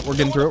 Okay. We're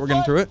getting through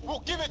it. We'll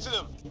give it to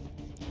them.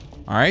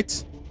 All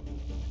right.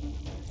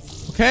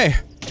 Okay.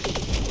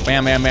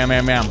 Bam.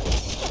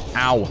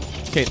 Ow.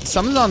 Okay,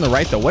 something's on the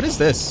right, though. What is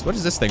this? What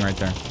is this thing right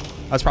there?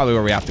 That's probably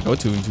where we have to go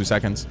to in 2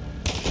 seconds.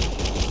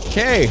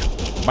 Okay.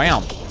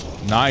 Bam.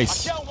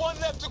 Nice.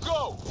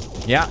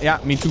 Yeah,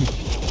 me too.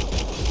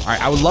 All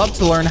right, I would love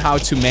to learn how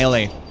to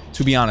melee,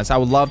 to be honest. I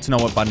would love to know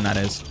what button that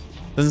is.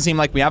 Doesn't seem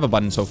like we have a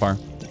button so far.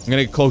 I'm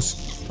gonna get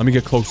close. Let me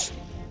get close.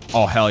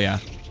 Oh, hell yeah.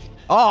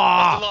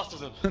 Oh,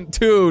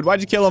 dude,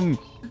 why'd you kill him?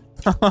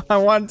 I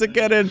wanted to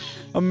get in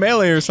a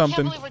melee or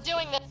something.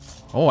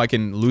 Oh, I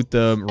can loot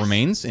the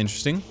remains.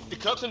 Interesting. Did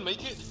Captain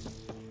make it?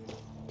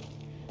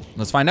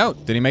 Let's find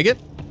out. Did he make it?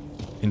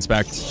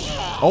 Inspect.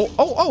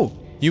 Oh.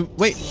 You,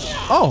 wait.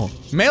 Oh,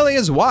 melee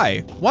is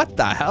Y. What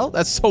the hell?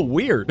 That's so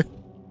weird.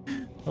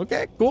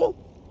 Okay, cool.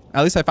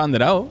 At least I found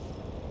it out.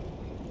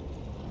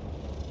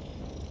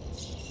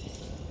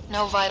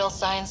 No vital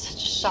signs. Just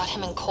shot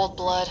him in cold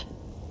blood.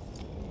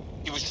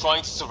 He was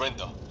trying to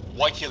surrender.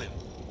 Why kill him?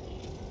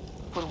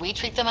 Would we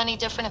treat them any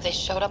different if they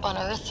showed up on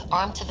Earth,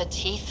 armed to the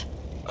teeth?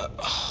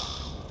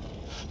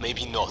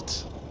 Maybe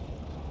not.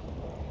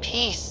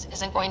 Peace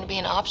isn't going to be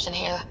an option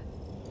here.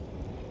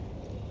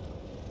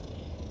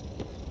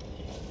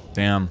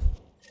 Damn.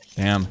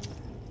 I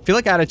feel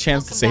like I had a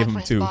chance to save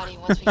him too.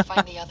 Once we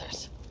find the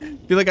others. I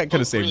feel like I could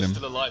have saved him.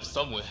 Still alive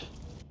somewhere.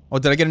 Oh,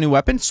 did I get a new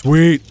weapon?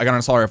 Sweet. I got an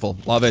assault rifle.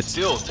 Love it.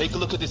 Still, take a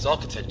look at this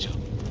architecture.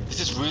 This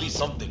is really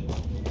something.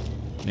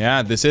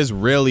 Yeah, this is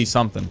really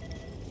something.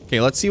 Okay,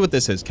 let's see what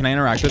this is. Can I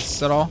interact with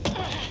this at all?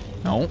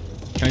 No.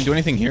 Can I do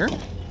anything here?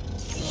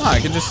 Oh, I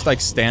can just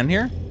like stand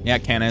here. Yeah,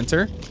 can't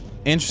enter.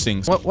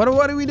 Interesting. So what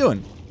are we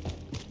doing?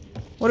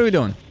 What are we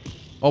doing?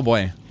 Oh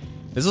boy.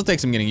 This will take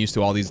some getting used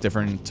to, all these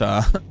different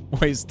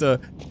ways to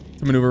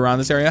maneuver around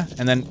this area.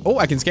 And then, oh,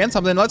 I can scan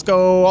something. Let's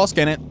go. I'll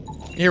scan it.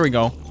 Here we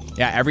go.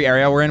 Yeah, every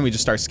area we're in, we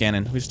just start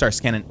scanning. We just start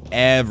scanning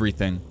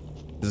everything.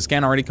 Is the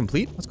scan already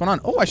complete? What's going on?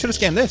 Oh, I should have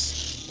scanned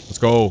this. Let's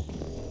go.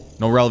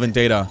 No relevant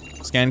data.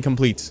 Scan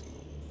complete.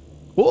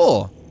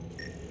 Cool.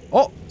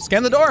 Oh,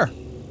 scan the door.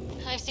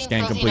 I've seen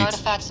frozen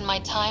artifacts in my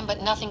time,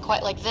 but nothing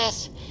quite like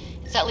this.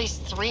 It's at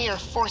least 3 or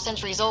 4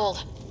 centuries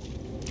old.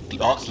 The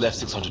Ark's left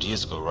 600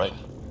 years ago, right?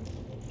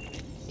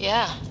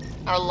 Yeah.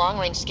 Our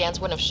long-range scans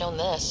wouldn't have shown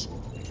this.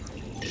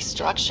 These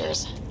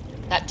structures.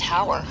 That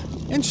tower.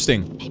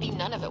 Interesting. Maybe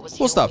none of it was cool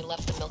here stuff. when we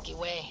left the Milky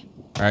Way.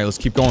 All right, let's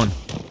keep going.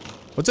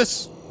 What's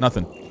this?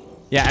 Nothing.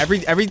 Yeah,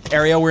 every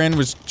area we're in,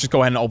 was just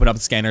go ahead and open up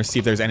the scanner, see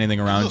if there's anything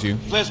around you.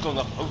 Flare's going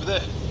up over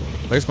there.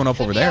 Flare's going up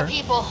over there.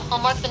 People, I'll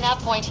mark the nav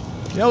point.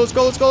 Yeah, let's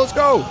go.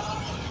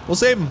 We'll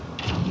save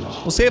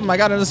him. I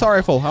got an assault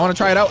rifle. I want to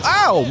try it out.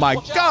 Ow, my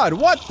God,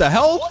 what the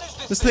hell?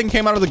 This thing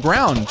came out of the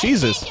ground.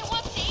 Jesus.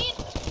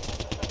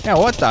 Yeah,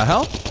 what the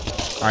hell?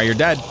 All right, you're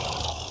dead.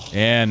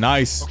 Yeah,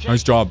 nice. Okay.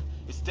 Nice job.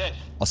 It's dead.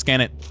 I'll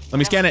scan it. Let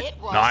me scan it.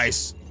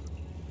 Nice.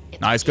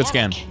 Nice, good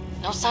scan.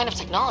 No sign of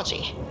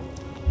technology.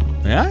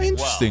 Yeah,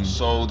 interesting. Wow.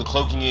 So the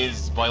cloaking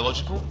is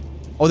biological?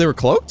 Oh, they were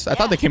cloaked? I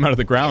thought they came out of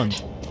the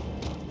ground.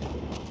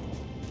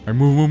 All right,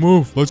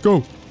 move. Let's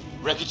go.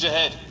 Wreckage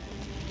ahead.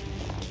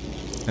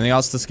 Anything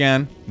else to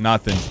scan?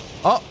 Nothing.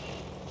 Oh.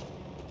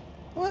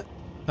 What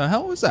the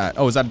hell was that?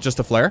 Oh, is that just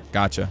a flare?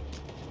 Gotcha.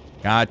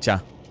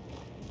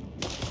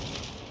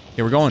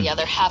 Here we're going. The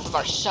other half of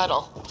our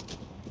shuttle.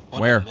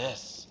 Where?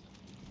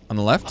 On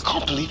the left? I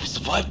can't believe we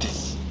survived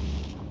this.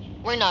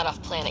 We're not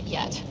off planet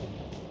yet.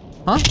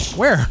 Huh?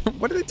 Where?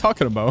 What are they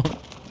talking about?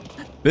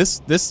 What is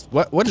this?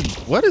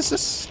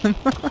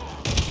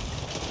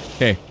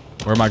 Okay,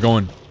 where am I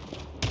going?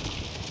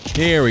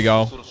 Here we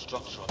go.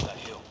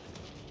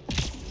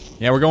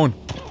 Yeah, we're going.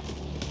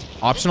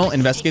 Optional,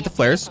 investigate the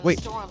flares.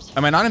 Wait,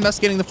 am I not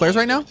investigating the flares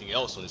right now?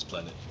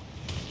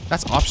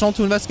 That's optional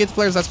to investigate the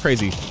flares? That's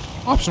crazy.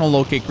 Optional,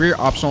 locate Greer.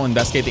 Optional,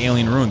 investigate the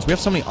alien ruins. We have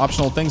so many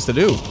optional things to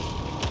do.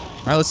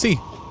 All right, let's see.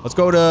 Let's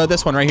go to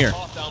this one right here.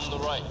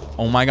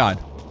 Oh my God.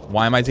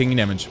 Why am I taking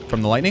damage?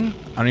 From the lightning?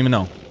 I don't even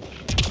know.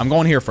 I'm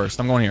going here first.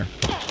 I'm going here.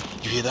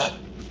 You hear that?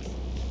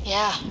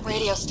 Yeah,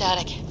 radio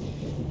static.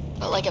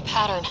 But like a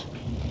pattern.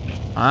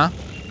 Huh?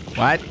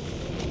 What?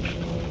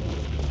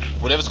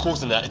 Whatever's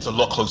causing that, it's a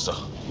lot closer.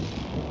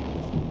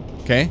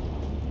 Okay.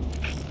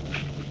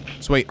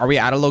 So wait, are we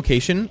at a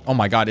location? Oh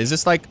my God, is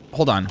this like,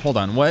 hold on,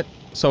 what?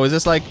 So is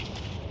this like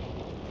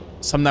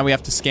something that we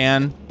have to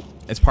scan?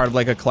 It's part of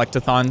like a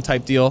collectathon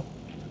type deal?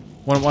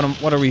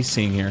 What are we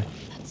seeing here?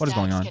 What is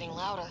going on?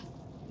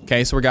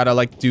 Okay, so we gotta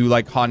like do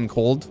like hot and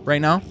cold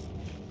right now.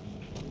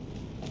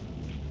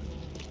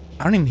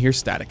 I don't even hear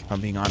static, if I'm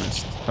being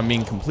honest. If I'm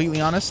being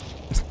completely honest.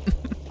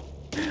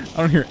 I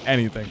don't hear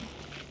anything.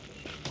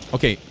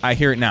 Okay, I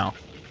hear it now.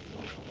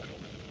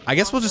 I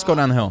guess we'll just go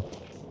down the hill.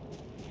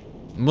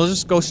 We'll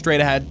just go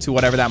straight ahead to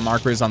whatever that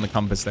marker is on the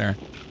compass there.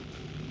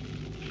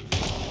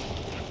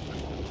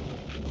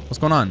 What's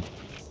going on?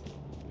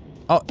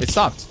 Oh, it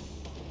stopped.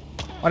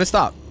 Why'd it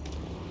stop?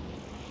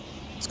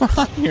 What's going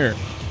on here?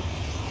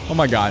 Oh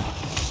my God.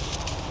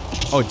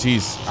 Oh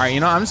geez. All right, you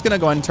know, I'm just gonna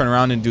go ahead and turn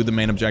around and do the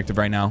main objective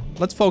right now.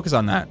 Let's focus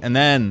on that, and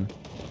then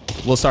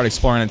we'll start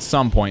exploring at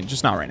some point.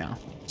 Just not right now.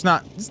 It's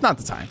not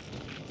the time.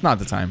 It's not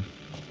the time.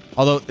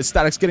 Although the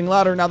static's getting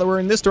louder now that we're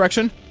in this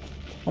direction.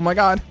 Oh my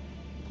God.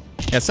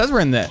 Yeah, it says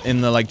we're in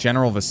the like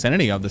general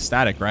vicinity of the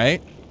static,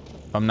 right?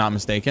 If I'm not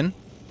mistaken.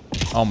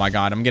 Oh my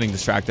God, I'm getting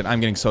distracted. I'm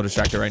getting so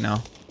distracted right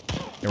now.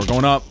 Okay, we're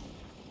going up.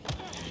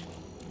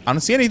 I don't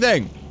see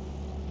anything.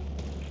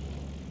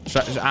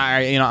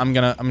 You know, I'm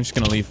just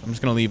gonna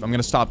leave. I'm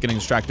gonna stop getting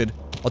distracted.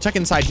 I'll check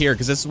inside here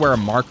because this is where a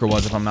marker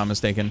was, if I'm not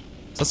mistaken.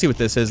 So let's see what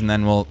this is, and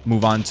then we'll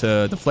move on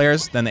to the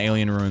flares, then the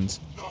alien ruins.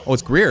 Oh,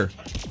 it's Greer.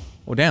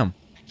 Oh, damn.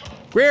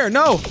 Greer,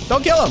 no!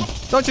 Don't kill him!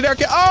 Don't you dare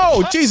kill—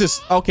 Oh,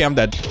 Jesus! Okay, I'm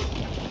dead.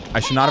 I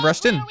should not have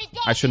rushed in.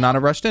 I should not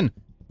have rushed in.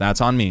 That's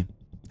on me.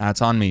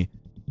 That's on me.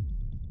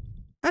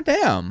 God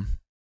damn.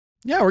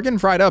 Yeah, we're getting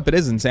fried up. It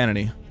is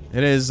insanity.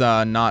 It is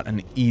not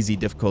an easy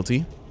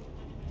difficulty.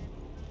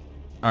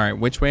 All right,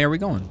 which way are we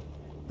going?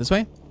 This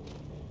way?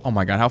 Oh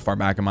my God, how far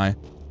back am I? All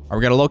right,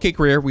 we gotta locate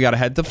Greer. We gotta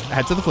head to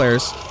the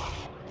flares.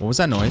 What was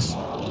that noise?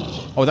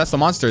 Oh, that's the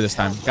monster this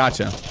time.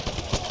 Gotcha.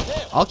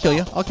 I'll kill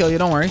you. I'll kill you.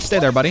 Don't worry. Stay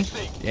there, buddy.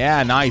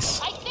 Yeah,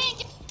 nice.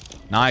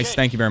 Nice.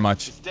 Thank you very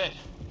much.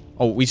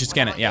 Oh, we should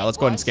scan it. Yeah, let's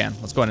go ahead and scan.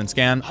 Let's go ahead and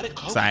scan.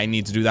 So I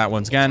need to do that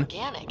once again.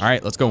 All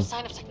right, let's go.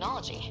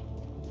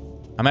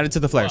 I'm headed to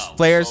the flares.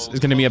 Flares is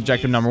going to be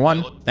objective number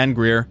 1, then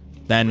Greer,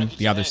 then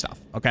the other stuff.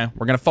 Okay,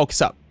 we're going to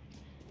focus up.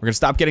 We're going to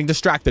stop getting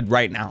distracted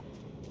right now.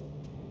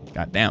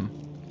 God damn.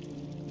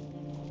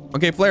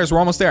 Okay, flares, we're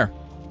almost there.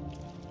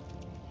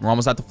 We're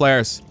almost at the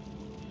flares.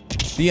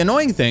 The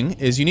annoying thing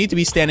is you need to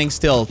be standing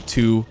still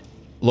to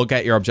look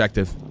at your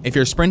objective. If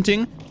you're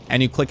sprinting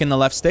and you click in the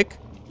left stick,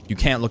 you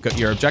can't look at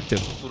your objective.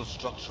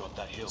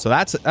 So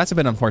that's a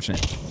bit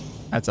unfortunate.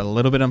 That's a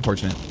little bit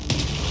unfortunate. A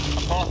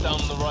path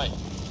down on the right.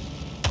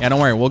 Yeah, don't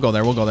worry. We'll go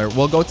there. We'll go there.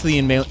 We'll go to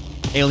the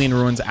alien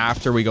ruins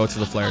after we go to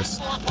the flares.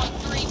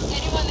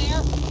 Anyone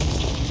there?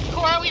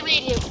 Cora, we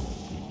read you.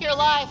 You're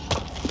alive.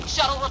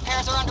 Shuttle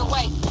repairs are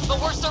underway,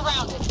 but we're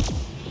surrounded.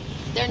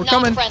 They're not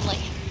coming. Friendly.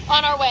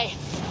 On our way.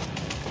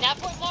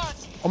 Nappoint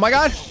marked. Oh my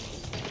God.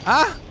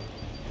 Ah.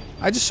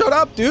 I just showed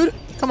up, dude.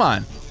 Come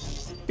on.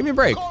 Give me a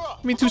break.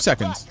 Give me 2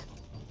 seconds.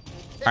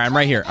 All right, I'm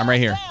right here. I'm right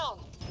here.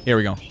 Here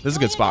we go. This is a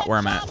good spot where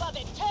I'm at.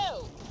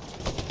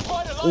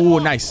 Ooh,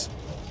 nice.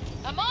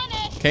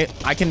 Okay,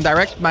 I can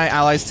direct my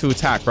allies to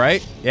attack,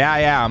 right?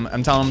 Yeah,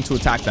 I'm telling them to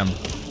attack them.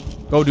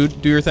 Go,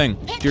 dude. Do your thing.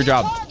 Do your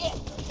job.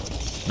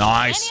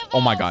 Nice.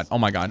 Oh my God. Oh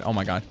my God. Oh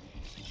my God.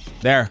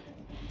 There.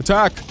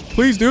 Attack.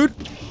 Please, dude.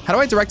 How do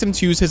I direct him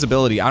to use his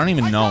ability? I don't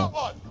even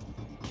know.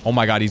 Oh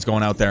my God, he's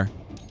going out there.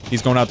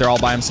 He's going out there all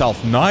by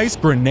himself. Nice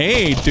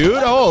grenade, dude.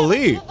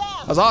 Holy.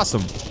 That was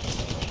awesome.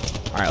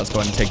 All right, let's go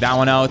ahead and take that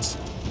one out.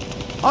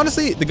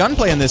 Honestly, the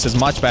gunplay in this is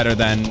much better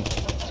than...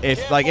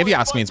 If you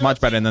ask me, it's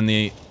much better than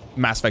the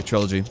Mass Effect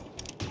trilogy.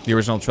 The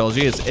original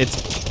trilogy.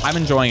 I'm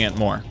enjoying it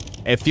more.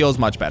 It feels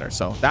much better.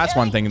 So that's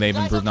one thing they've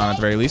improved on at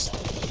the very least.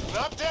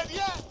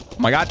 Oh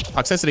my God,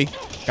 toxicity.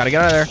 Gotta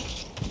get out of there.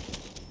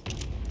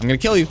 I'm gonna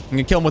kill you. I'm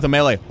gonna kill him with a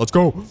melee. Let's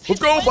go. Let's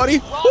go,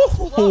 buddy.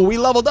 Ooh, we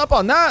leveled up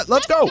on that.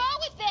 Let's go.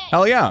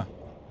 Hell yeah. All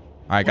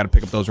right, gotta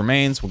pick up those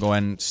remains. We'll go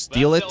ahead and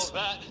steal it.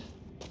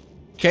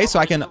 Okay, so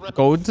I can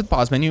go to the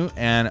pause menu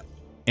and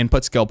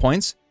input skill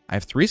points. I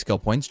have 3 skill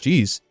points.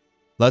 Jeez.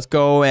 Let's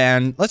go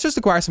and let's just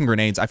acquire some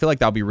grenades. I feel like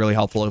that'll be really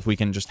helpful if we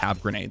can just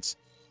have grenades.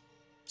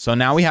 So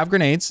now we have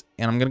grenades,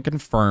 and I'm gonna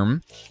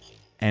confirm.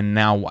 And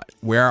now what?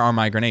 Where are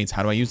my grenades?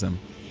 How do I use them?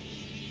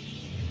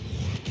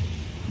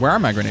 Where are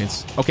my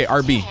grenades? Okay,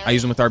 RB. I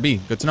use them with RB.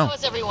 Good to know. How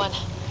is everyone?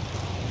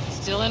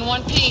 Still in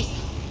one piece.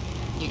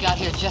 You got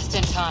here just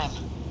in time.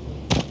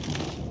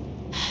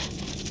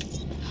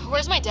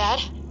 Where's my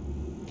dad?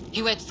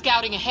 He went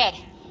scouting ahead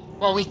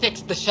while we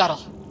fixed the shuttle.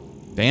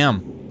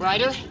 Damn.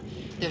 Ryder,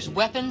 there's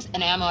weapons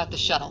and ammo at the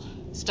shuttle.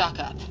 Stock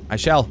up. I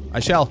shall.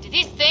 Did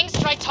these things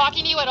try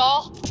talking to you at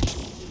all?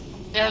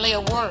 Barely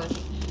a word.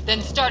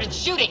 Then started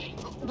shooting.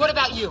 What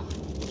about you?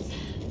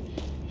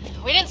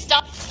 We didn't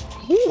stop.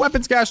 Ooh,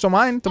 weapons cache. Don't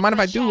mind. Don't mind if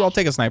I do. I'll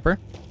take a sniper.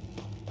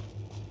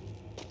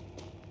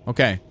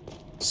 Okay.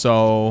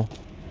 So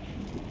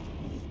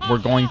we're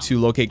going to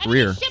locate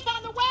Greer.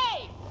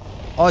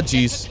 Oh,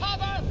 jeez.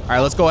 All right,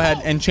 let's go ahead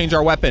and change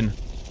our weapon.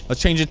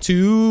 Let's change it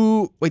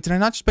to... Wait, did I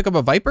not just pick up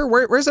a Viper?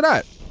 Where's it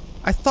at?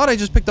 I thought I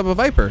just picked up a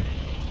Viper.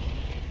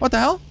 What the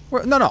hell?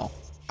 No.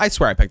 I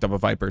swear I picked up a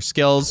Viper.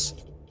 Skills.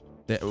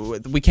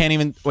 We can't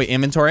even... Wait,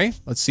 inventory.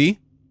 Let's see.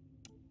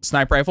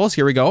 Sniper rifles.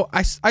 Here we go.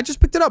 I just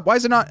picked it up. Why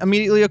is it not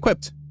immediately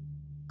equipped?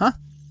 Huh?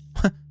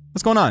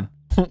 What's going on?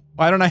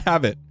 Why don't I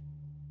have it?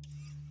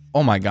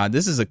 Oh my God.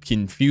 This is a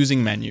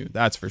confusing menu.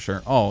 That's for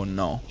sure. Oh,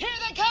 no. Here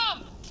they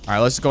come! All right,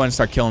 let's just go ahead and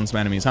start killing some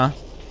enemies, huh?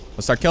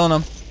 Let's start killing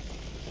them.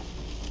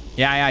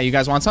 Yeah, you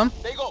guys want some?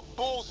 They got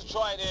balls to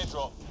try an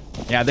airdrop.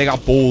 Yeah, they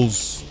got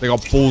balls. They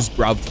got balls,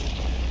 bruv.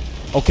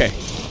 Okay,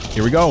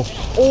 here we go.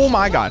 Oh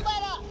my God.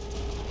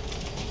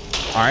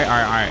 All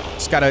right.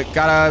 Just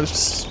gotta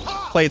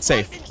play it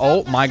safe.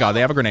 Oh my God, they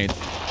have a grenade.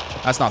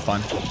 That's not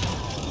fun.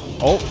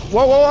 Oh,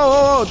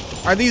 whoa.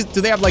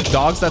 Do they have like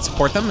dogs that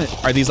support them?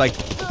 Are these like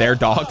their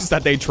dogs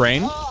that they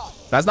train?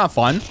 That's not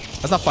fun.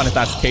 That's not fun if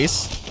that's the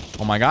case.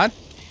 Oh my God.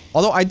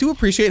 Although I do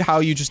appreciate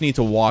how you just need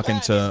to walk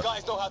into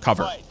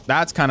cover.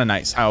 That's kind of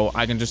nice, how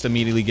I can just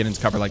immediately get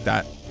into cover like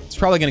that. It's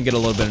probably going to get a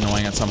little bit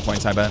annoying at some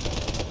points, I bet.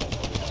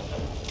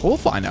 We'll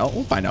find out.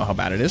 We'll find out how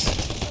bad it is.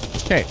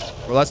 Okay,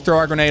 well, let's throw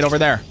our grenade over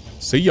there.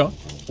 See ya.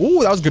 Ooh,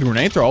 that was a good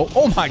grenade throw.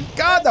 Oh my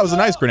God, that was a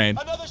nice grenade.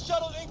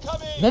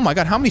 Oh my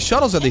God, how many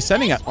shuttles are they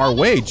sending at our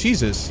way?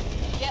 Jesus.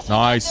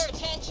 Nice.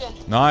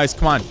 Nice,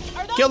 come on.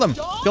 Kill them.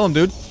 Kill them,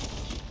 dude.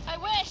 I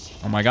wish.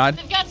 Oh my God.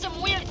 They've got some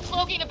weird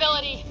cloaking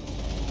ability.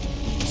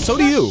 So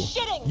do you.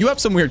 You have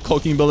some weird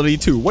cloaking ability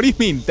too. What do you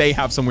mean they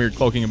have some weird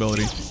cloaking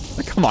ability?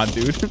 Like, come on,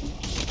 dude. All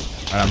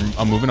right,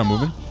 I'm moving. I'm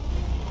here.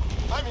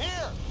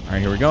 All right,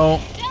 here we go.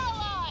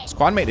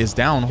 Squad mate is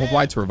down. Hold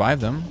wide to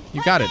revive them.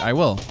 You got it. I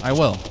will.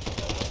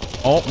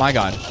 Oh my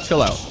God.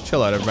 Chill out.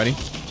 Chill out, everybody.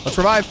 Let's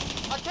revive.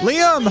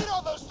 Liam!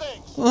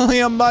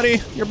 Liam,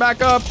 buddy. You're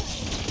back up.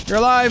 You're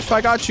alive.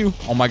 I got you.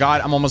 Oh my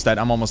God. I'm almost dead.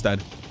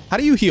 How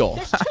do you heal?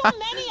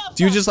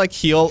 Do you just like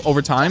heal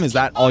over time? Is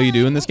that all you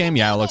do in this game?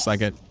 Yeah, it looks like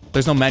it.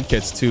 There's no med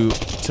kits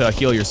to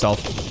heal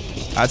yourself.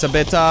 That's a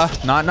bit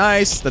not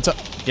nice.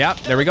 Yeah,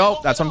 there we go.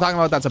 That's what I'm talking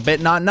about. That's a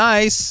bit not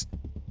nice.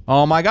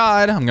 Oh my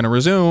God. I'm gonna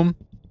resume.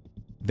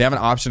 They have an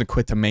option to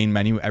quit the main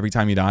menu every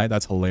time you die.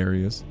 That's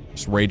hilarious.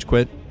 Just rage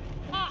quit.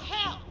 Oh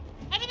hell!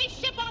 Enemy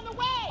ship on the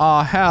way.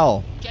 Oh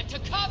hell! Get to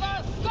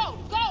cover.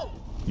 Go.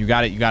 You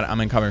got it.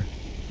 I'm in cover.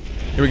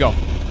 Here we go.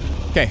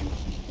 Okay.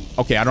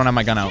 I don't have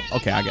my gun out.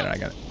 Okay, I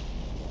get it.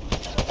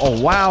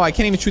 Oh wow! I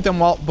can't even shoot them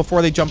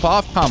before they jump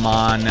off. Come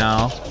on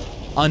now.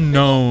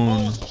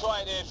 Unknown.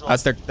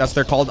 That's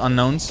they're called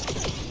unknowns.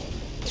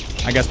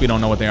 I guess we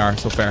don't know what they are.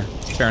 So fair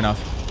enough.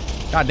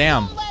 God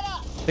damn.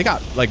 They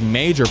got like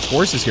major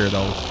forces here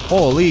though.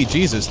 Holy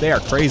Jesus, they are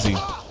crazy.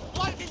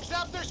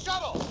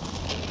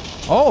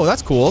 Oh,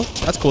 that's cool.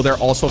 They're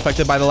also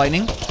affected by the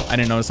lightning. I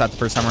didn't notice that the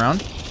first time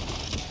around.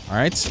 All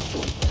right.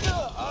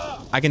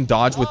 I can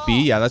dodge with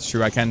B. Yeah, that's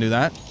true. I can do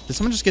that. Did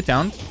someone just get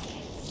downed? Did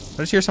I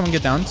just hear someone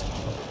get downed?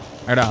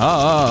 All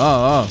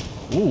right.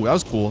 Ooh, that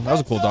was cool. That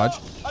was a cool dodge.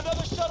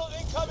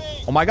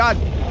 Oh my God.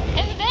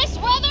 In this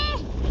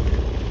weather?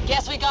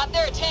 Guess we got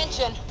their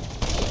attention.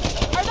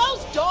 Are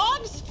those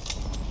dogs?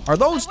 Are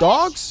those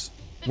dogs?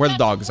 Where the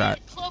dogs at?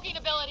 All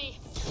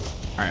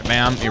right,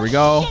 ma'am. Here we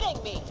go.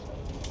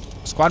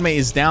 Squad mate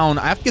is down.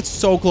 I have to get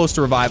so close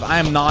to revive. I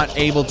am not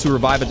able to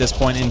revive at this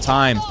point in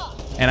time.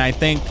 And I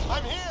think...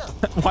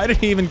 Why did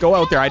he even go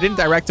out there? I didn't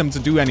direct him to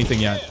do anything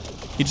yet.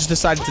 He just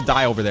decided to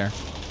die over there.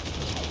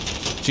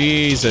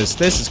 Jesus,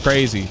 this is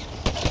crazy.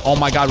 Oh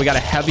my God, we got a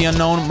heavy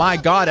unknown. My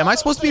God, am I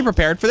supposed to be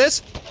prepared for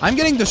this? I'm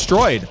getting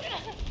destroyed.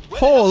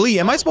 Holy,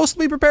 am I supposed to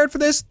be prepared for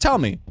this? Tell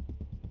me.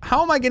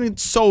 How am I getting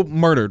so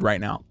murdered right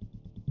now?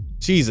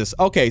 Jesus.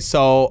 Okay,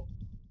 so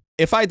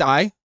if I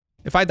die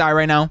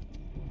right now,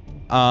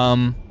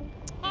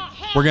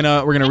 we're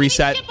gonna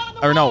reset.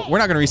 Or no, we're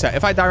not gonna reset.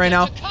 If I die right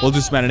now, we'll do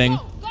some editing.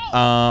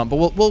 But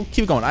we'll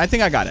keep going. I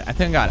think I got it.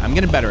 I'm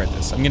getting better at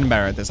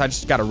this. I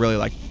just gotta really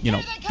like, you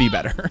know, be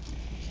better.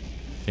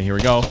 Okay, here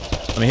we go.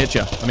 Let me hit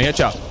you.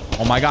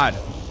 Oh my God.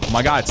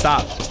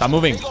 Stop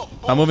moving.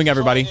 Stop moving,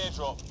 everybody.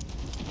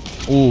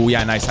 Ooh,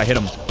 yeah, nice. I hit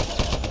him.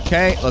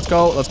 Okay, let's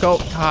go.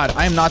 God,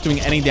 I am not doing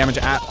any damage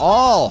at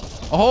all.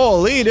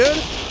 Holy, dude.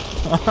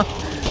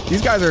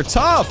 These guys are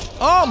tough.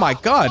 Oh my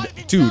God.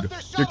 Dude,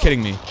 you're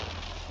kidding me.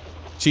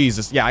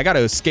 Jesus. Yeah, I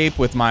gotta escape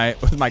with my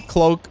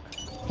cloak.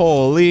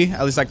 Holy.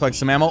 At least I collect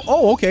some ammo.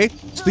 Oh, okay.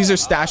 So these are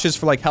stashes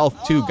for like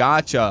health too.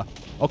 Gotcha.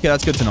 Okay,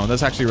 that's good to know.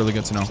 That's actually really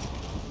good to know. All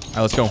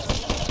right, let's go.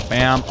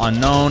 Bam.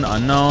 Unknown.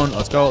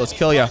 Let's go. Let's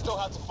kill you.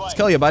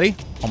 Buddy.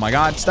 Oh my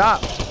God.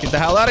 Stop. Get the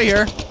hell out of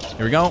here.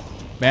 Here we go.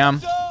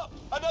 Bam.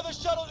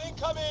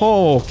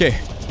 Oh, okay.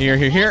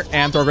 Here.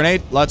 And throw a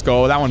grenade. Let's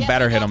go. That one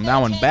better hit him.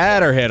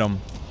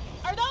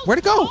 Where'd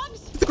it go?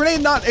 Did the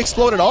grenade not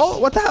explode at all?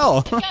 What the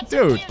hell?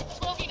 Dude.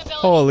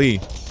 Holy.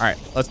 All right.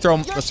 Let's throw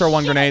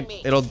one grenade.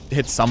 It'll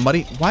hit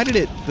somebody. Why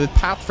did the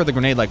path for the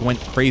grenade like went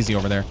crazy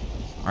over there?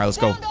 All right, let's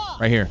go.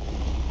 Right here.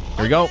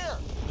 Here we go. All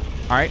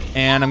right.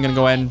 And I'm going to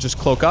go ahead and just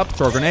cloak up.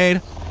 Throw a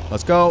grenade.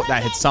 Let's go.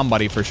 That hit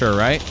somebody for sure,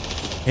 right?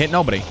 Hit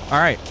nobody. All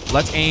right.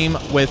 Let's aim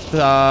with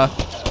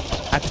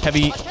at the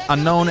heavy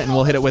unknown, and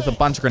we'll hit it with a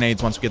bunch of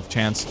grenades once we get the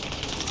chance.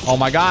 Oh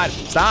my God.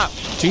 Stop.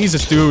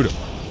 Jesus, dude.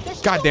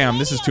 God damn,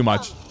 this is too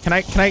much. Can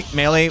I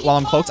melee while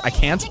I'm cloaked? I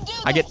can't.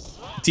 I get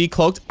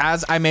decloaked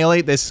as I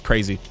melee. This is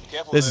crazy.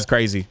 This is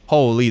crazy.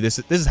 Holy, this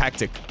is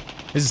hectic.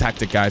 This is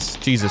hectic, guys.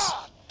 Jesus.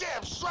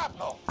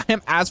 I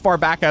am as far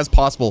back as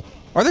possible.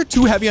 Are there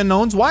two heavy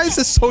unknowns? Why is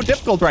this so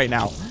difficult right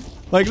now?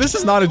 Like, this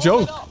is not a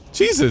joke.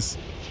 Jesus.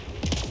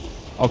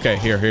 Okay,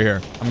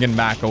 here. I'm getting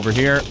back over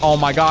here. Oh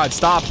my God,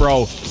 stop,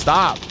 bro.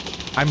 Stop.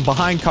 I'm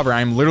behind cover.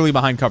 I'm literally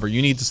behind cover.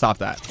 You need to stop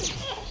that.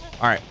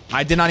 All right,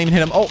 I did not even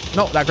hit him. Oh,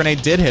 no, that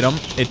grenade did hit him.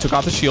 It took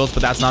off the shields,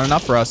 but that's not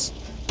enough for us.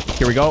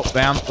 Here we go.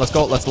 Bam. Let's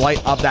go. Let's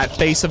light up that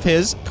face of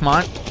his. Come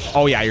on.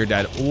 Oh, yeah, you're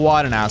dead.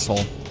 What an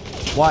asshole.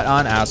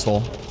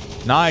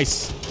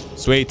 Nice.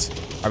 Sweet.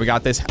 All right, we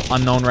got this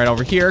unknown right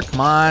over here. Come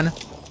on.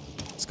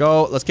 Let's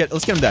go. Let's get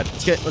him dead.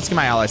 Let's get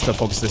my allies to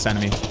focus this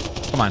enemy.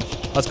 Come on.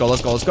 Let's go.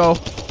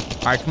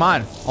 All right, come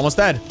on. Almost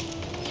dead.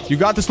 You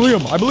got this,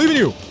 Liam. I believe in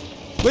you.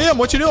 Liam,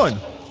 what you doing?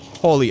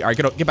 Holy. All right,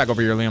 get back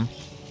over here, Liam.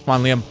 Come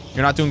on, Liam.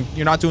 You're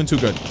not doing too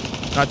good.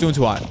 You're not doing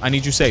too hot. I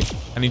need you safe.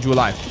 I need you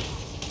alive.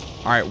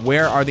 All right,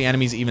 where are the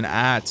enemies even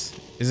at?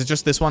 Is it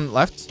just this one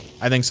left?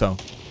 I think so. All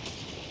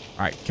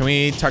right, can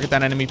we target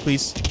that enemy,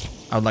 please?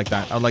 I would like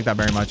that. I would like that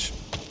very much.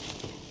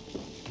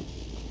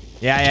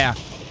 Yeah.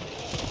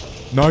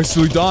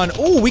 Nicely done.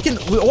 Oh, we can...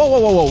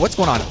 Whoa. What's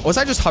going on? Was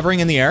I just hovering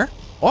in the air?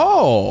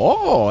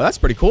 Oh, that's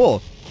pretty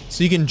cool.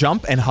 So you can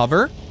jump and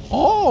hover.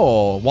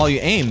 Oh, while you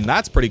aim.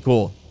 That's pretty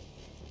cool.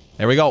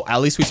 There we go.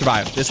 At least we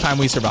survived. This time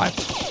we survived.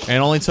 And it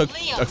only took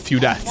a few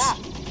deaths.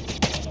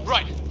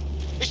 Right.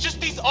 It's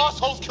just these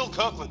assholes killed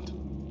Kirkland.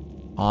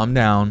 Calm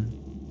down.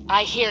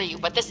 I hear you,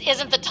 but this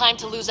isn't the time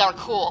to lose our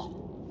cool.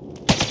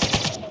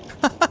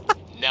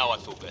 Now I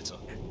feel better.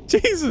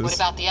 Jesus. What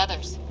about the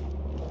others?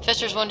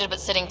 Fisher's wounded but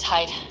sitting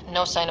tight.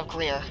 No sign of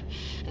Greer.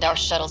 And our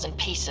shuttle's in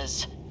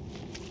pieces.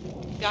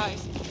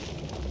 Guys.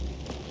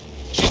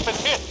 She's been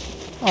hit.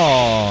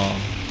 Oh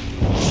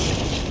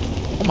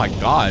my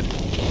god.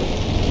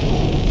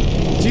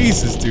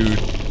 Jesus, dude.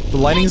 The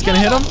lightning's gonna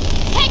hit him?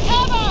 Take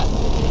cover!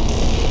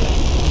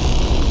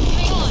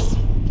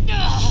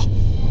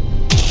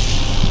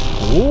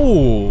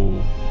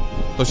 Ooh.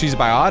 So she's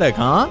biotic,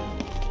 huh?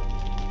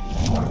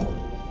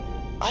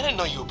 I didn't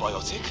know you were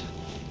biotic.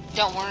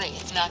 Don't worry,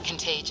 it's not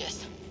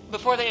contagious.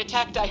 Before they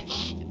attacked, I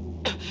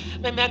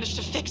managed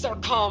to fix our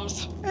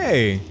comms.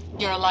 Hey.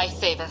 You're a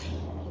lifesaver.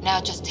 Now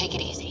just take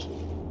it easy.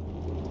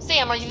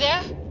 Sam, are you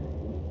there?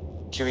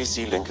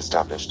 QEC link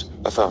established.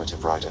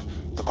 Affirmative, Ryder.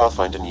 The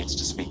Pathfinder needs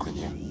to speak with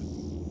you.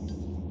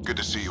 Good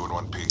to see you in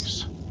one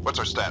piece. What's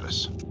our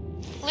status?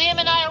 Liam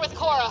and I are with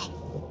Cora.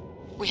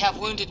 We have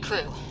wounded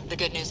crew. The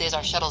good news is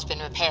our shuttle's been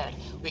repaired.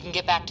 We can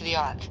get back to the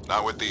Ark.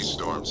 Not with these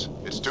storms.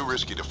 It's too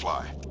risky to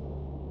fly.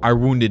 Our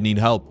wounded need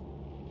help.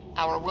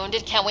 Our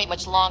wounded can't wait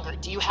much longer.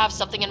 Do you have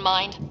something in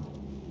mind?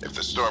 If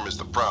the storm is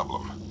the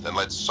problem, then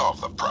let's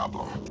solve the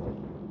problem.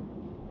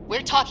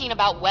 We're talking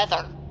about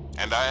weather.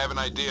 And I have an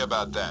idea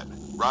about that.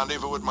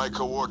 Rendezvous with my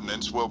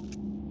coordinates will...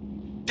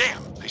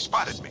 Damn, they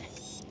spotted me.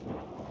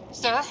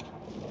 Sir?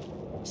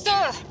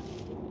 Sir!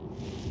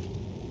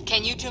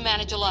 Can you two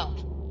manage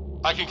alone?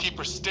 I can keep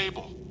her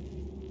stable.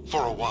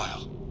 For a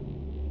while.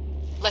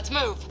 Let's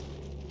move.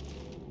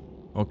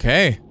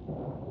 Okay.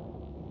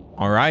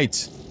 All right.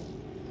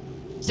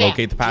 Sam,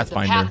 Locate the get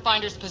Pathfinder. The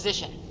Pathfinder's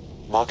position.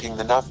 Marking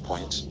the nav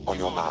point on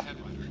your map.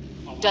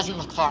 Doesn't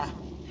look far.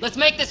 Let's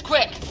make this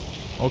quick.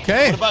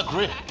 Okay. What about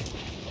Greer?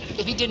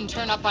 If he didn't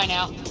turn up by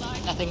now,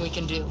 nothing we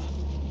can do.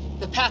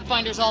 The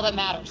Pathfinder's all that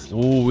matters.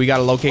 Ooh, we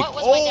gotta locate. What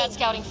was my dad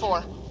scouting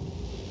for?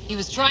 He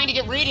was trying to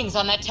get readings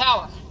on that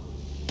tower.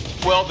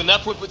 Well, the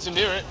nav point puts him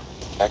near it.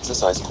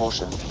 Exercise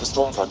caution. The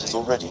storm front is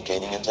already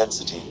gaining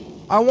intensity.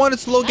 I wanted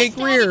to locate Nice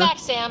to have you Greer. back,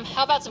 Sam.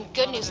 How about some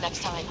good news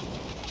next time?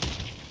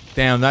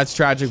 Damn, that's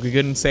tragic. We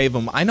couldn't save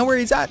him. I know where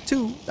he's at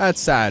too. That's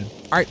sad.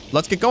 All right,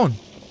 let's get going.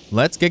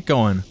 Let's get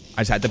going.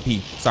 I just had to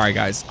pee. Sorry,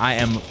 guys. I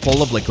am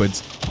full of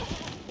liquids.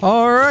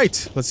 All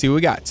right, let's see what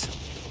we got.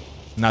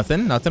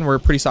 Nothing. We're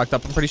pretty stocked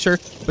up, I'm pretty sure.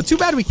 But too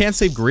bad we can't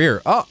save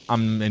Greer. Oh,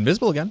 I'm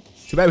invisible again.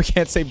 Too bad we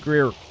can't save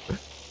Greer. All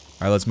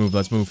right, let's move.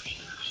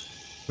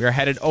 We are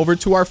headed over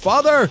to our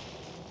father.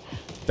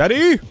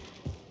 Daddy,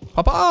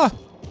 Papa,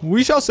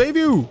 we shall save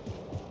you.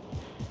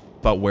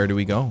 But where do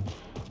we go?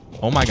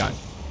 Oh my God.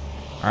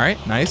 All right,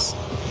 nice.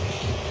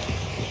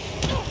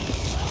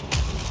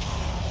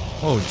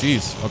 Oh,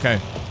 geez. Okay.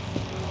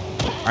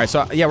 All right,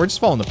 so yeah, we're just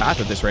following the path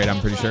at this rate,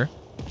 I'm pretty sure.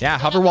 Yeah,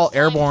 hover while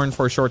airborne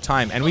for a short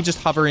time, and we just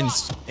hover in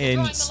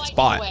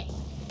spot.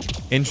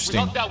 Interesting.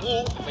 Hug that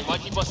wall. They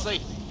might keep us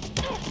safe.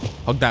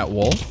 Hug that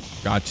wall.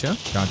 Gotcha.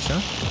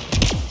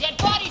 Dead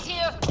bodies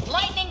here.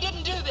 Lightning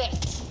didn't do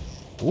this.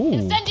 Ooh.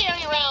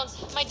 Incendiary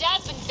rounds. My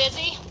dad's been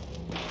busy.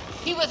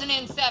 He was an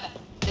N7.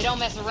 They don't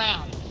mess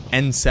around.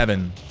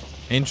 N7.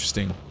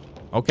 Interesting.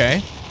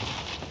 Okay.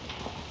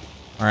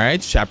 All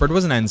right, Shepard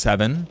was an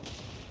N7.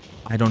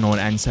 I don't know what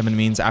N7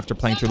 means after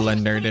playing through the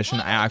Legendary Edition.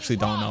 I actually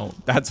don't know.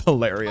 That's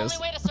hilarious.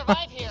 Only way to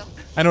survive here.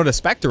 I know what a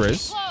Spectre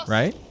is,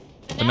 right?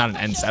 But not an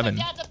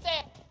N7.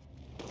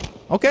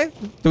 Okay.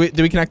 Do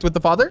we connect with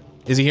the father?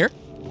 Is he here?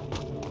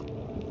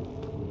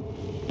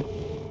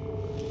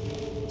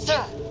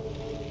 Sir.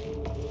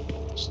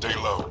 Stay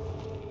low.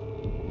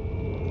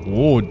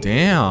 Oh,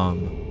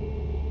 damn.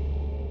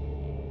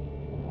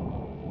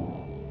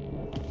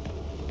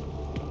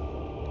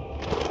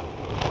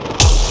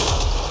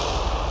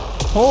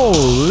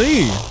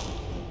 Holy.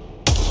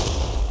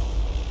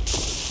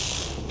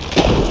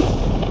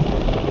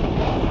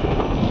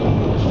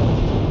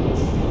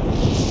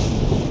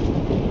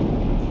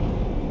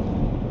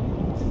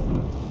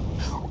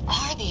 Who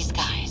are these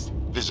guys?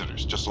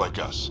 Visitors, just like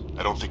us.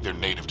 I don't think they're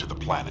native to the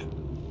planet.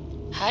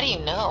 How do you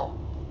know?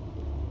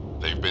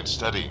 They've been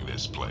studying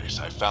this place.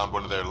 I found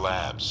one of their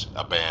labs,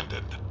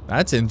 abandoned.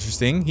 That's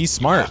interesting. He's You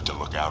smart. have to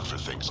look out for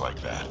things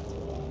like that.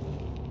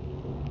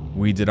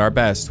 We did our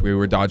best. We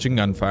were dodging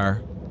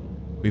gunfire.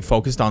 We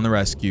focused on the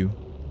rescue.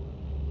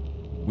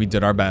 We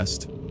did our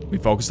best. We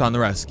focused on the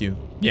rescue.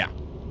 Yeah.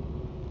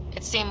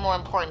 It seemed more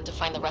important to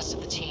find the rest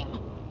of the team.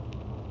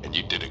 And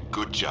you did a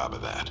good job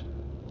of that.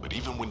 But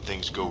even when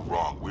things go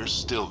wrong, we're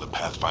still the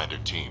Pathfinder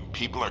team.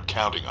 People are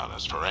counting on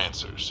us for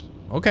answers.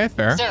 Okay,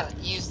 fair. Sir,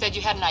 you said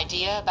you had an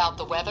idea about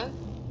the weather?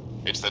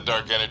 It's the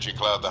dark energy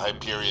cloud the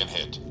Hyperion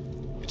hit.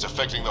 It's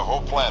affecting the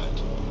whole planet,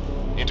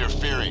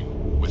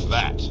 interfering with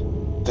that.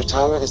 The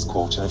tower is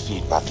caught in a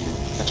feedback loop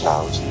with the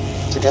cloud.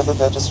 Together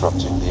they're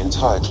disrupting the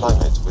entire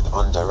climate with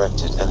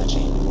undirected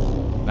energy.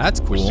 That's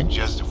cool. We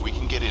suggest if we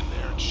can get in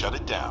there and shut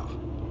it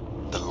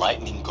down, The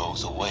lightning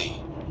goes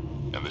away.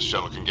 and the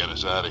shuttle can get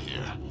us out of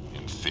here,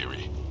 in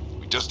theory.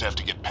 We just have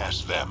to get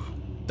past them.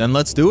 Then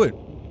let's do it.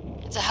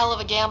 It's a hell of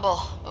a gamble,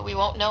 but we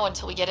won't know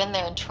until we get in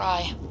there and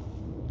try.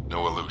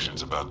 No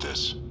illusions about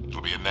this.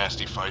 It'll be a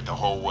nasty fight the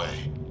whole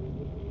way.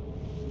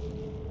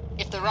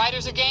 If the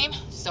riders are game,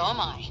 so am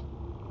I.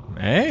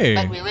 Hey.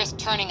 But we risk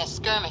turning a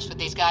skirmish with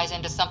these guys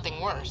into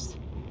something worse.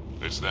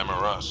 It's them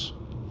or us.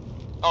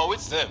 Oh,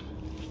 it's them.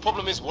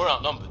 Problem is, we're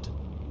outnumbered.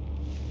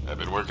 I've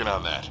been working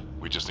on that.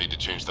 We just need to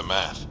change the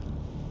math.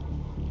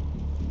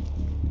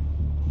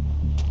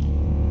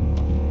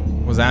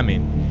 What does that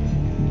mean?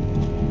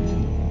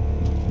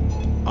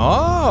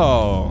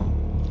 Oh.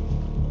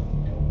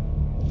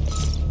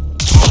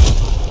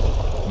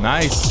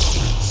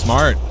 Nice.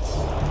 Smart.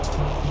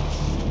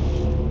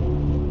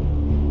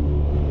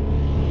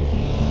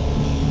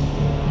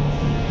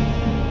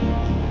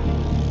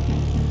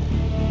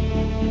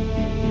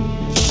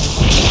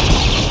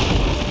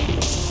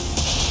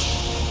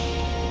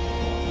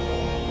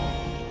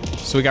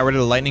 So we got rid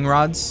of the lightning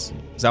rods?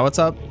 Is that what's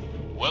up?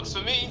 Works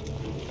for me.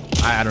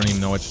 I don't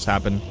even know what just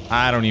happened.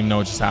 I don't even know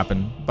what just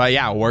happened. But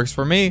yeah, it works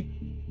for me.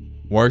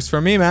 Works for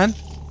me, man.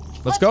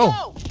 Let's go.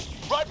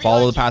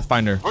 Follow the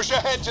Pathfinder. Push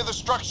ahead to the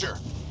structure.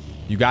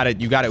 You got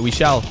it. You got it. We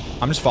shall.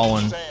 I'm just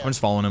following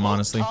him,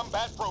 honestly.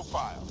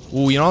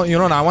 Ooh, you know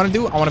what I want to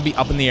do? I want to be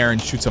up in the air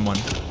and shoot someone.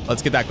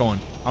 Let's get that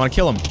going. I want to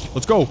kill him.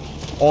 Let's go.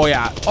 Oh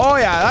yeah. Oh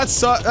yeah.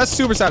 That's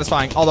super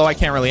satisfying. Although I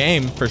can't really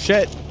aim for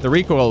shit. The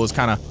recoil was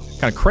kind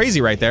of crazy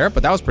right there,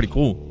 but that was pretty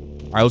cool.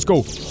 All right, let's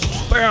go.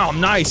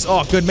 Bam. Nice.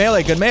 Oh, good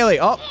melee. Good melee.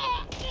 Oh.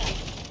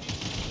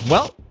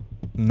 Well,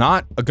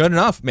 not a good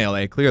enough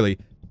melee, clearly.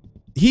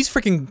 He's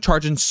freaking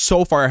charging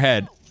so far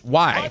ahead.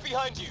 Why?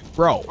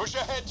 Bro,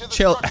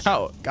 chill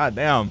out. God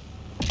damn.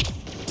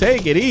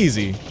 Take it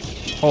easy.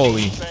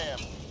 Holy.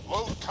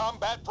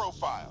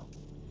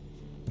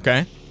 Okay.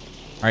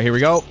 All right, here we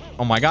go.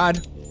 Oh my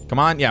God. Come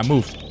on. Yeah,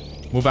 move.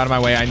 Move out of my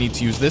way. I need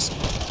to use this.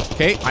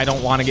 Okay, I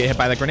don't want to get hit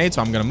by that grenade,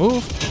 so I'm going to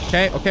move.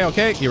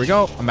 Okay. Here we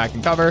go. I'm back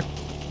in cover.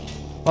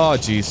 Oh,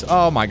 jeez.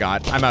 Oh my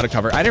God. I'm out of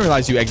cover. I didn't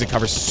realize you exit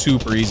cover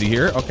super easy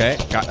here. Okay,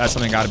 that's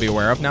something I got to be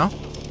aware of now.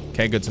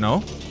 Okay, good to know.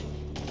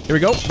 Here we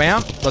go.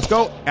 Bam. Let's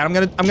go. And I'm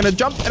gonna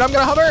jump and I'm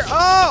gonna hover.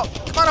 Oh,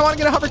 come on. I want to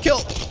get a hover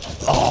kill.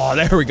 Oh,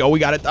 there we go. We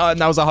got it done.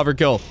 That was a hover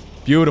kill.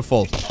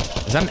 Beautiful.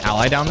 Is that an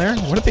ally down there?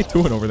 What are they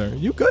doing over there?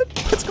 You good?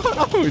 What's going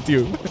on with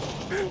you?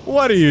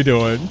 What are you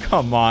doing?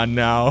 Come on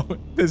now.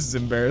 This is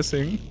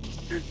embarrassing.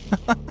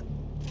 All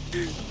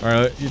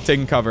right, you're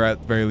taking cover at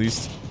the very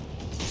least.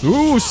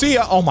 Ooh, see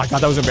ya. Oh my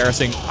God, that was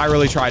embarrassing. I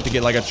really tried to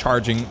get like a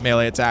charging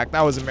melee attack.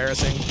 That was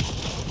embarrassing.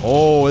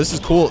 Oh, this is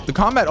cool. The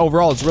combat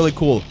overall is really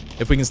cool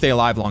if we can stay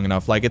alive long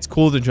enough. Like, it's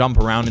cool to jump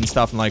around and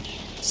stuff and like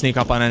sneak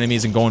up on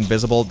enemies and go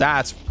invisible.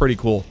 That's pretty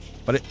cool.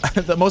 But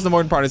the most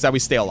important part is that we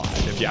stay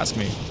alive, if you ask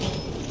me.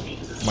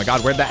 Oh my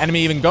God, where'd that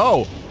enemy even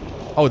go?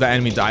 Oh, that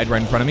enemy died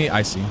right in front of me.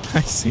 I see.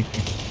 I see.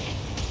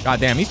 God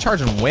damn, he's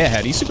charging way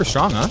ahead. He's super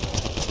strong, huh?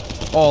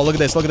 Oh, look at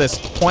this. Look at this.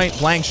 Point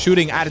blank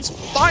shooting at its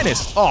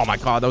finest. Oh my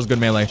God, that was good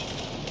melee.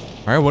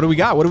 All right, what do we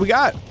got? What do we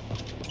got?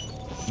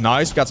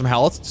 Nice. We got some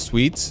health.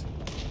 Sweet.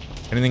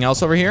 Anything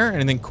else over here?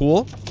 Anything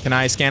cool? Can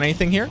I scan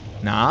anything here?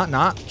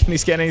 Nah. Can you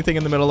scan anything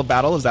in the middle of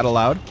battle? Is that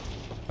allowed?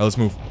 Oh, let's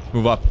move.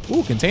 Move up.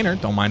 Ooh, container.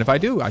 Don't mind if I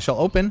do. I shall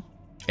open.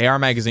 AR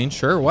magazine.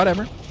 Sure,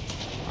 whatever.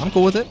 I'm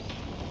cool with it.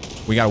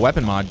 We got a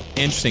weapon mod.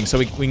 Interesting. So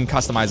we can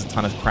customize a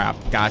ton of crap.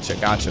 Gotcha.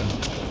 All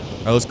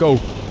right, let's go.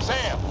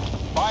 Sam,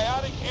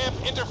 biotic amp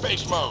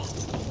interface mode.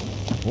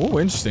 Oh,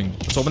 interesting.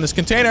 Let's open this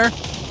container.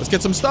 Let's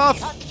get some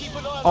stuff.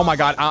 Oh my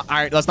God. All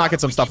right, let's not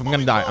get some stuff. I'm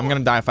gonna die. I'm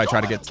gonna die if I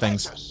try to get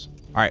things.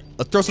 All right,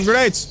 let's throw some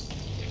grenades.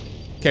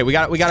 Okay, we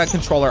got a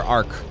controller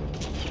arc.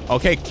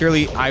 Okay,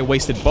 clearly I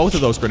wasted both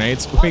of those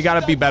grenades. We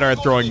gotta be better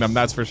at throwing them,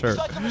 that's for sure.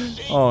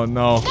 Oh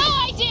no.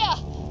 No idea,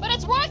 but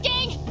it's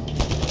working.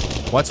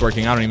 What's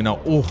working? I don't even know.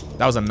 Ooh,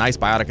 that was a nice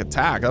biotic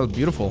attack. That was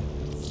beautiful.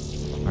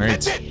 All right.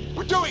 That's it.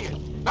 We're doing it.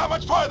 Not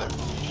much farther.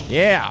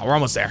 Yeah, we're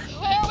almost there.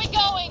 Where are we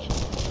going?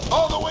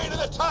 All the way to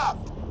the top.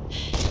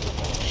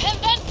 And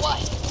then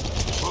what?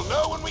 We'll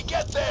know when we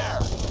get there.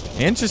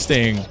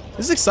 Interesting.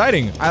 This is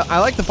exciting. I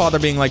like the father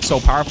being like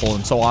so powerful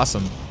and so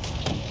awesome.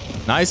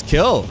 Nice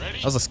kill.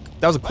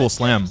 That was a cool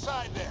slam.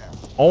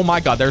 Oh my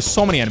God, there's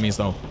so many enemies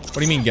though. What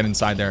do you mean get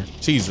inside there?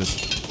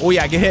 Jesus. Oh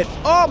yeah, get hit.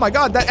 Oh my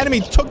God, that enemy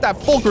took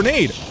that full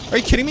grenade. Are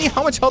you kidding me?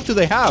 How much health do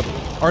they have?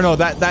 Or no,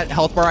 that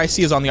health bar I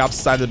see is on the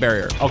opposite side of the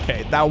barrier.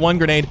 Okay, that one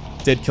grenade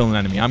did kill an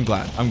enemy. I'm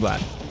glad.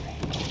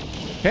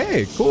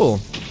 Okay, cool.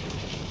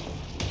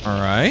 All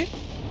right.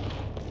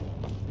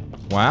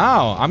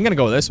 Wow, I'm gonna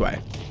go this way.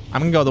 I'm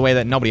gonna go the way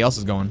that nobody else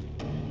is going.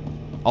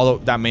 Although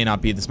that may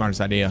not be the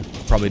smartest idea.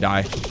 Probably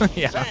die.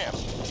 Yeah.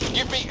 Sam,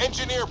 give me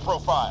engineer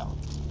profile.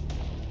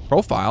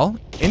 Profile?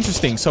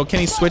 Interesting. So can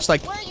he switch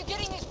like... Where are you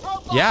getting these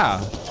profiles? Yeah.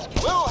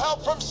 Little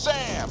help from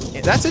Sam.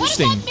 That's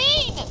interesting. What does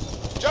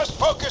that mean? Just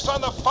focus on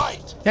the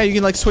fight. Yeah, you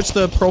can like switch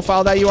the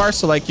profile that you are,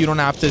 so like you don't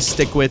have to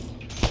stick with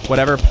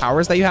whatever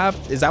powers that you have.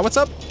 Is that what's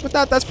up with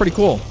that? That's pretty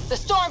cool. The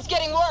storm's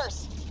getting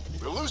worse.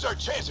 We'll lose our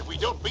chance if we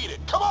don't beat it.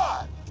 Come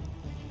on.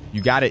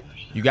 You got it.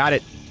 You got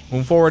it.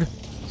 Moving forward.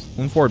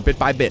 Moving forward bit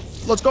by bit.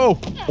 Let's go.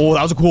 Oh,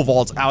 that was a cool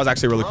vault. That was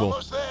actually really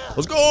cool.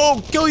 Let's go.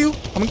 Kill you.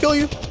 I'm gonna kill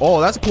you. Oh,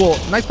 that's a cool.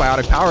 Nice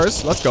biotic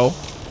powers. Let's go. All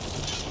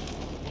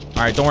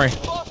right, don't worry.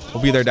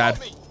 We'll be there, Dad.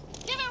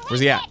 Where's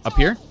he at? Up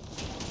here?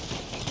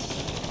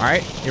 All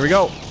right, here we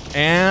go.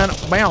 And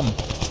bam.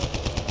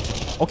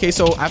 Okay,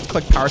 so I have to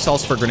collect power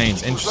cells for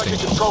grenades. Interesting.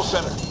 Control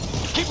center.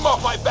 Keep him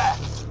off my back.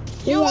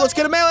 Ooh, let's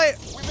get a melee.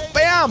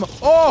 Bam.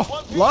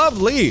 Oh,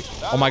 lovely.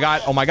 Oh my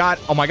god. Oh my god.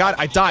 Oh my god.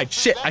 I died.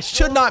 Shit. I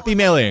should not be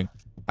meleeing.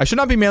 I should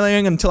not be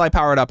meleeing until I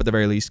power it up at the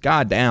very least.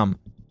 God damn.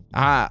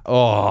 Oh.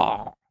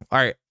 All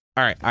right.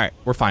 All right. All right.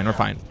 We're fine. We're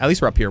fine. At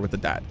least we're up here with the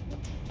dad.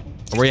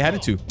 Where are you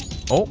headed to?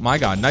 Oh my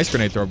god. Nice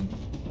grenade throw.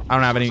 I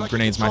don't have any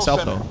grenades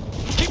myself though.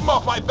 Keep him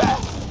off my back.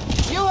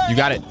 You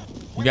got it.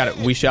 You got it.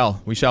 We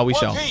shall. We shall. We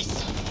shall.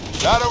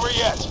 Not over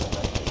yet.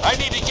 I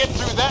need to get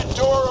through that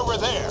door over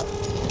there.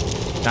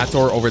 That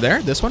door over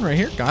there? This one right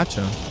here?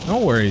 Gotcha. No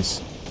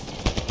worries.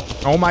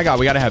 Oh my god,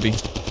 we got a heavy.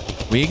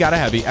 We got a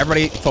heavy.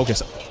 Everybody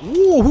focus.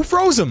 Ooh, who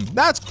froze him?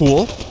 That's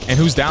cool. And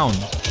who's down?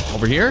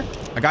 Over here?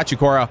 I got you,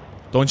 Cora.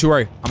 Don't you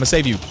worry. I'm gonna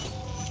save you.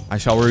 I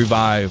shall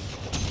revive.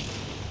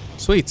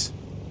 Sweet.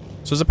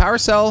 So is a power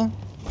cell.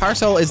 Power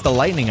cell is the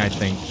lightning, I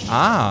think.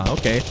 Ah,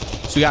 okay.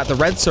 So we got the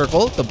red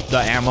circle, the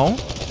ammo.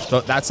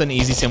 So that's an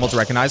easy symbol to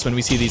recognize when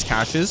we see these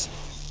caches.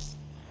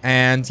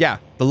 And yeah,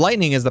 the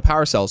lightning is the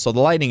power cell. So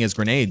the lightning is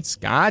grenades.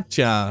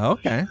 Gotcha.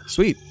 Okay,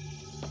 sweet.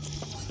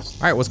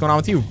 All right, what's going on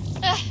with you?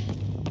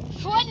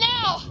 What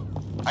now?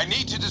 I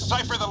need to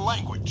decipher the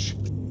language.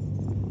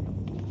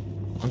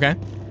 Okay.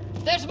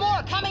 There's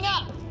more coming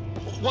up.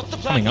 What's the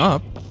plan? Coming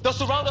up? They'll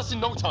surround us in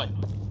no time.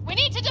 We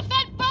need to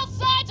defend both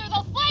sides or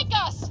they'll flank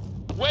us.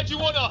 Where do you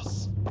want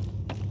us?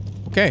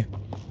 Okay.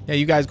 Yeah,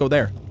 you guys go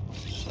there.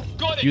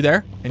 Got it. You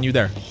there, and you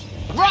there.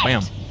 Right.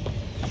 Bam.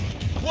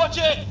 Watch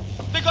it.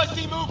 Think I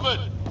see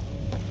movement.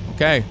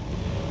 Okay.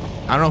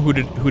 I don't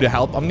know who to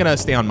help. I'm gonna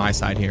stay on my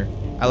side here.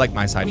 I like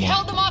my side We more.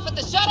 held them off at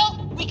the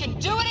shuttle. We can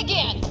do it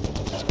again.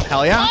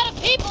 Hell A yeah. lot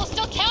of people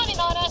still counting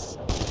on us.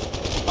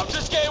 I'm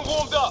just getting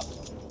warmed up.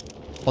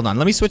 Hold on,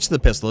 let me switch to the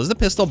pistol. Is the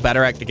pistol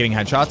better at getting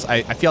headshots?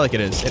 I feel like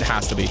it is. It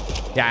has to be.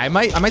 Yeah, I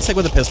might stick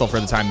with the pistol for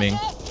the time being.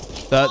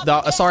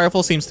 The assault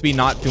rifle seems to be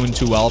not doing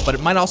too well, but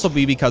it might also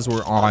be because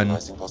we're on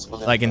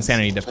like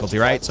insanity difficulty,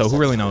 right? So who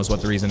really knows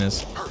what the reason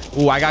is?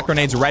 Ooh, I got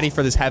grenades ready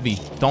for this heavy.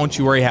 Don't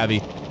you worry,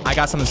 heavy. I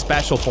got something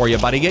special for you,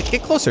 buddy.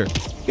 Get closer.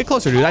 Get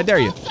closer, dude. I dare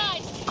you.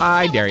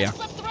 I dare you.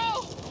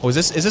 Oh, is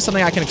this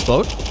something I can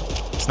explode?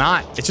 It's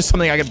not. It's just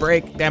something I can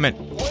break. Damn it.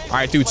 All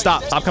right, dude,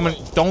 stop. Stop coming.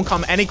 Don't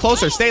come any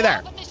closer. Stay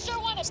there.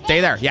 Stay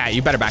there. Yeah,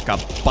 you better back up,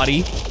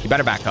 buddy. You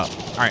better back up.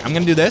 All right, I'm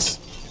gonna do this,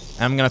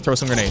 and I'm gonna throw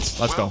some grenades.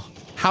 Let's go.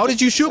 How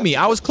did you shoot me?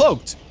 I was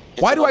cloaked.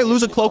 Why do I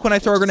lose a cloak when I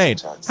throw a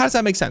grenade? How does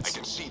that make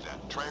sense?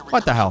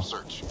 What the hell?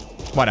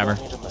 Whatever.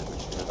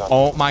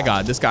 Oh my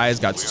god, this guy has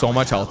got so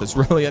much health. It's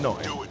really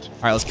annoying. All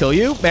right, let's kill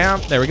you. Bam.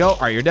 There we go.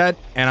 All right, you're dead.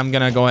 And I'm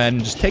gonna go ahead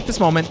and just take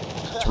this moment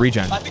to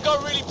regen. I think I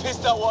really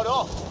pissed that one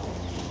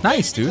off.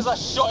 Nice, dude. Because I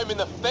shot him in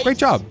the face. Great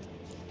job.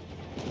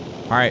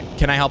 All right,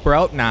 can I help her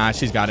out? Nah,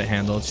 she's got it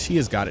handled. She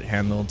has got it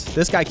handled.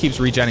 This guy keeps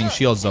regenning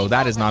shields, though.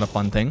 That is not a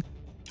fun thing.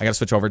 I gotta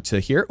switch over to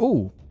here.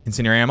 Ooh,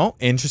 incendiary ammo.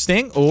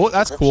 Interesting. Oh,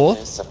 that's cool.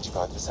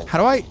 How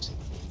do I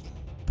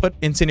put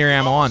incendiary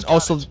ammo on? Oh,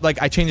 so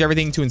like I change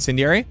everything to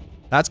incendiary?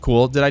 That's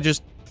cool. Did I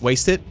just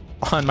waste it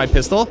on my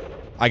pistol?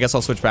 I guess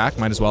I'll switch back.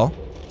 Might as well.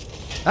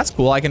 That's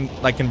cool. I can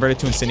like convert it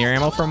to incendiary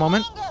ammo for a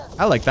moment.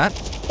 I like that.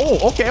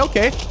 Oh, okay,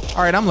 okay.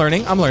 All right, I'm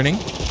learning. I'm learning.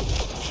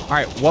 All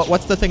right,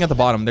 what's the thing at the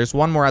bottom? There's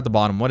one more at the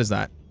bottom. What is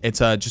that? It's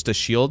just a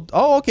shield.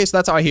 Oh, okay, so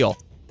that's how I heal.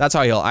 That's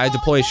how I heal. I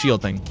deploy a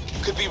shield thing.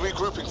 Could be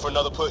regrouping for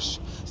another push.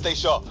 Stay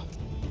sharp.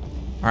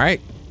 All right.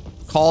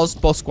 Calls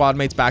both squad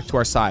mates back to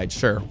our side.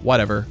 Sure,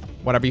 whatever.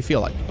 Whatever you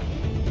feel like.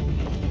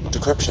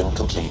 Decryption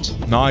complete.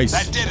 Nice.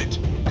 That did it.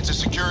 It's a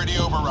security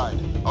override.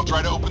 I'll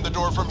try to open the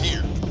door from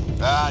here.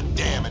 Ah,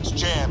 damn, it's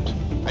jammed.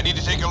 I need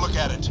to take a look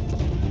at it.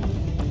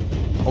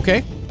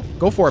 Okay,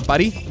 go for it,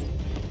 buddy.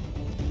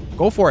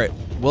 Go for it.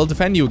 We'll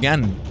defend you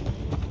again.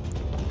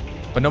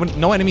 But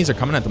no enemies are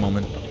coming at the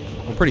moment.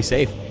 We're pretty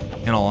safe,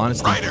 in all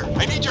honesty. Ryder,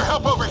 I need your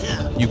help over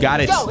here. You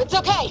got it. Go, it's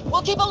okay.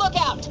 We'll keep a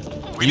lookout.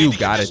 You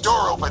got it.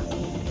 Door open.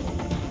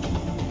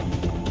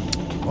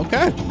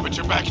 Okay. Put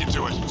your back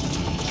into it.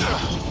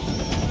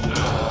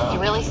 You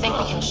really think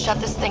we can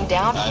shut this thing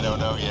down? I don't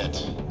know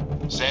yet.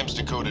 Sam's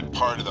decoded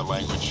part of the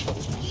language.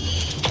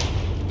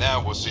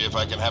 Now we'll see if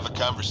I can have a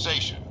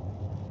conversation.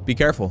 Be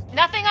careful.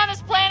 Nothing on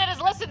this planet has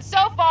listened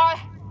so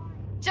far.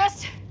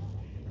 Just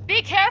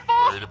be careful.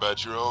 Worried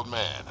about your old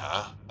man,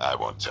 huh? I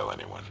won't tell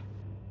anyone.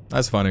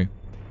 That's funny.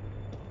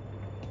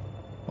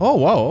 Oh,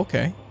 whoa,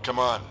 okay. Come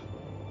on.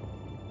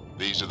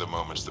 These are the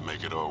moments that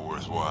make it all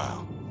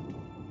worthwhile.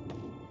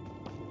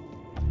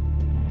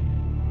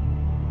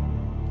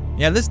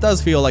 Yeah, this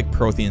does feel like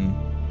Prothean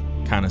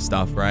kind of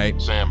stuff, right?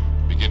 Sam,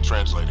 begin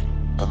translating.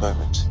 A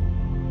moment.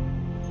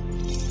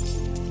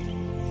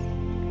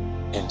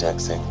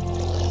 Indexing.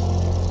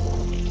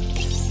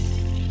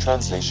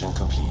 Translation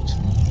complete.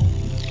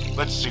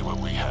 Let's see what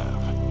we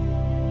have.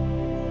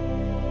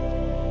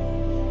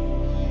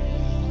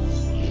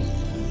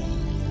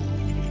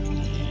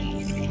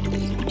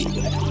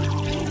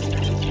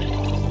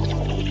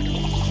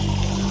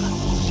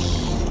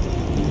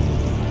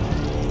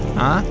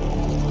 Huh?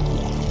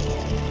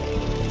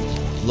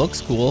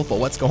 Looks cool, but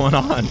what's going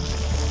on?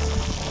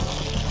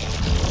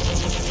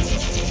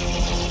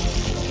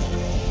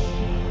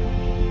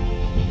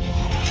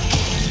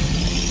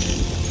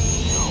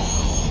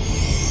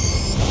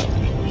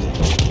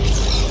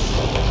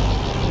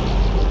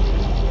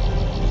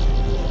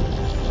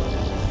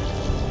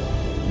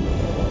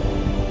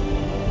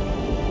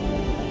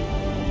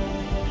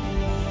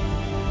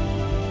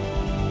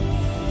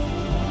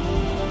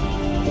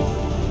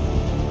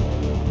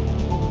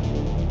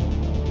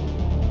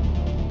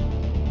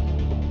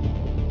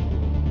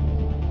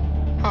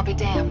 I'll be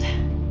damned.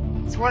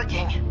 It's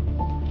working.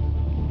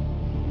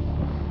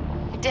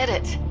 We did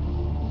it.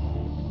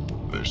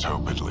 There's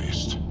hope at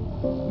least.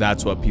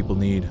 That's what people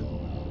need.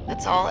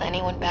 That's all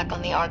anyone back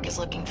on the Ark is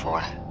looking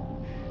for.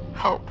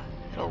 Hope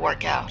it'll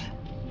work out.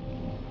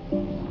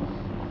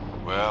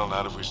 Well,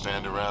 not if we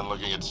stand around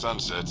looking at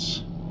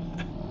sunsets.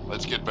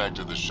 Let's get back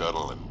to the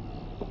shuttle and...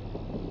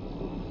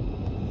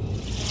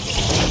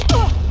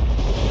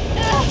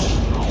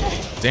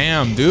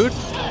 Damn, dude.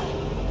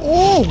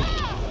 Oh!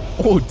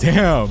 Oh,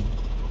 damn.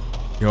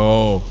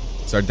 Yo,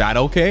 is our dad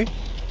okay?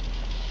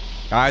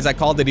 Guys, I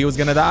called it. He was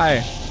gonna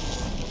die.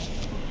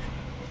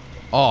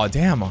 Oh,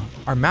 damn.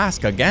 Our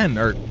mask again,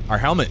 or our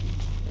helmet.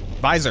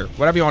 Visor,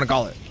 whatever you want to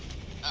call it.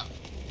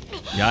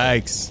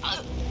 Yikes.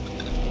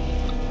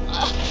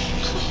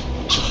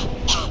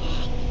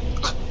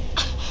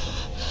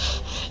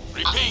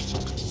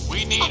 Repeat,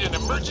 we need an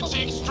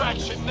emergency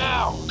extraction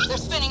now. They're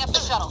spinning up the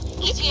shuttle.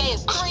 ETA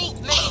is 3,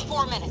 maybe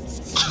 4 minutes.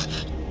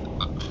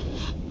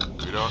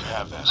 We don't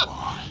have that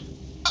long.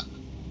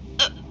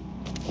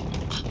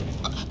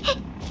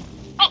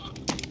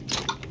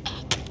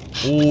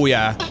 Oh,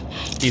 yeah.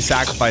 He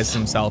sacrificed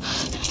himself.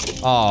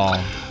 Oh.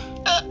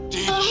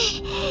 Deep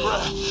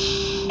breath.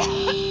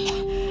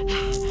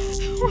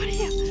 What are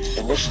you?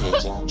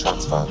 Initiating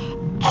transfer.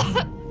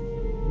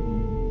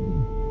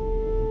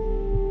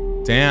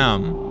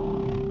 Damn.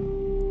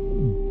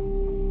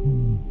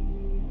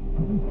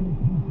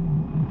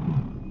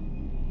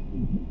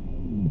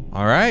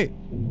 All right.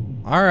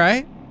 All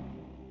right.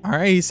 All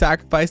right. He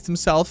sacrificed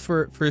himself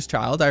for his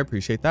child. I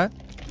appreciate that.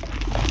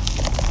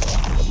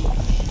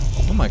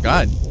 Oh my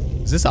God.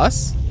 Is this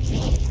us?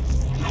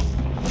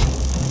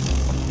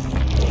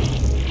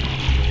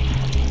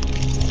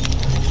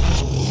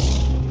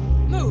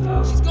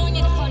 Move. She's going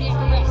into cardiac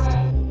arrest.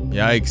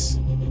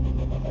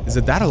 Yikes. Is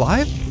it that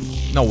alive?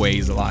 No way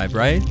he's alive,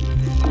 right?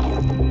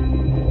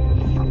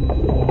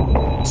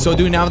 So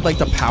do we now have like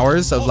the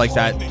powers of like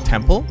that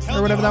temple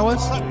or whatever that was?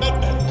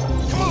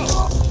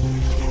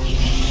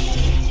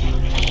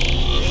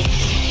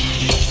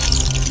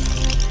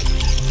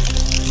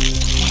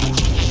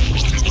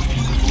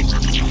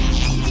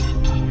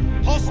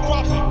 Pulse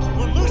dropping.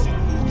 We're losing.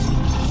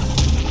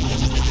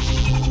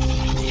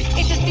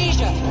 It's a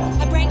seizure.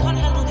 Her brain can't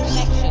handle the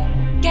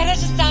connection. Get her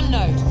to Sam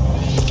node.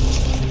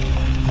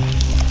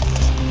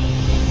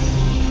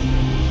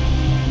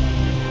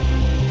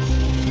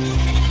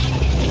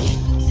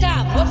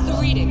 Sam, what's the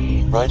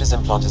reading? Rider's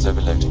implant is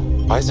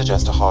overloading. I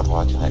suggest a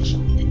hardwire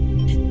connection.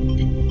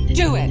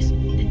 Do it.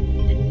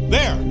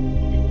 There.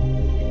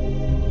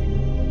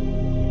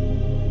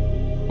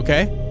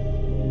 Okay.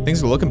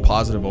 Things are looking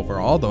positive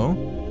overall though.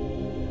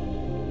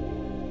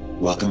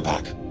 Welcome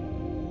back.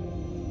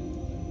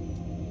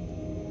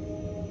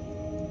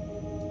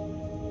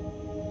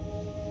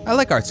 I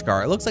like our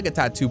scar. It looks like a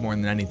tattoo more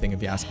than anything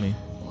if you ask me.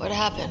 What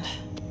happened?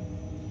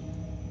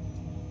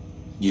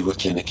 You were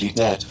clinically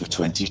dead for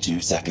 22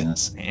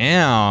 seconds.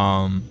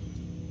 Damn.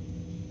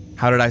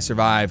 How did I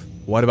survive?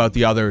 What about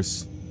the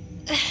others?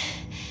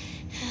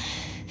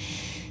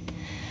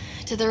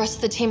 Did the rest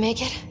of the team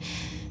make it?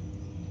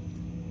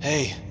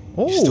 Hey,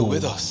 you're still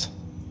with us.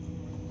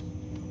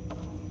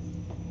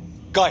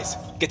 Guys,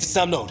 get to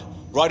Sam node.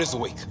 Ryder's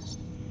awake.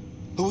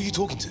 Who are you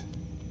talking to?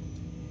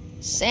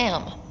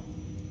 Sam.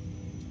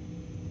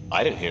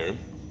 I didn't hear him.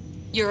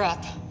 You're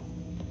up.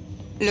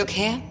 Look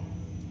here.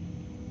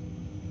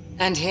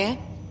 And here.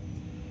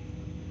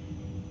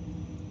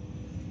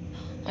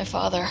 My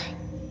father.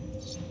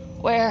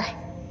 Where?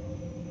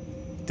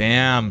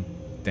 Damn.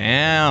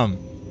 Damn.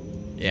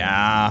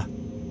 Yeah.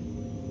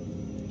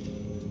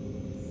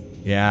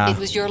 Yeah. It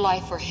was your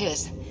life or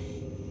his.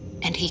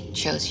 And he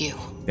chose you.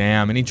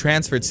 Damn. And he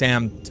transferred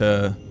Sam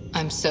to...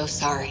 I'm so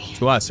sorry.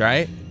 To us,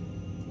 right?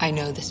 I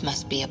know this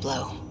must be a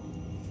blow.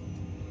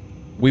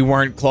 We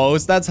weren't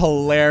close. That's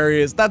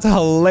hilarious. That's a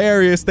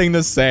hilarious thing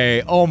to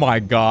say. Oh my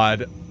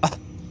God.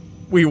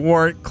 We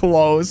weren't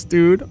close,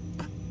 dude.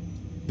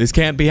 This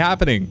can't be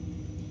happening.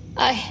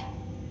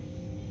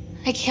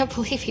 I can't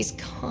believe he's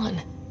gone.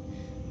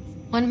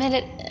 One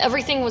minute,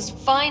 everything was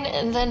fine,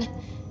 and then...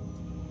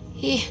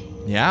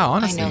 Yeah,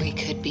 honestly. I know he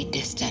could be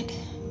distant,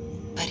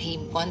 but he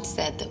once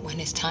said that when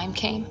his time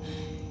came,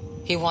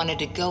 he wanted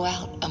to go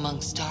out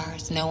among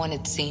stars no one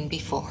had seen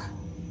before.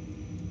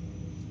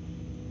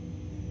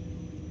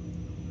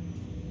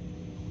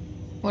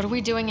 What are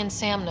we doing in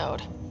Sam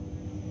Node?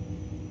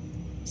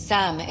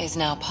 Sam is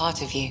now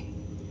part of you,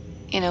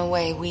 in a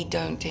way we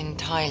don't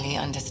entirely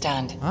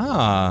understand.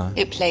 Ah.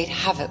 It played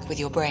havoc with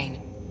your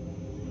brain.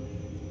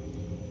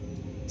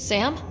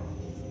 Sam?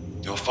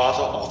 Your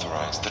father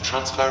authorized the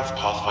transfer of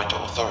Pathfinder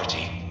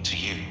authority to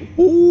you.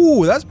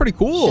 Ooh, that's pretty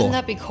cool. Shouldn't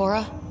that be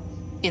Cora?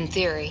 In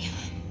theory.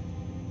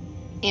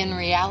 In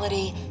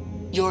reality,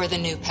 you're the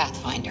new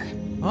Pathfinder.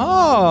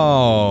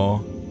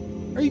 Oh.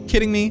 Are you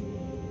kidding me?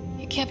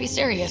 You can't be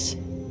serious.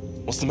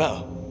 What's the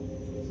matter?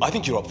 I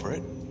think you're up for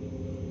it.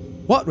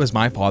 What was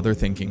my father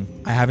thinking?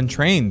 I haven't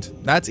trained.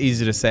 That's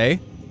easy to say.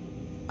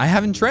 I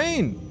haven't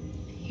trained.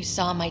 You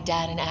saw my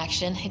dad in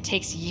action. It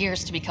takes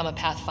years to become a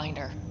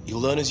Pathfinder.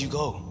 You'll learn as you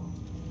go.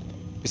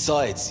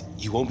 Besides,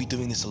 you won't be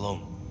doing this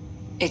alone.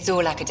 It's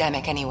all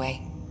academic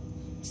anyway.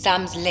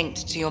 Sam's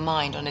linked to your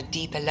mind on a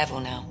deeper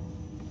level now.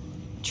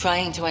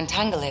 Trying to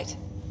untangle it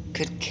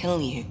could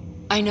kill you.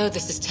 I know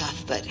this is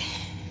tough, but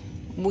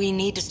we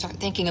need to start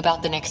thinking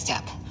about the next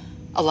step.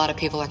 A lot of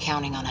people are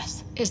counting on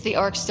us. Is the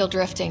Ark still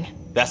drifting?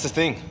 That's the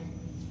thing.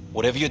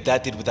 Whatever your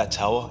dad did with that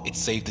tower, it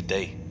saved the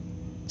day.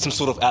 Some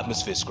sort of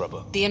atmosphere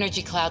scrubber. The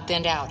energy cloud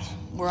thinned out.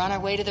 We're on our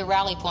way to the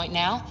rally point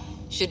now.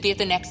 Should be at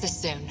the Nexus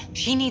soon.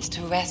 She needs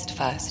to rest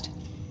first.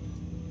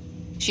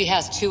 She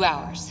has 2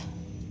 hours.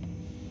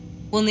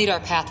 We'll need our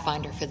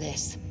Pathfinder for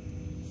this.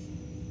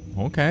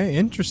 Okay,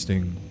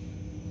 interesting.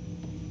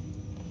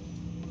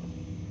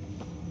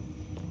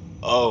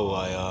 Oh,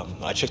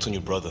 I checked on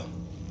your brother.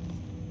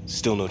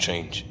 Still no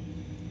change.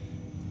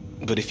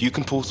 But if you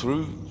can pull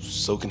through,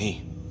 so can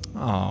he.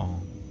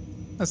 Oh,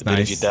 that's a bit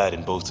nice. of your dad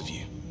in both of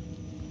you.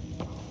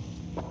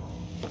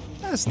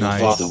 That's Your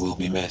nice. father will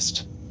be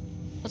missed.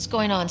 What's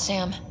going on,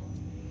 Sam?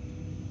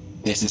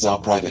 This is our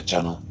private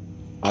channel.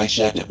 I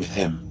shared it with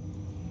him.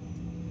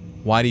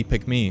 Why'd he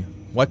pick me?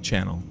 What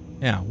channel?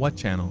 Yeah, what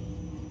channel?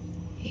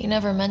 He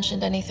never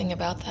mentioned anything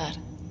about that.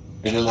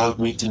 It allowed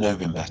me to know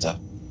him better.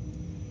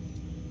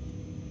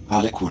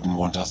 Alec wouldn't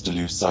want us to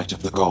lose sight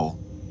of the goal.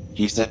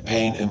 He said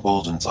pain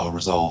emboldens our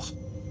resolve.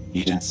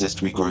 He'd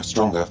insist we grow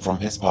stronger from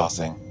his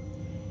passing.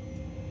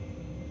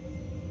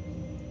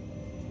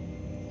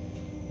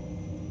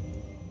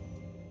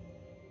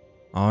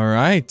 All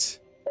right.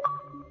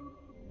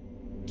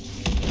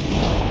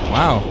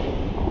 Wow.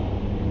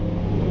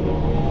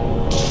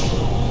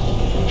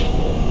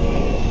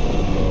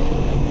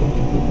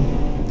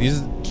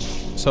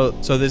 So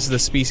this is the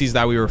species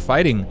that we were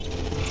fighting.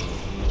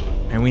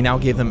 And we now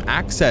gave them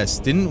access,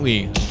 didn't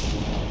we?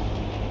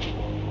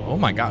 Oh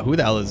my god, who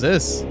the hell is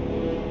this?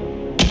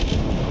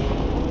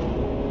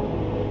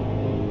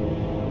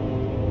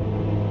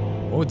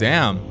 Oh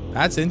damn,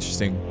 that's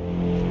interesting.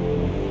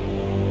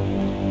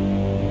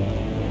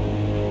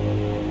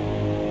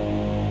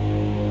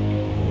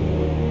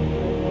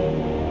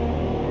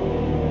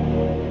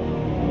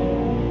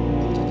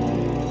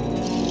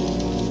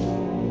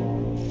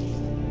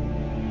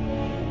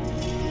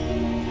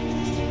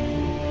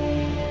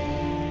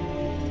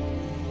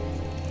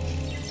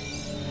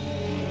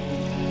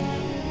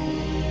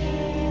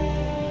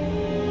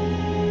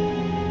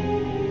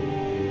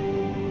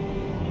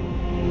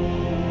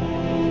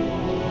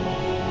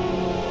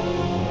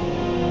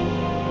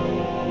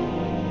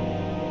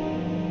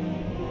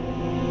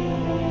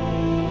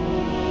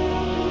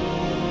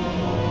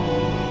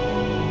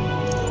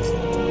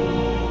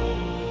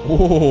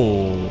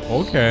 Oh,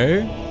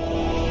 okay.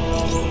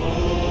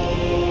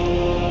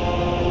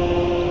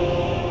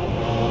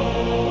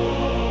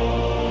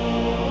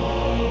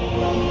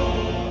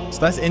 So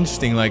that's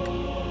interesting, like,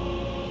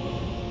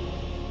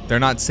 they're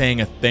not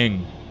saying a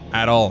thing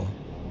at all.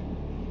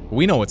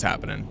 We know what's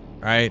happening,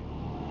 right?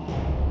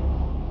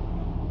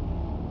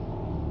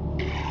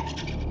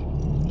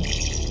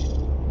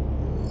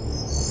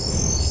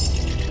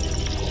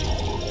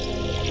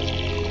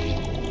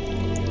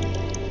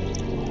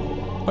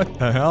 What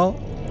the hell?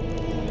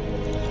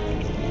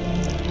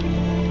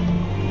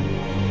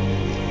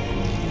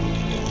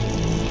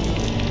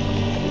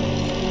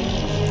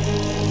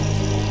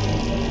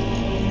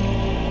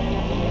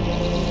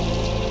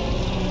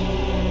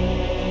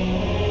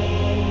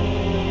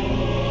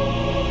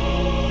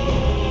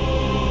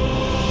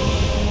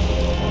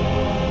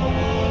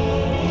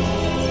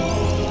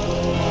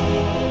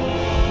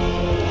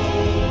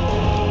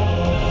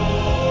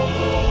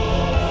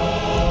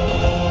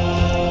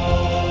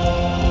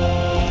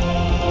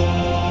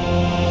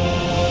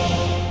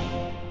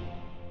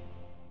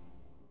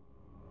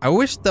 I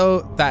wish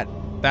though that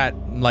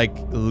like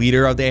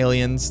leader of the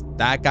aliens,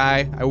 that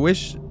guy, I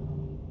wish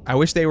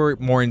they were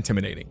more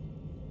intimidating.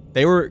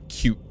 They were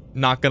cute,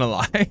 not gonna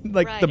lie.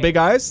 Like Ryder, the big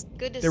eyes,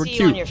 good to they were see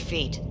cute. you on your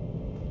feet.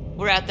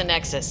 We're at the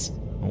Nexus.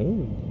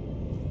 Oh.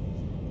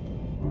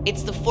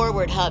 It's the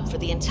forward hub for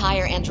the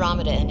entire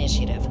Andromeda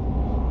initiative.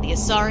 The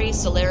Asari,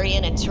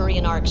 Solarian, and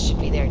Turian Arks should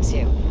be there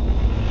too.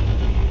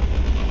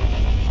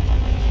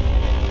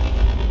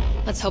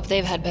 Let's hope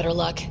they've had better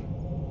luck.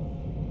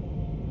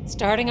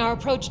 Starting our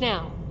approach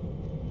now.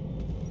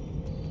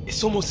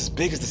 It's almost as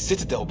big as the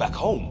Citadel back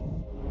home.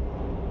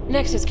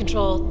 Nexus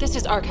Control, this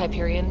is Ark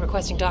Hyperion,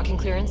 requesting docking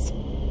clearance.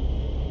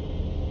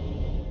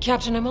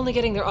 Captain, I'm only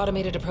getting their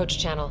automated approach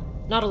channel,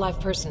 not a live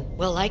person.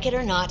 Well, like it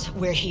or not,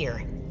 we're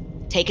here.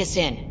 Take us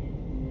in.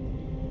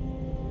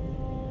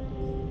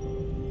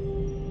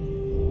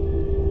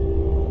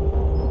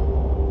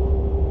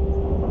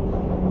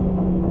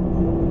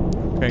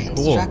 Okay, cool.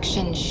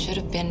 Construction should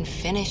have been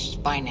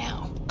finished by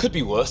now. Could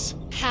be worse.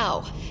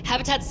 How?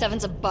 Habitat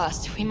 7's a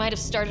bust. We might have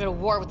started a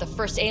war with the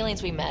first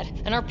aliens we met,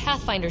 and our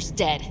Pathfinder's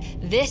dead.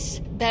 This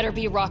better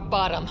be rock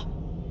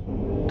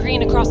bottom.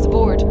 Green across the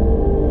board.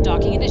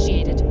 Docking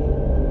initiated.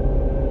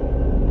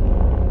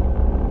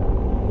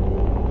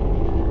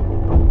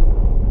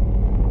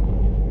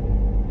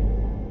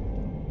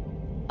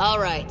 All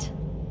right.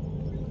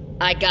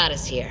 I got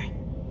us here.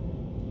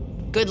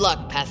 Good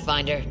luck,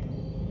 Pathfinder.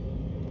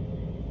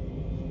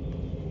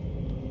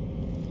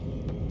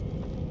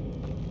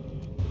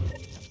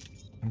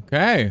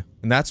 Okay,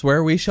 and that's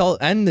where we shall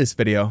end this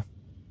video.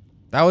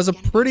 That was a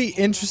pretty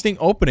interesting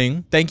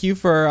opening. Thank you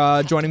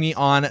for joining me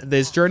on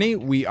this journey.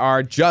 We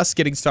are just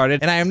getting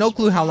started, and I have no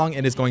clue how long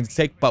it is going to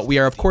take, but we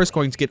are, of course,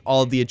 going to get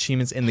all of the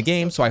achievements in the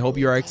game, so I hope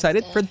you are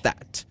excited for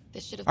that.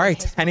 All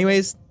right,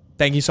 anyways,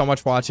 thank you so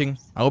much for watching.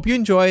 I hope you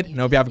enjoyed, and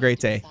I hope you have a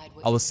great day.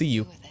 I will see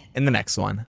you in the next one.